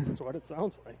right. That's what it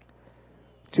sounds like.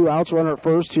 2 outs, runner at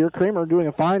first here. Kramer doing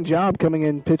a fine job coming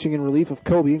in, pitching in relief of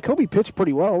Kobe. And Kobe pitched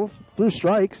pretty well through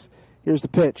strikes. Here's the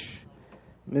pitch.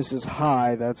 Misses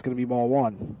high. That's going to be ball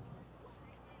 1.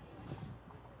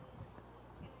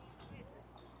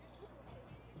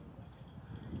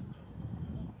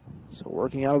 So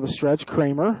working out of the stretch,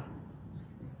 Kramer.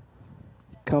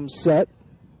 Comes set.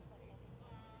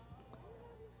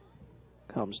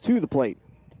 Comes to the plate.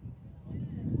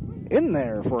 In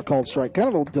there for a called strike.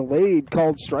 Kind of a delayed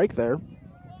called strike there.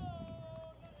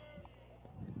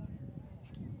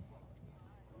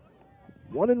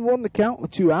 One and 1 the count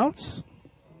with 2 outs.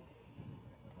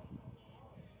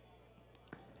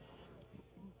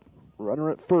 Runner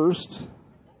at first.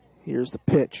 Here's the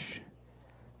pitch.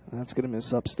 That's going to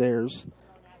miss upstairs.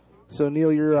 So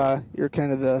Neil, you're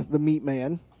kind of the meat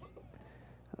man.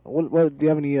 What do you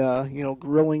have any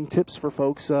grilling tips for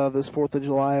folks this 4th of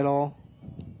July at all?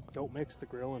 Don't mix the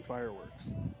grill and fireworks.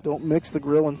 Don't mix the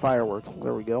grill and fireworks.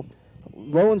 There we go.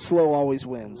 Low and slow always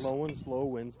wins. Low and slow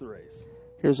wins the race.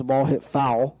 Here's a ball hit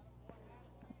foul.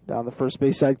 Down the first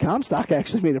base side. Comstock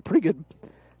actually made a pretty good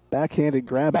backhanded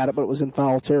grab at it, but it was in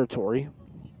foul territory.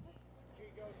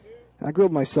 I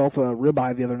grilled myself a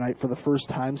ribeye the other night for the first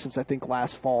time since I think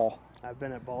last fall. I've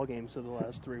been at ball games for the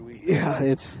last 3 weeks.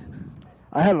 Yeah,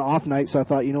 I had an off night, so I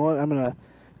thought, you know what, I'm going to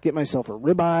get myself a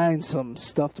ribeye and some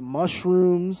stuffed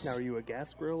mushrooms. Now, are you a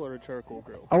gas grill or a charcoal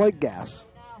grill? I like gas.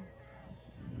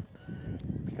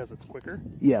 Because it's quicker?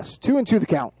 Yes. 2 and 2 the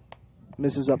count.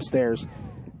 Misses upstairs.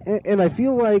 And I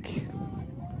feel like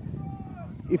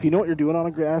if you know what you're doing on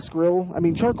a gas grill, I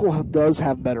mean, charcoal does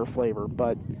have better flavor,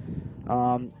 but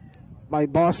my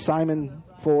boss, Simon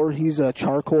Fuller, he's a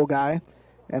charcoal guy,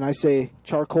 and I say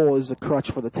charcoal is a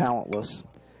crutch for the talentless.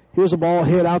 Here's a ball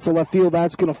hit out to left field.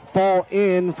 That's going to fall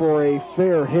in for a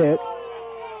fair hit.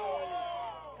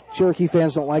 Cherokee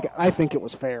fans don't like it. I think it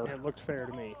was fair. It looked fair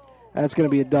to me. That's going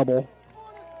to be a double.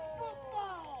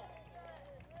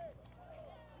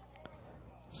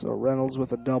 So Reynolds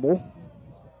with a double.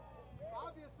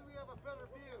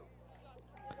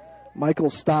 Michael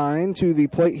Stein to the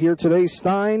plate here today.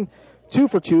 Stein, 2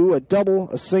 for 2, a double,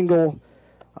 a single.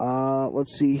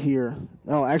 Let's see here.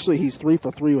 No, actually he's 3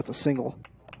 for 3 with a single.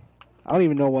 I don't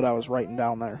even know what I was writing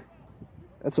down there.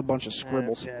 That's a bunch of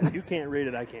scribbles. Yeah, if you can't read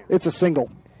it, I can't. It's a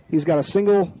single. He's got a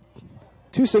single,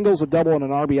 2 singles, a double, and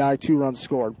an RBI, 2 runs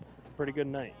scored. It's a pretty good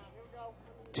night.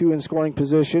 2 in scoring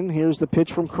position. Here's the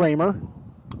pitch from Kramer.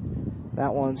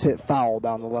 That one's hit foul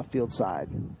down the left field side.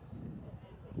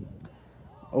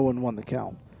 0-1 the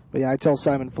count. But yeah, I tell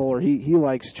Simon Fuller, he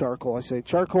likes charcoal. I say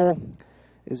charcoal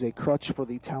is a crutch for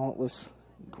the talentless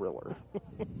griller.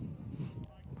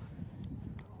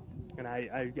 And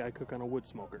I cook on a wood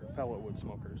smoker, pellet wood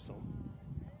smoker, so.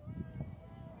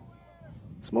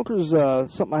 Smoker's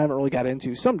something I haven't really got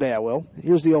into. Someday I will.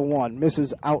 Here's the 0-1.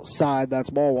 Misses outside. That's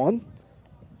ball 1.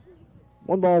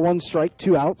 1 ball, 1 strike,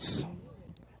 2 outs.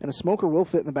 And a smoker will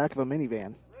fit in the back of a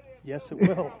minivan. Yes, it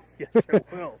will. Yes, it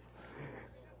will.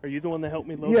 Are you the one that helped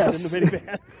me load Yes. it in the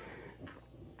minivan?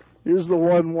 Here's the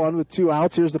 1-1 with 2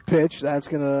 outs. Here's the pitch. That's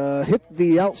going to hit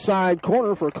the outside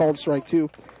corner for a called strike 2.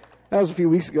 That was a few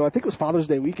weeks ago. I think it was Father's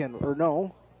Day weekend. Or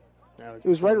no. It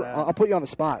was right. I'll put you on the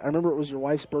spot. I remember it was your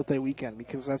wife's birthday weekend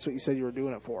because that's what you said you were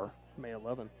doing it for. May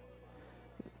 11.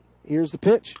 Here's the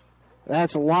pitch.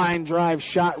 That's a line drive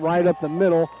shot right up the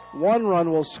middle. 1 run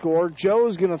will score.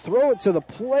 Joe's going to throw it to the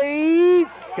plate.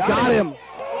 Got him.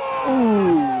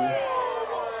 Ooh.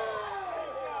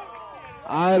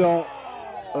 I don't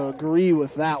agree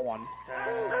with that one.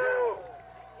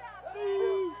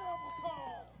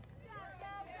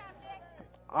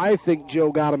 I think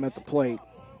Joe got him at the plate.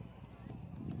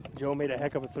 Joe made a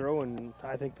heck of a throw, and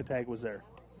I think the tag was there.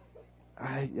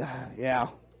 Yeah.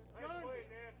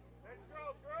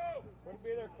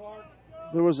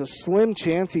 There was a slim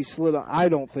chance he slid on. I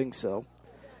don't think so.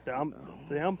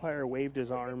 The umpire waved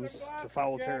his arms to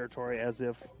foul territory as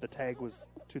if the tag was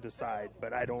to the side,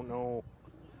 but I don't know.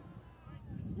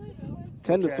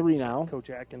 10-3 now. Coach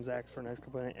Atkins asked for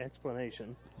an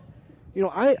explanation. You know,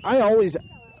 I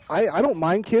don't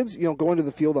mind kids, going to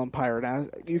the field umpire. Now,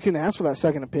 you can ask for that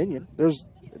second opinion.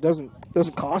 It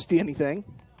doesn't cost you anything.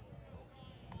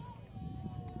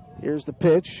 Here's the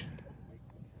pitch.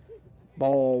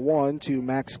 Ball 1 to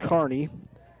Max Carney.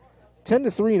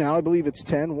 10-3 now. I believe it's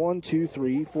 10. 1, 2,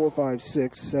 3, 4, 5,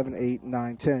 6, 7, 8,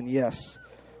 9, 10. Yes.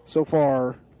 So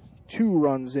far, 2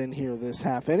 runs in here this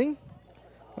half inning.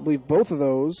 I believe both of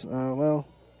those, both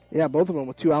of them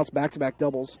with 2 outs, back-to-back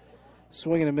doubles.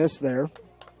 Swing and a miss there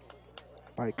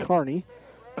by Carney.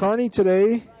 Carney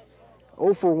today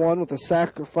 0 for 1 with a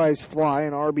sacrifice fly,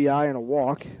 an RBI, and a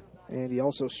walk. And he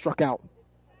also struck out.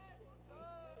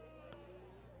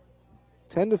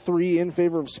 10-3 in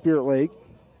favor of Spirit Lake.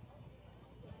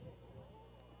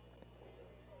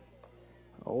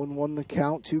 0-1 the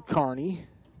count to Carney.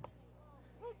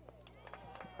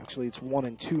 Actually, it's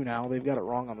 1-2 now. They've got it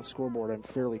wrong on the scoreboard. I'm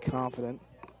fairly confident.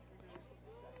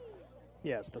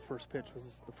 Yes, the first pitch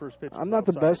was I'm not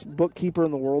the best bookkeeper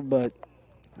in the world, but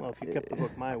well, if you kept the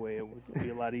book my way, it would be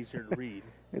a lot easier to read.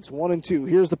 It's 1-2.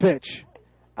 Here's the pitch.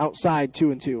 Outside,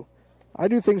 2-2. I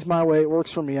do things my way. It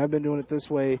works for me. I've been doing it this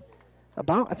way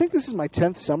I think this is my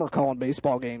 10th summer calling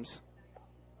baseball games.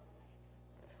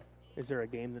 Is there a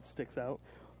game that sticks out?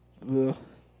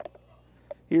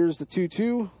 Here's the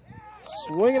 2-2.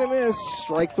 Swing and a miss.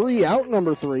 Strike 3, out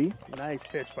number 3. Nice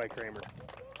pitch by Kramer.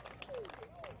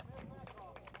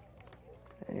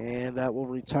 And that will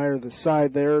retire the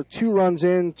side there. 2 runs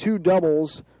in, 2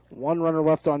 doubles, 1 runner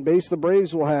left on base. The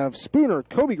Braves will have Spooner,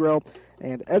 Kobe Grell,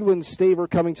 and Edwin Staver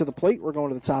coming to the plate. We're going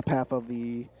to the top half of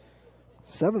the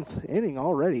 7th inning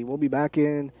already. We'll be back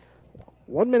in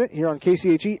 1 minute here on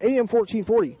KCHE AM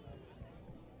 1440.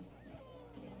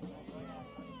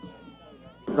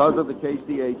 Because of the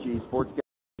KCHE Sports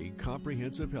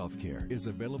comprehensive health care is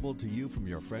available to you from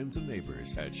your friends and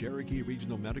neighbors at Cherokee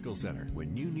Regional Medical Center.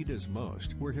 When you need us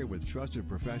most, we're here with trusted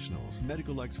professionals,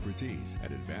 medical expertise,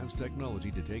 and advanced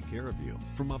technology to take care of you.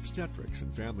 From obstetrics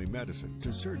and family medicine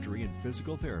to surgery and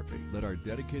physical therapy, let our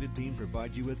dedicated team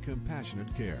provide you with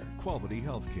compassionate care, quality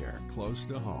health care close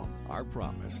to home. Our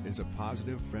promise is a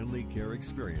positive, friendly care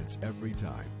experience every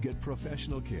time. Get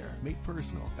professional care made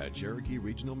personal at Cherokee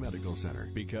Regional Medical Center,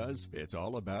 because it's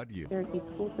all about you. Cherokee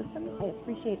School System, I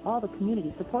appreciate all the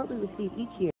community support we receive each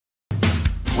year.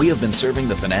 We have been serving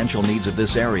the financial needs of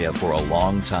this area for a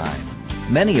long time.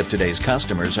 Many of today's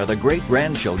customers are the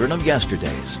great-grandchildren of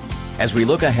yesterday's. As we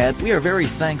look ahead, we are very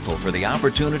thankful for the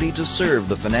opportunity to serve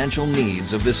the financial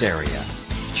needs of this area.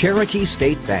 Cherokee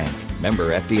State Bank,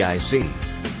 member FDIC,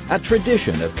 a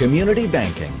tradition of community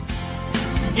banking.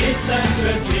 It's a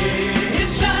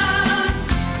tradition,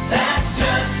 that's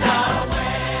just our way.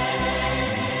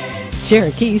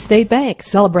 Cherokee State Bank,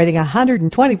 celebrating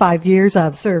 125 years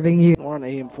of serving you. We're on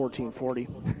AM 1440.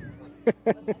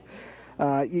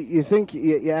 You think,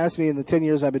 you asked me in the 10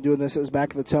 years I've been doing this, it was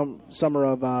back in the summer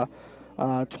of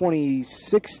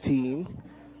 2016.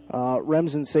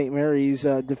 Remsen St. Mary's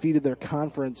defeated their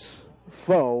conference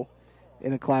foe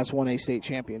in a Class 1A state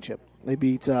championship. They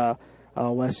beat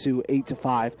West Sioux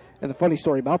 8-5. And the funny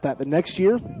story about that, the next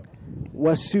year,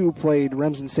 West Sioux played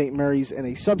Remsen St. Mary's in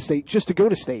a sub-state just to go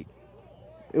to state.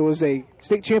 It was a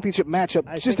state championship matchup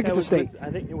just to get to state.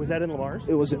 I think, was that in Lamar's?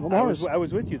 It was in Lamar's. I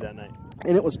was with you that night.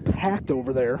 And it was packed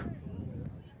over there.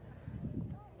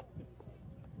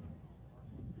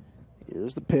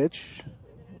 Here's the pitch.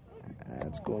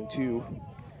 That's going to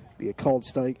be a called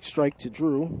strike to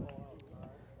Drew.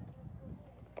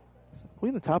 Are we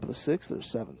in the top of the sixth or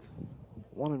seventh?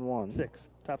 1-1. Six.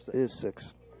 Top six. It is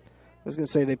 6. I was going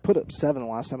to say they put up 7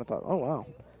 last time. I thought, oh, wow.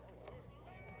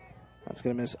 That's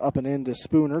going to miss up and in to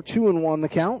Spooner. 2-1 the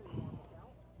count.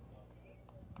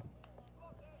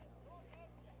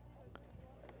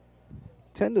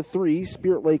 Ten to 3,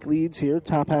 Spirit Lake leads here,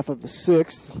 top half of the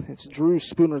 6th. It's Drew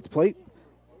Spooner at the plate.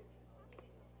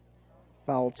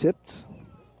 Foul tipped.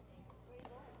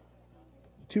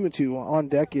 2-2. On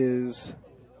deck is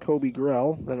Kobe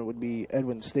Grell. Then it would be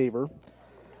Edwin Staver.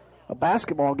 A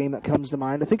basketball game that comes to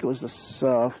mind, I think it was this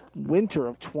winter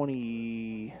of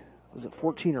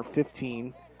 14 or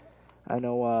 15? I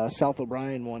know South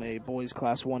O'Brien won a boys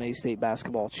Class 1A state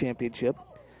basketball championship.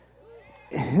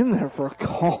 In there for a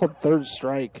called third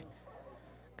strike.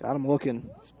 Got him looking.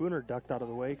 Spooner ducked out of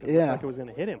the way because it looked like it was going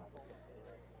to hit him.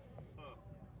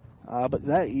 But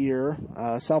that year,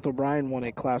 South O'Brien won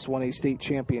a Class 1A state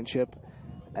championship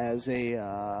as a,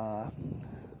 I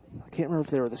can't remember if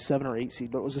they were the 7 or 8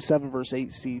 seed, but it was a 7 versus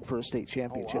 8 seed for a state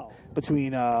championship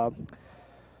between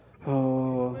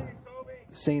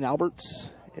St. Albert's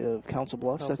of Council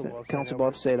Bluffs, Council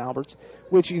Bluffs, St. Albert's,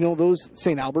 which, you know, those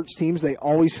St. Albert's teams, they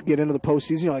always get into the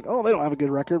postseason. You're like, oh, they don't have a good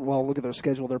record. Well, look at their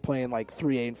schedule. They're playing like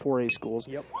 3A and 4A schools.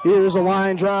 Yep. Here's a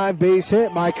line drive, base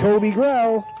hit by Kobe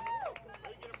Grell.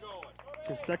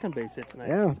 His second base hit tonight.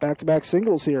 Yeah, back-to-back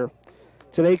singles here.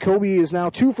 Today, Kobe is now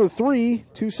 2 for 3,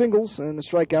 2 singles and a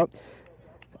strikeout.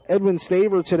 Edwin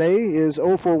Staver today is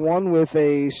 0 for 1 with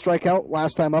a strikeout.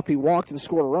 Last time up, he walked and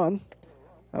scored a run.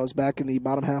 That was back in the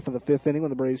bottom half of the 5th inning when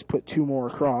the Braves put 2 more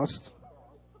across.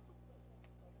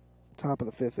 Top of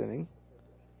the 5th inning.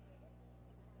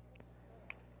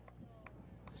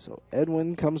 So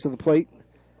Edwin comes to the plate.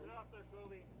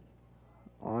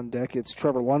 On deck, it's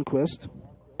Trevor Lundquist.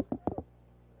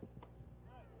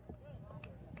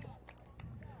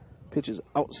 Pitches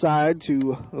outside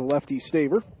to the lefty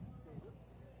Staver.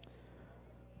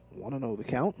 1-0 the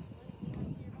count.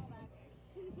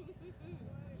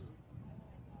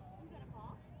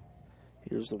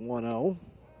 Here's the 1-0.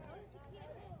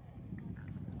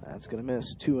 That's going to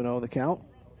miss. 2-0 the count.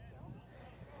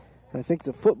 And I think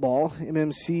the football,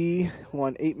 MMC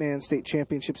won 8-man state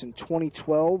championships in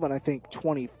 2012 and I think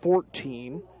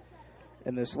 2014.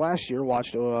 And this last year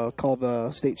watched called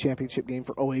the state championship game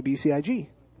for OABCIG.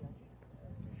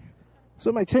 So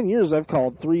in my 10 years, I've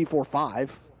called 3, 4,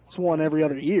 5. It's one every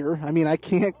other year. I mean, I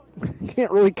can't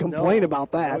really complain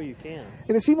about that. No, you can't.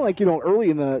 And it seemed like, early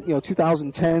in the,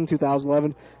 2010,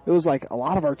 2011, it was like a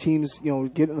lot of our teams,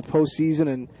 get in the postseason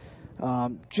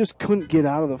and just couldn't get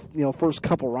out of the, first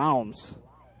couple rounds.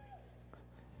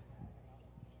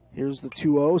 Here's the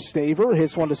 2-0. Staver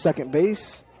hits one to second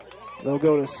base. They'll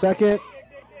go to second,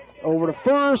 over to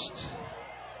first.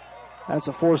 That's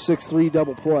a 4-6-3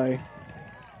 double play.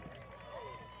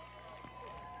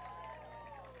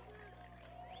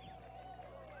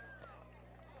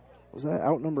 Was that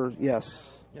out number?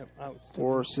 Yes. Yep, outs.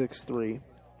 4-6-3.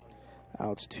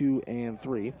 Outs 2 and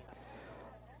 3.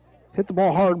 Hit the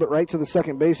ball hard, but right to the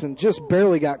second baseman. Just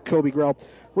barely got Kobe Grell.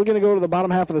 We're going to go to the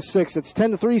bottom half of the sixth. It's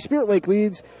 10-3. Spirit Lake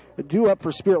leads. Due up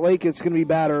for Spirit Lake. It's going to be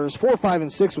batters 4, 5,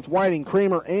 and 6 with Whiting,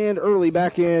 Kramer, and Early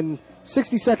back in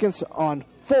 60 seconds on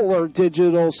Fuller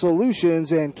Digital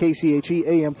Solutions and KCHE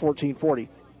AM 1440.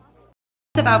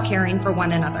 It's about caring for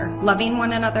one another, loving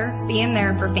one another, being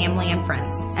there for family and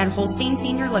friends. At Holstein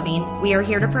Senior Living, we are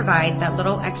here to provide that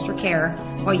little extra care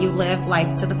while you live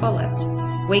life to the fullest.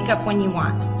 Wake up when you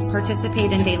want.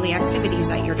 Participate in daily activities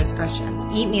at your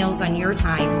discretion. Eat meals on your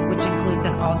time, which includes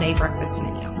an all-day breakfast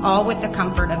menu. All with the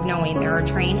comfort of knowing there are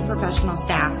trained professional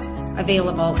staff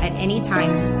available at any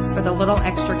time for the little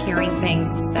extra caring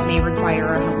things that may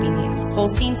require a helping hand.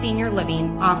 Holstein Senior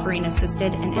Living, offering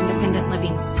assisted and independent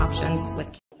living options with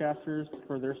Casters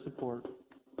for their support.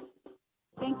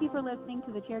 Thank you for listening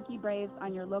to the Cherokee Braves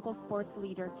on your local sports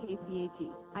leader,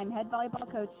 KCHE. I'm head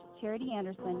volleyball coach Charity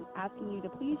Anderson, asking you to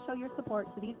please show your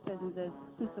support to these businesses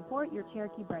who support your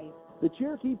Cherokee Braves. The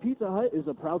Cherokee Pizza Hut is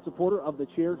a proud supporter of the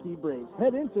Cherokee Braves.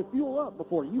 Head in to fuel up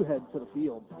before you head to the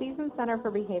field. Season Center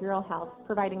for Behavioral Health,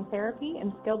 providing therapy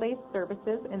and skill-based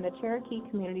services in the Cherokee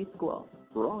Community School.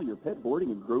 For all your pet boarding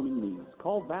and grooming needs,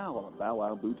 call Val of Bow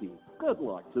Wow Boutique. Good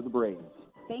luck to the Braves.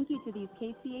 Thank you to these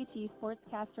KCHE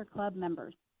Sportscaster Club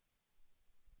members.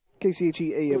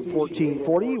 KCHE AM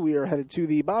 1440. We are headed to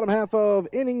the bottom half of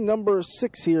inning number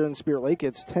 6 here in Spirit Lake.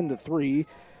 It's 10-3.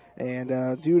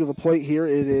 And due to the plate here,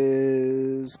 it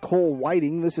is Cole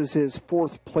Whiting. This is his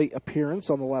 4th plate appearance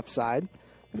on the left side.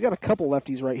 We've got a couple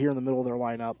lefties right here in the middle of their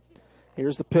lineup.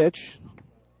 Here's the pitch.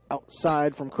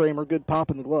 Outside from Kramer. Good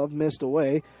pop in the glove. Missed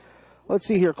away. Let's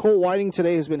see here. Cole Whiting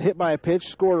today has been hit by a pitch,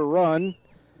 scored a run.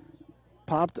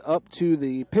 Popped up to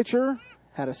the pitcher.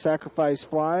 Had a sacrifice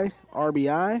fly.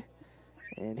 RBI.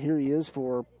 And here he is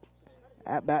for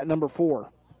at-bat number 4.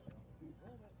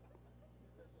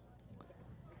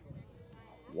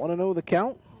 1-0 the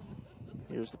count.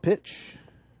 Here's the pitch.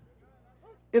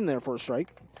 In there for a strike.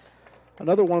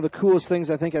 Another one of the coolest things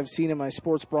I think I've seen in my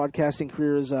sports broadcasting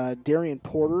career is Darian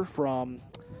Porter from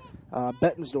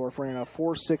Bettensdorf ran a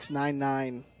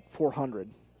 4.699 400.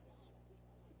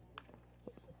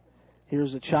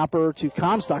 Here's a chopper to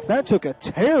Comstock. That took a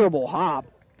terrible hop.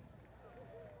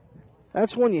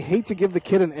 That's when you hate to give the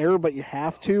kid an error, but you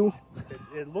have to.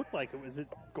 It looked like it was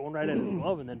going right at his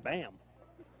glove, and then bam.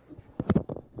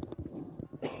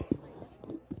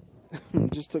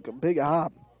 Just took a big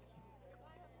hop.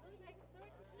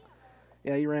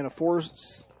 Yeah, he ran a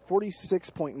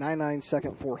 46.99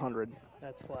 second 400.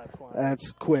 That's flat.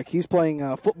 That's quick. He's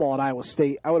playing football at Iowa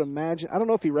State. I would imagine. I don't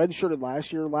know if he redshirted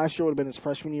last year. Last year would have been his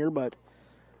freshman year, but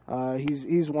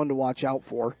he's one to watch out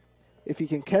for. If he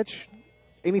can catch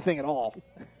anything at all.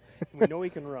 We know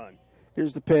he can run.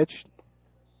 Here's the pitch.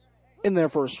 In there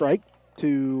for a strike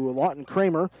to Lawton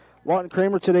Kramer. Lawton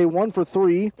Kramer today 1 for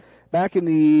 3. Back in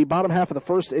the bottom half of the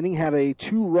first inning, had a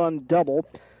 2-run double.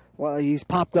 Well, he's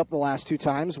popped up the last 2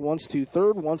 times, once to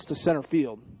third, once to center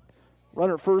field.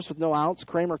 Runner at first with no outs.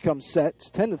 Kramer comes set. It's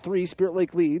 10-3. Spirit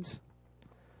Lake leads.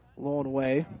 Low and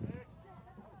away.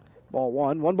 Ball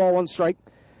 1. 1 ball, 1 strike.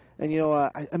 And,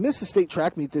 I missed the state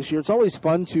track meet this year. It's always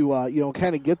fun to,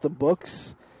 kind of get the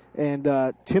books. And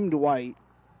Tim Dwight,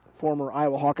 former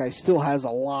Iowa Hawkeye, still has a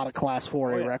lot of Class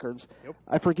 4A records. Yep.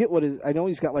 I forget what I know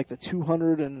he's got like the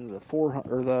 200 and the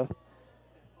 400, or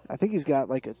I think he's got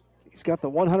the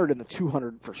 100 and the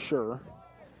 200 for sure.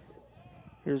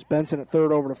 Here's Benson at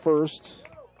third over to first.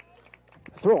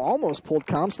 The throw almost pulled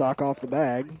Comstock off the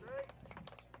bag.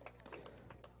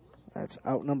 That's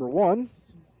out number 1.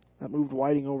 That moved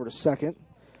Whiting over to second.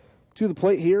 To the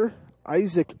plate here,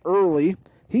 Isaac Early.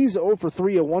 He's 0 for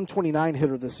 3, a 129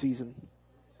 hitter this season.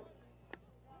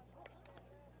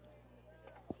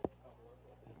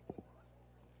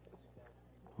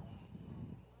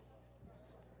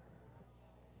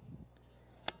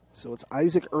 So it's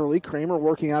Isaac Early. Kramer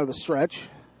working out of the stretch.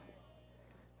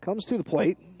 Comes to the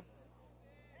plate.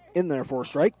 In there for a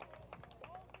strike.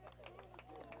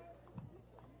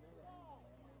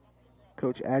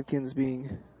 Coach Adkins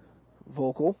being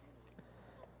vocal.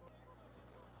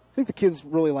 I think the kids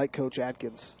really like Coach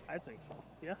Adkins. I think so,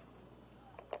 yeah.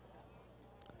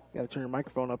 Got to turn your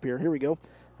microphone up here. Here we go.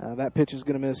 That pitch is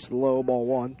going to miss low, ball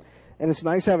 1. And it's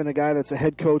nice having the guy that's a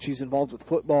head coach. He's involved with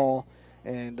football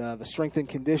and the strength and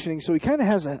conditioning. So he kind of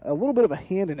has a little bit of a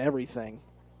hand in everything.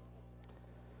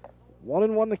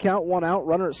 1-1 the count, 1 out.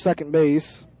 Runner at second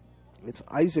base. It's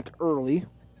Isaac Early.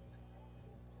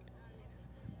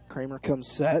 Kramer comes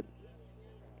set.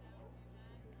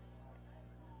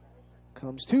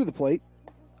 Comes to the plate.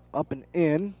 Up and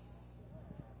in.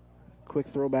 Quick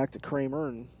throw back to Kramer,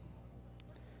 and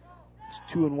it's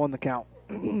 2-1 the count.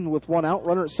 with one out.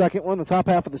 Runner at second. We're in the top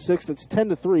half of the sixth. It's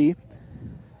 10-3.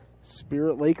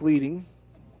 Spirit Lake leading.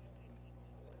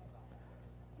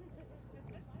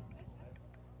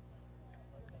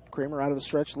 Kramer out of the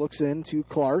stretch, looks in to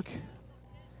Clark.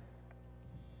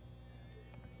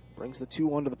 Brings the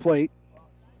 2-1 to the plate.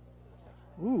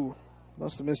 Ooh,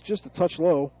 must have missed just a touch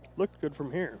low. Looked good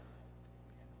from here.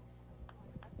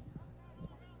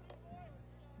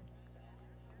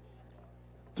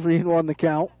 Three and one the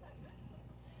count.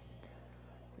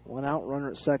 One out, runner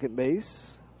at second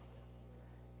base.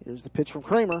 Here's the pitch from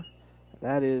Kramer.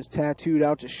 That is tattooed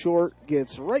out to short.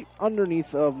 Gets right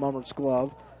underneath of Mummert's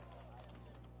glove.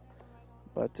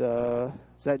 But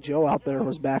is that Joe out there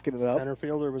was backing it up? Center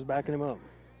fielder was backing him up.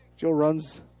 Joe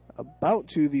runs about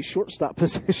to the shortstop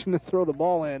position to throw the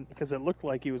ball in. Because it looked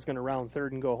like he was going to round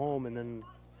third and go home, and then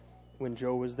when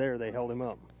Joe was there, they held him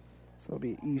up. So it'll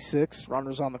be E6.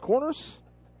 Runners on the corners.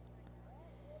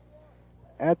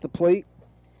 At the plate,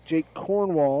 Jake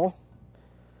Cornwall.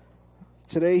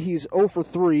 Today he's 0 for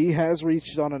 3, has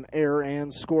reached on an error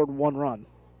and scored 1 run.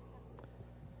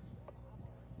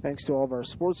 Thanks to all of our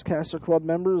Sportscaster Club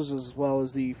members as well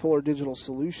as the Fuller Digital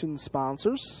Solutions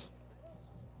sponsors.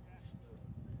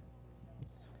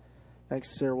 Thanks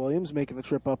to Sarah Williams making the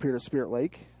trip up here to Spirit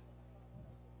Lake.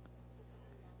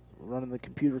 Running the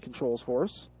computer controls for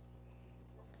us.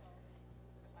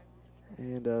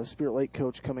 And Spirit Lake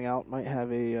coach coming out might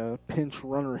have a pinch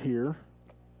runner here.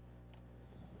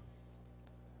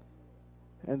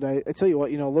 And I tell you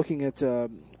what, looking at,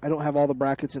 I don't have all the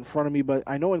brackets in front of me, but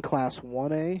I know in Class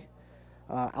 1A,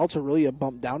 Alta-Aurelia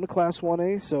bumped down to Class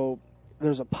 1A, so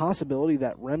there's a possibility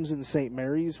that Remsen St.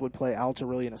 Mary's would play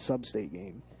Alta-Aurelia in a sub-state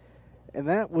game. And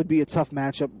that would be a tough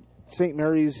matchup. St.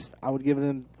 Mary's, I would give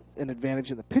them an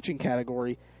advantage in the pitching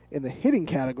category. In the hitting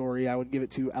category, I would give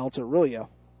it to Alta-Aurelia.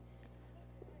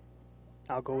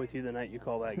 I'll go with you the night you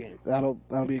call that game. That'll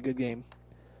be a good game,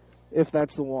 if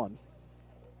that's the one.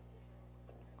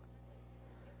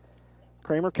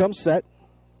 Kramer comes set.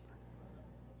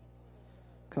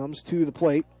 Comes to the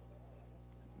plate.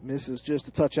 Misses just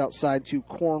a touch outside to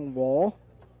Cornwall.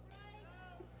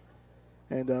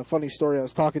 And a funny story, I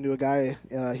was talking to a guy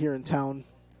here in town.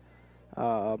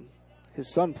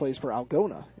 His son plays for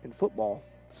Algona in football.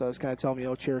 So I was kind of telling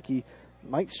me, Cherokee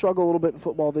might struggle a little bit in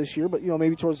football this year, but,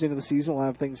 maybe towards the end of the season we'll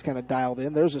have things kind of dialed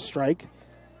in. There's a strike.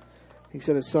 He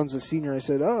said his son's a senior. I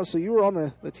said, oh, so you were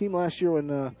on the team last year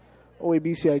when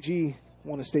OABCIG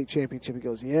won a state championship. He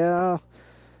goes, yeah,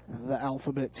 the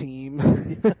alphabet team.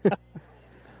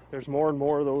 There's more and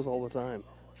more of those all the time.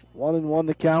 1-1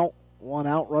 the count. One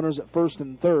out, runners at first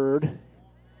and third.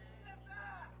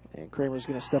 And Kramer's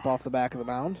going to step off the back of the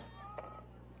mound.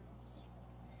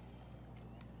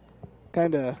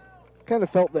 Kind of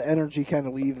felt the energy kind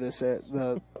of leave this at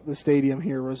the stadium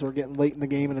here as we're getting late in the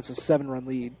game and it's a 7-run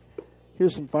lead.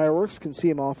 Here's some fireworks. Can see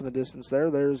them off in the distance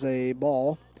there. There's a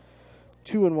ball.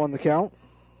 2-1 the count.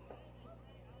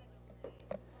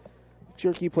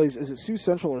 Cherokee plays, is it Sioux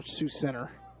Central or Sioux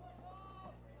Center?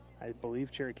 I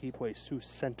believe Cherokee plays Sioux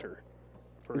Center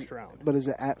first round. But is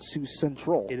it at Sioux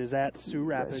Central? It is at Sioux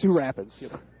Rapids. Sioux Rapids.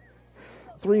 Yep.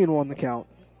 3-1 the count.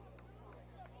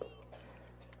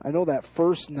 I know that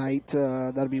first night,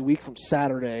 that'll be a week from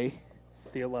Saturday.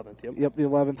 The 11th, yep. Yep, the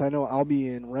 11th. I know I'll be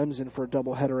in Remsen for a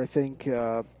doubleheader. I think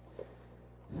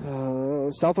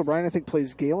South O'Brien, I think,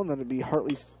 plays Galen. Then it'll be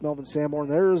Hartley, Melvin Sanborn.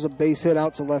 There's a base hit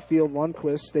out to left field.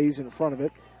 Lundquist stays in front of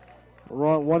it.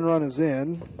 One run is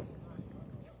in.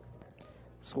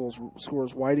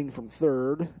 Scores Whiting from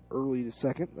third, early to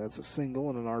second. That's a single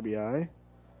and an RBI.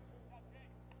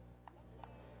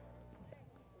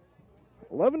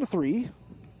 11-3.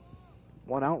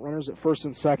 One out, runners at first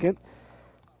and second.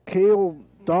 Cale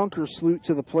Donkersloot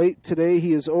to the plate. Today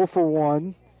he is 0 for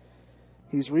 1.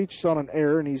 He's reached on an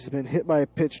error, and he's been hit by a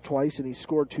pitch twice, and he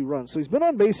scored 2 runs. So he's been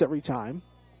on base every time.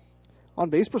 On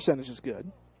base percentage is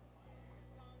good.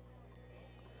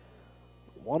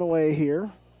 One away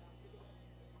here.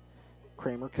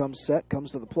 Kramer comes set,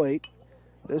 comes to the plate.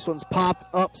 This one's popped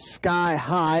up sky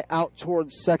high out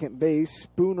towards second base.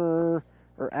 Spooner,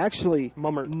 or actually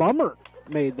Mummert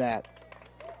made that.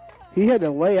 He had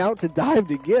to lay out to dive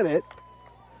to get it.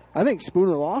 I think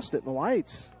Spooner lost it in the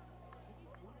lights.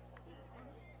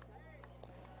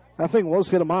 That thing was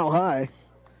hit a mile high.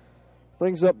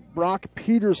 Brings up Brock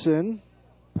Peterson.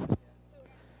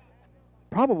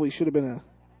 Probably should have been a...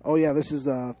 Oh, yeah, this is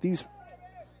Thiesfeld.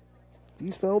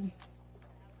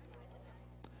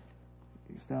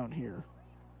 He's down here.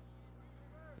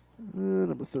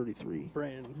 Number 33.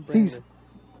 Braden Thiesfeld.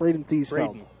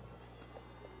 Braden.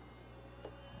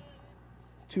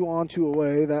 2 on, 2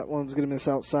 away. That one's going to miss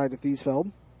outside to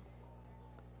Thiesfeld.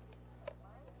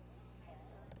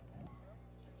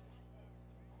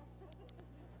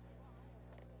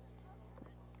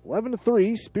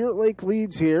 11-3, Spirit Lake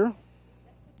leads here.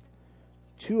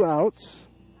 2 outs.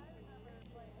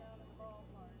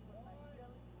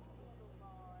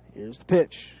 Here's the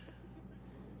pitch.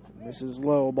 And this is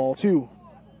low, ball 2.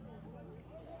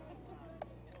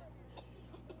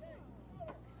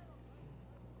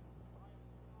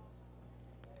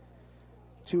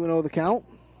 Two and 0 the count.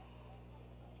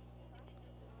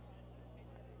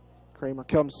 Kramer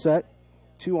comes set.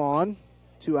 2 on,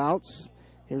 2 outs.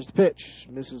 Here's the pitch.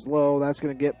 Misses low. That's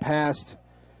going to get past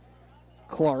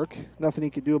Clark. Nothing he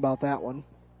could do about that one.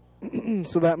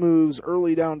 So that moves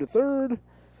Early down to third.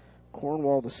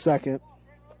 Cornwall to second.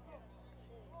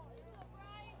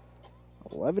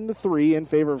 11-3 in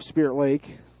favor of Spirit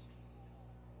Lake.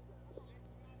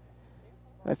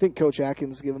 I think Coach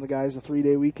Atkins is giving the guys a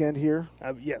 3-day weekend here.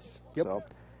 Yes. Yep. So,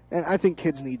 and I think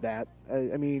kids need that.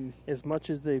 I mean, as much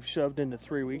as they've shoved into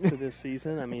 3 weeks of this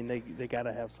season, I mean, they got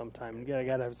to have some time. Got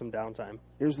to have some downtime.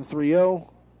 Here's the 3-0.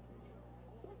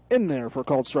 In there for a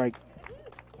called strike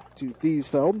to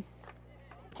Thiesfeld.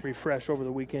 Refresh over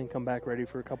the weekend, come back ready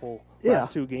for a couple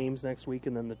last 2 games next week,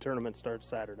 and then the tournament starts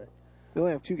Saturday. They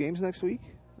only have 2 games next week?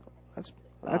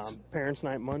 That's Parents'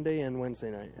 Night Monday and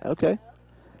Wednesday night. Okay.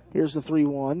 Here's the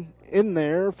 3-1 in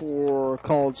there for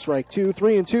called strike 2,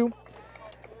 3-2.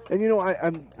 And, you know,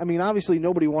 I mean, obviously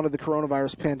nobody wanted the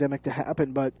coronavirus pandemic to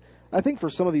happen, but I think for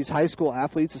some of these high school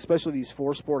athletes, especially these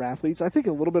 4-sport athletes, I think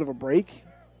a little bit of a break,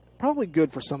 probably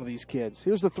good for some of these kids.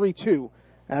 Here's the 3-2.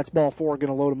 That's ball 4, going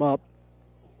to load them up.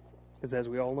 Because as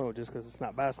we all know, just because it's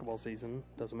not basketball season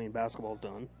doesn't mean basketball's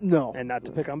done. No. And not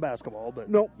to pick on basketball, but...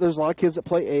 No, there's a lot of kids that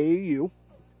play AAU.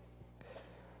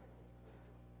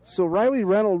 So Riley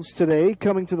Reynolds today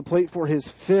coming to the plate for his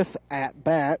 5th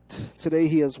at-bat. Today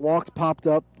he has walked, popped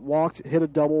up, walked, hit a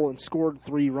double, and scored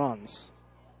 3 runs.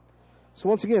 So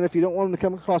once again, if you don't want him to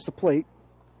come across the plate,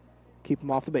 keep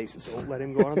him off the bases. Don't let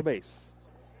him go on the base.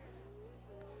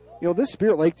 You know, this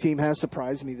Spirit Lake team has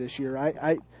surprised me this year.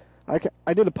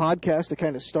 I did a podcast to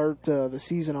kind of start the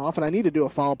season off, and I need to do a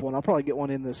follow-up one. I'll probably get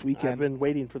one in this weekend. I've been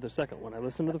waiting for the second one. I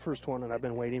listened to the first one, and I've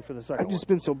been waiting for the second one. I've just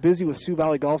been so busy with Sioux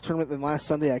Valley Golf Tournament, then last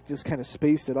Sunday I just kind of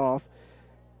spaced it off.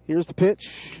 Here's the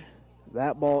pitch.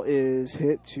 That ball is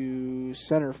hit to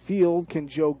center field. Can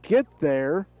Joe get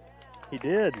there? He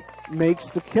did. Makes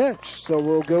the catch. So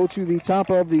we'll go to the top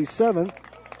of the 7th.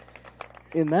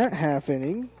 In that half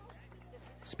inning,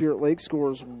 Spirit Lake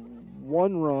scores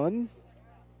 1 run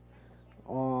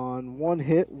on 1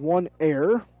 hit, 1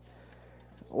 error.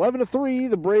 11-3,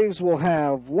 the Braves will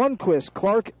have Lundquist,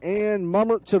 Clark, and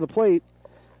Mummert to the plate.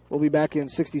 We'll be back in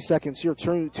 60 seconds. You're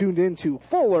tuned into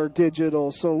Fuller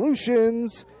Digital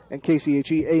Solutions and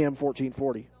KCHE AM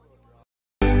 1440.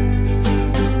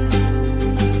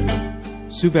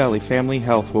 Sioux Valley Family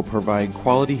Health will provide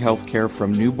quality health care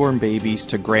from newborn babies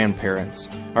to grandparents.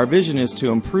 Our vision is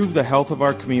to improve the health of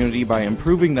our community by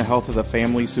improving the health of the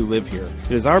families who live here.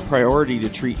 It is our priority to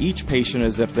treat each patient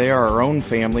as if they are our own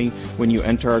family when you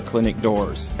enter our clinic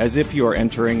doors, as if you are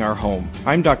entering our home.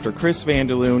 I'm Dr. Chris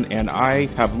Vandeloon, and I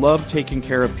have loved taking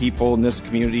care of people in this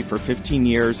community for 15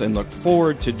 years and look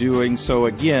forward to doing so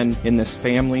again in this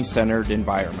family-centered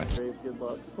environment.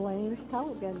 Blaine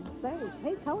Culligan.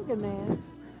 Hey, Culligan, man.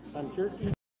 I'm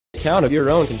Cherokee. Account of your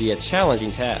own can be a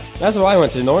challenging task. That's why I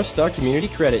went to North Star Community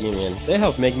Credit Union. They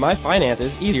help make my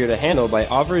finances easier to handle by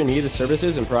offering me the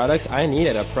services and products I need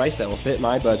at a price that will fit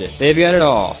my budget. They've got it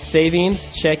all: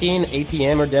 savings, checking,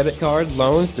 ATM or debit card,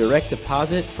 loans, direct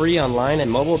deposit, free online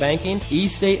and mobile banking,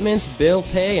 e-statements, bill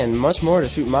pay, and much more to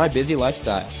suit my busy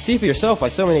lifestyle. See for yourself why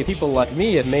so many people like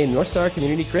me have made North Star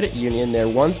Community Credit Union their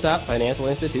one-stop financial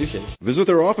institution. Visit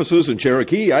their offices in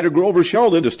Cherokee, Ida Grove, or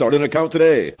Sheldon to start an account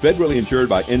today. Federally insured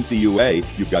by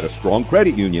NCUA, you've got a strong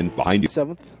credit union behind you.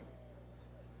 7th.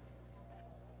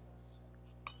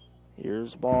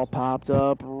 Here's ball popped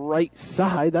up right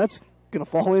side. That's going to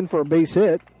fall in for a base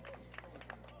hit.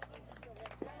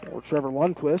 Or Trevor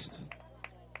Lundquist.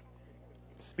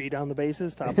 Speed on the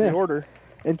bases, top of the order.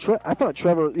 And I thought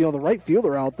Trevor, the right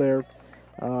fielder out there,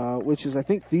 which is I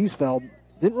think Thiesfeld,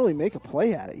 didn't really make a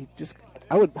play at it.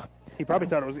 He probably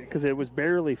thought it was because it was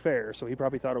barely fair, so he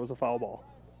probably thought it was a foul ball.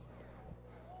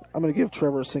 I'm going to give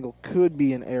Trevor a single. Could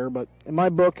be an error, but in my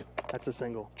book, that's a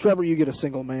single. Trevor, you get a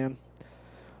single, man.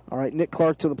 All right, Nick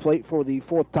Clark to the plate for the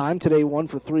 4th time. Today 1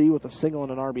 for 3 with a single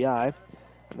and an RBI.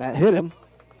 And that hit him.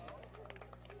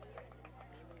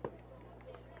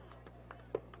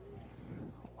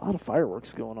 A lot of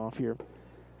fireworks going off here.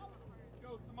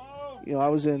 I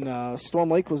was in Storm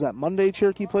Lake. Was that Monday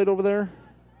Cherokee played over there?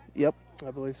 Yep. I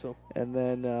believe so. And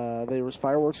then there was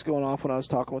fireworks going off when I was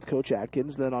talking with Coach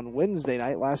Atkins. Then on Wednesday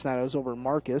night, last night I was over in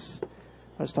Marcus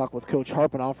I was talking with Coach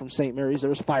Harpenow from St. Mary's.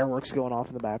 There's fireworks going off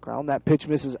in the background. That pitch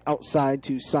misses outside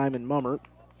to Simon Mummert.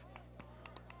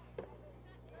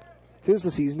 'Tis the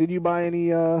season. Did you buy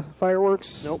any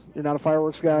fireworks? Nope. You're not a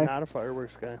fireworks guy? Not a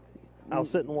fireworks guy. I'll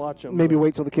sit and watch them. Maybe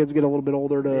wait till the kids get a little bit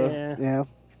older to... Yeah.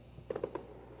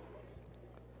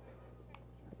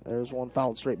 There's one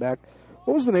fouled straight back.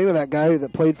 What was the name of that guy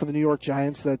that played for the New York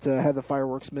Giants that had the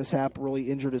fireworks mishap,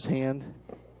 really injured his hand?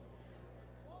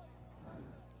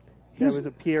 That was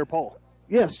a Pierre Paul.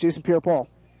 Yes, Jason Pierre-Paul.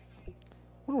 I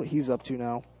wonder what he's up to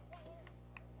now.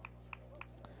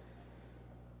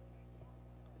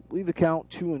 Leave the count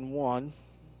 2-1.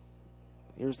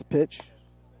 Here's the pitch.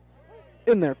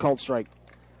 In there, called strike.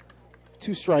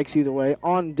 2 strikes either way.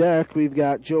 On deck, we've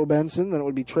got Joe Benson. Then it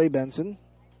would be Trey Benson.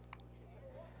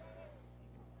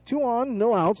 2 on,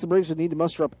 no outs. The Braves would need to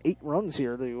muster up 8 runs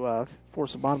here to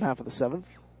force the bottom half of the 7th.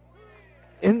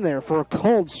 In there for a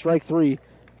called strike 3.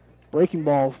 Breaking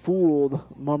ball fooled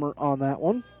Mummer on that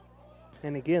one.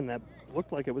 And again, that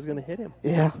looked like it was going to hit him.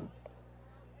 Yeah.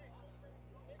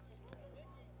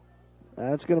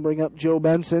 That's going to bring up Joe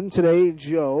Benson. Today,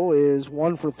 Joe is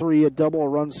 1 for 3, a double, a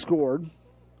run scored.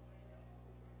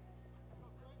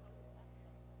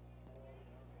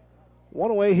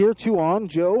 One away here, 2 on.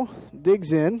 Joe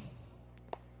digs in.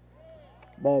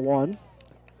 Ball 1.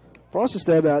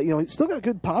 Frostestead, he's still got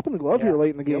good pop in the glove here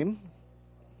late in the game.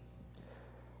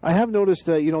 I have noticed,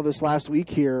 this last week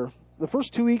here, the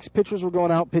first 2 weeks, pitchers were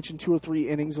going out pitching 2 or 3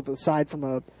 innings with aside from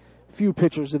a few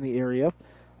pitchers in the area.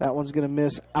 That one's going to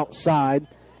miss outside.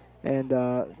 And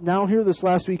now here this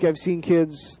last week, I've seen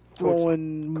kids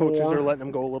throwing Coaches more, are letting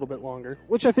them go a little bit longer.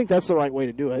 which I think that's the right way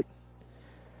to do it.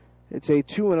 It's a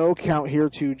 2-0 count here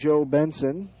to Joe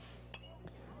Benson.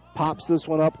 Pops this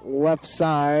one up left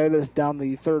side down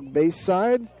the third base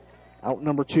side. Out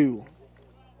number 2.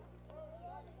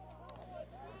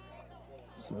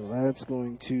 So that's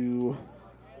going to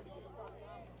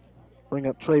bring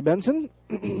up Trey Benson.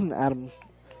 Aiden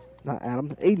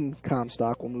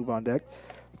Comstock will move on deck.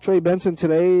 Trey Benson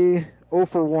today, 0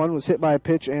 for 1, was hit by a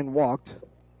pitch and walked.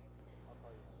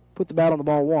 Put the bat on the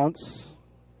ball once.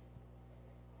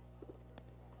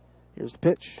 Here's the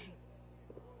pitch.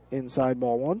 Inside,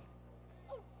 ball 1.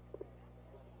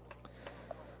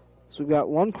 So we've got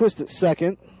Lundquist at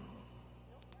second.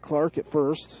 Clark at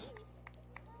first.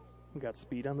 We got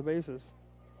speed on the bases.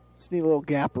 Just need a little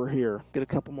gapper here. Get a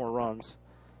couple more runs.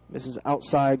 Misses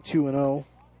outside, 2-0.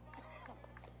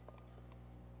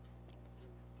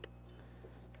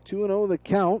 2-0 the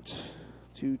count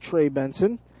to Trey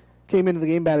Benson. Came into the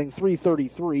game batting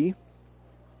 .333.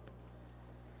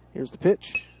 Here's the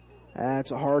pitch.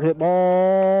 That's a hard hit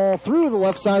ball through the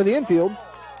left side of the infield.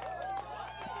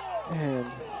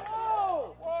 And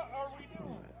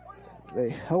they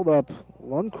held up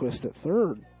Lundquist at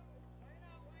third.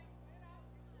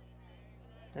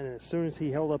 And as soon as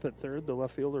he held up at third, the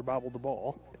left fielder bobbled the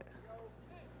ball.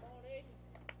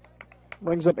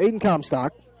 Brings up Aiden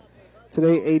Comstock.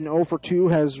 Today, Aiden 0 for 2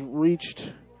 has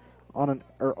reached on an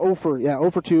 0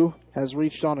 for 2 has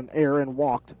reached on an error and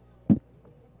walked.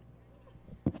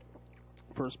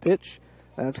 First pitch.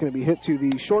 That's going to be hit to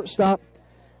the shortstop,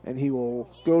 and he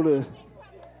will go to.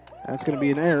 That's going to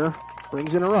be an error.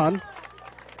 Brings in a run.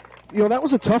 That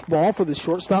was a tough ball for the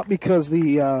shortstop because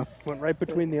the went right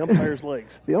between the umpire's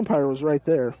legs. The umpire was right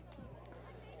there.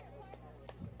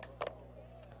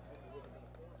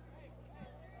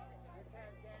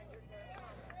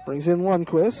 Brings in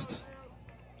Lundquist.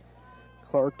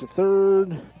 Clark to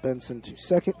third. Benson to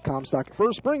second. Comstock at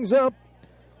first. Brings up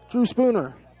Drew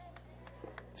Spooner.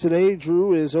 Today,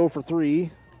 Drew is 0 for 3.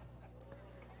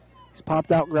 He's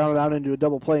popped out, grounded out into a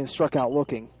double play, and struck out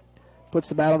looking. Puts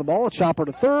the bat on the ball. A chopper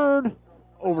to third.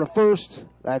 Over to first.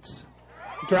 That's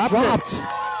dropped.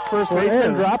 First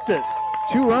baseman dropped it.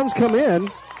 2 runs come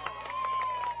in.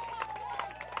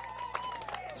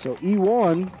 So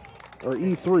E1 or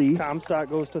E3. Comstock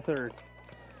goes to third.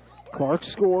 Clark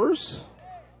scores.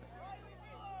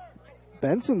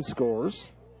 Benson scores.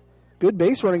 Good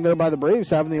base running there by the Braves,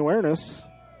 having the awareness.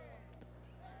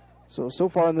 So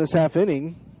far in this half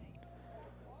inning,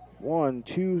 1,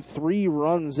 2, 3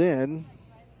 runs in.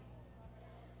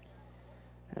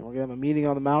 And we're going to have a meeting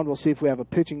on the mound. We'll see if we have a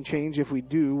pitching change. If we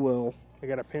do, we'll... We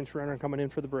got a pinch runner coming in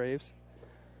for the Braves.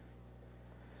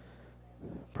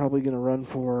 Probably going to run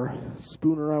for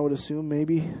Spooner, I would assume,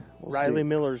 maybe. Riley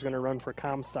Miller's going to run for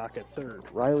Comstock at third.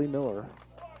 Riley Miller.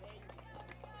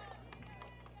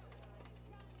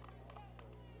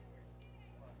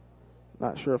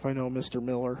 Not sure if I know Mr.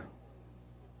 Miller.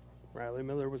 Riley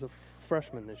Miller was a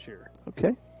freshman this year.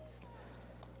 Okay.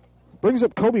 Brings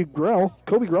up Kobe Grell.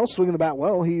 Kobe Grell swinging the bat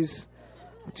well. He's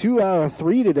 2 out of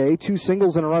 3 today, 2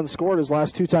 singles and a run scored. His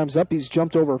last 2 times up, he's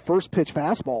jumped over first pitch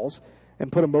fastballs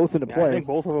and put them both into play. I think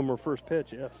both of them were first pitch,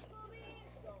 yes.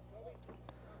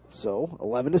 So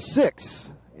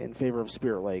 11-6 in favor of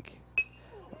Spirit Lake.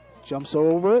 Jumps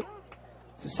over it.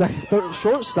 It's a second, third,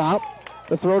 shortstop.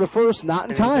 The throw to first, not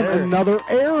in time. Another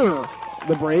error.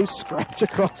 The Braves scratch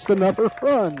across another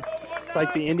run. It's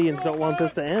like the Indians don't want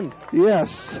this to end.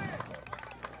 Yes.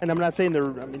 And I'm not saying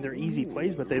they're easy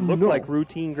plays, but they look like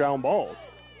routine ground balls.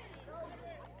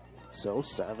 So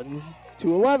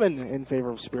 7-11 in favor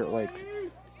of Spirit Lake.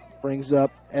 Brings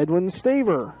up Edwin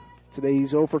Staver. Today he's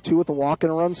 0 for 2 with a walk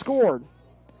and a run scored.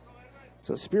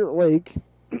 So Spirit Lake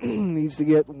needs to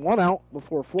get 1 out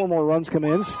before 4 more runs come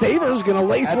in. Staver's going to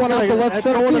lace one out to left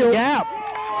center field. Gap.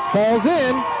 Falls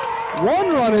in. 1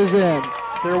 run is in.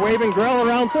 They're waving Grell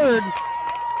around third.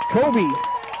 Kobe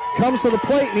comes to the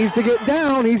plate, needs to get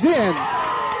down. He's in.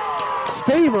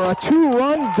 Staver, a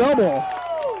 2-run double.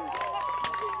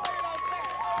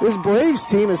 This Braves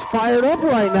team is fired up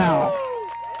right now.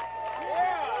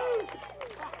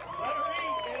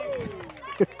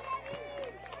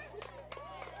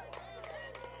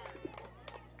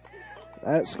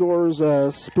 That scores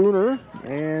Spooner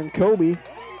and Kobe.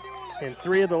 And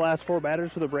 3 of the last 4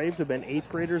 batters for the Braves have been 8th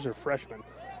graders or freshmen.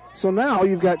 So now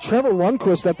you've got Trevor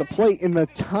Lundquist at the plate in the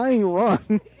tying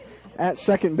run at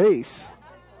second base.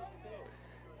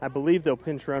 I believe they'll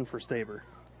pinch run for Staver.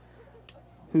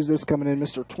 Who's this coming in,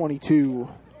 Mr. 22?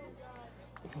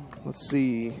 Let's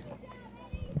see.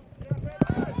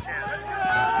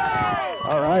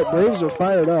 All right, Braves are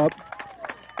fired up.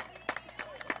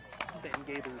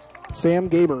 Sam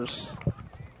Gabers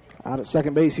out at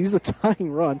second base. He's the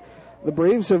tying run. The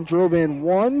Braves have drove in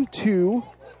 1, 2,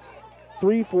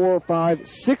 3, 4, 5,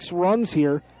 6 runs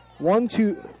here. 1,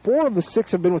 2, 4 of the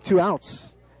 6 have been with 2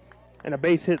 outs. And a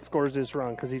base hit scores this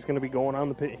run because he's going to be going on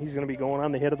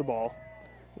the hit of the ball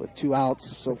with 2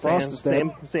 outs. So Frost is dead.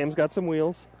 Sam's got some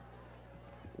wheels.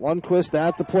 Lundquist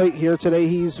at the plate here today.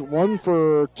 He's 1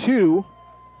 for 2.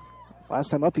 Last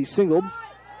time up he singled.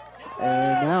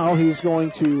 And now he's going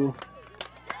to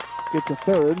get to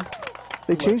third.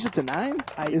 They changed it to 9?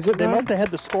 Is it They 9? must have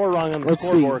had the score wrong on the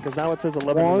scoreboard because now it says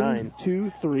 11 to 9. 1,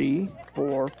 2, 3,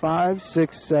 4, 5,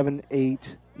 6, 7,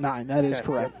 8, 9. That is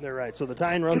correct. Yep, they're right. So the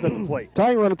tying run's at the plate.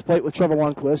 Tying run at the plate with Trevor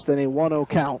Lundquist and a 1-0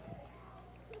 count.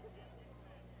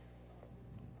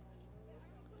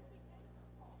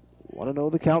 Want to know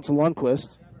the count to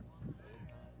Lundquist?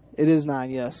 It is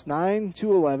 9, yes.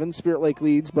 9-11. Spirit Lake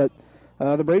leads, but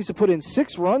the Braves have put in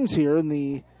 6 runs here in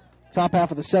the top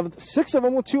half of the 7th. 6 of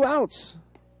them with 2 outs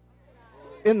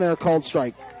in there called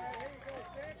strike.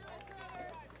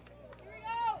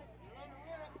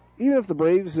 Even if the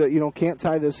Braves, can't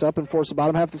tie this up and force a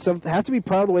bottom half of the 7th, have to be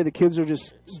proud of the way the kids are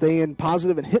just staying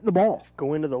positive and hitting the ball.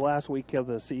 Go into the last week of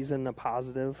the season a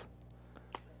positive.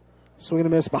 Swing and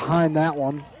a miss behind that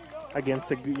one.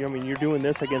 Against you're doing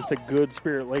this against a good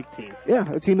Spirit Lake team. Yeah,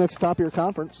 a team that's top of your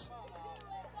conference.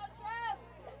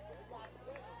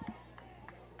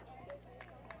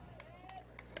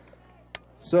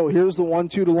 So here's the 1-2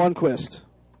 to Lundquist.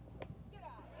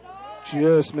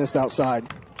 Just missed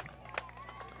outside.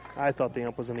 I thought the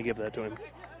ump was going to give that to him.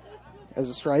 As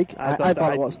a strike? I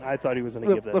thought it was. I thought he was going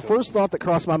to give that to him. The first thought that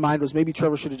crossed my mind was maybe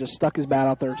Trevor should have just stuck his bat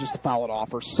out there just to foul it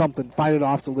off or something. Fight it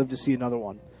off to live to see another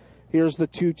one. Here's the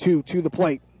 2-2 to the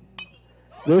plate.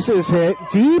 This is hit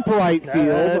deep right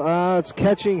field. It's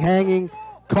catching, hanging,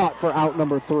 caught for out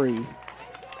number 3.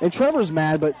 And Trevor's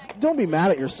mad, but don't be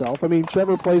mad at yourself. I mean,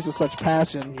 Trevor plays with such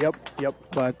passion. Yep.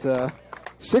 But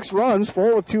 6 runs,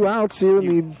 4 with 2 outs here in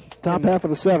the top half of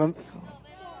the 7th.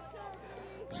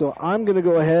 So I'm going to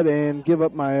go ahead and give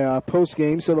up my post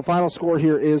game. So the final score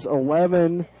here is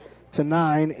 11-9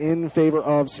 in favor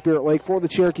of Spirit Lake for the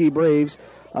Cherokee Braves.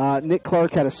 Nick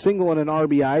Clark had a single and an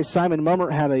RBI. Simon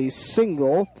Mummert had a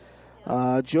single.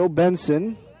 Joe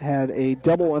Benson had a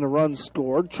double and a run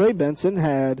scored. Trey Benson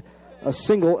had a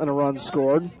single and a run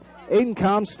scored. Aiden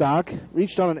Comstock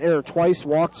reached on an error twice,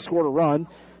 walked, scored a run.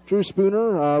 Drew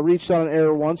Spooner reached on an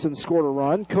error once and scored a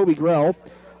run. Kobe Grell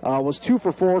was 2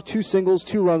 for 4, 2 singles,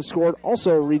 2 runs scored,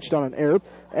 also reached on an error.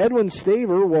 Edwin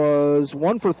Staver was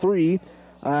 1 for 3,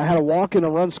 had a walk and a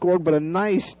run scored, but a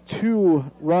nice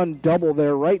 2-run double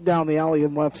there right down the alley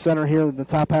in left center here in the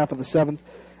top half of the 7th.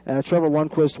 Trevor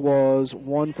Lundquist was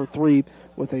 1 for 3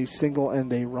 with a single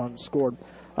and a run scored.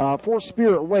 For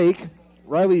Spirit Lake,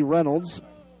 Riley Reynolds,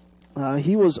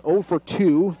 he was 0 for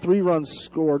 2, 3 runs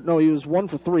scored. No, he was 1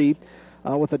 for 3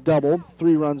 with a double,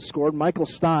 3 runs scored. Michael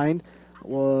Stein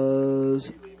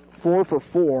was 4 for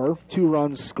 4, 2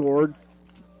 runs scored.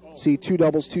 See, 2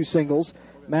 doubles, 2 singles.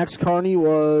 Max Carney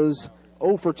was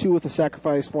 0 for 2 with a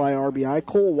sacrifice fly RBI.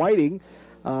 Cole Whiting,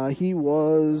 he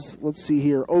was,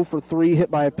 0 for 3,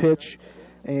 hit by a pitch,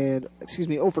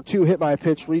 0 for 2, hit by a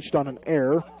pitch, reached on an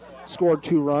error, scored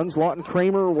 2 runs. Lawton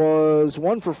Kramer was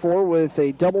 1 for 4 with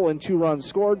a double and 2 runs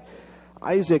scored.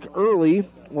 Isaac Early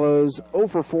was 0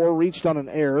 for 4, reached on an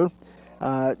error.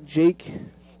 Jake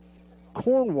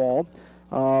Cornwall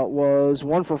was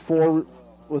 1 for 4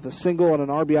 with a single and an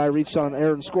RBI, reached on an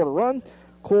error and scored a run.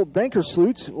 Cole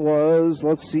Dankersloot was,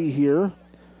 0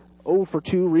 for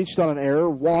 2, reached on an error,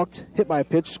 walked, hit by a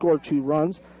pitch, scored 2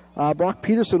 runs. Brock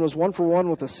Peterson was 1 for 1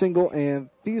 with a single, and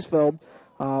Thiesfeld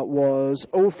was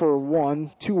 0 for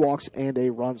 1, 2 walks, and a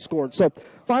run scored. So,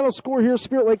 final score here,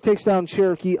 Spirit Lake takes down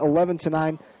Cherokee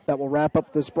 11-9. That will wrap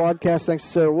up this broadcast. Thanks to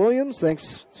Sarah Williams.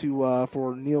 Thanks to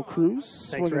for Neil Cruz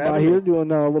swinging by here,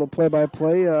 doing a little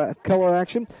play-by-play color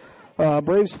action.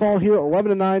 Braves fall here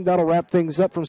 11-9. That'll wrap things up from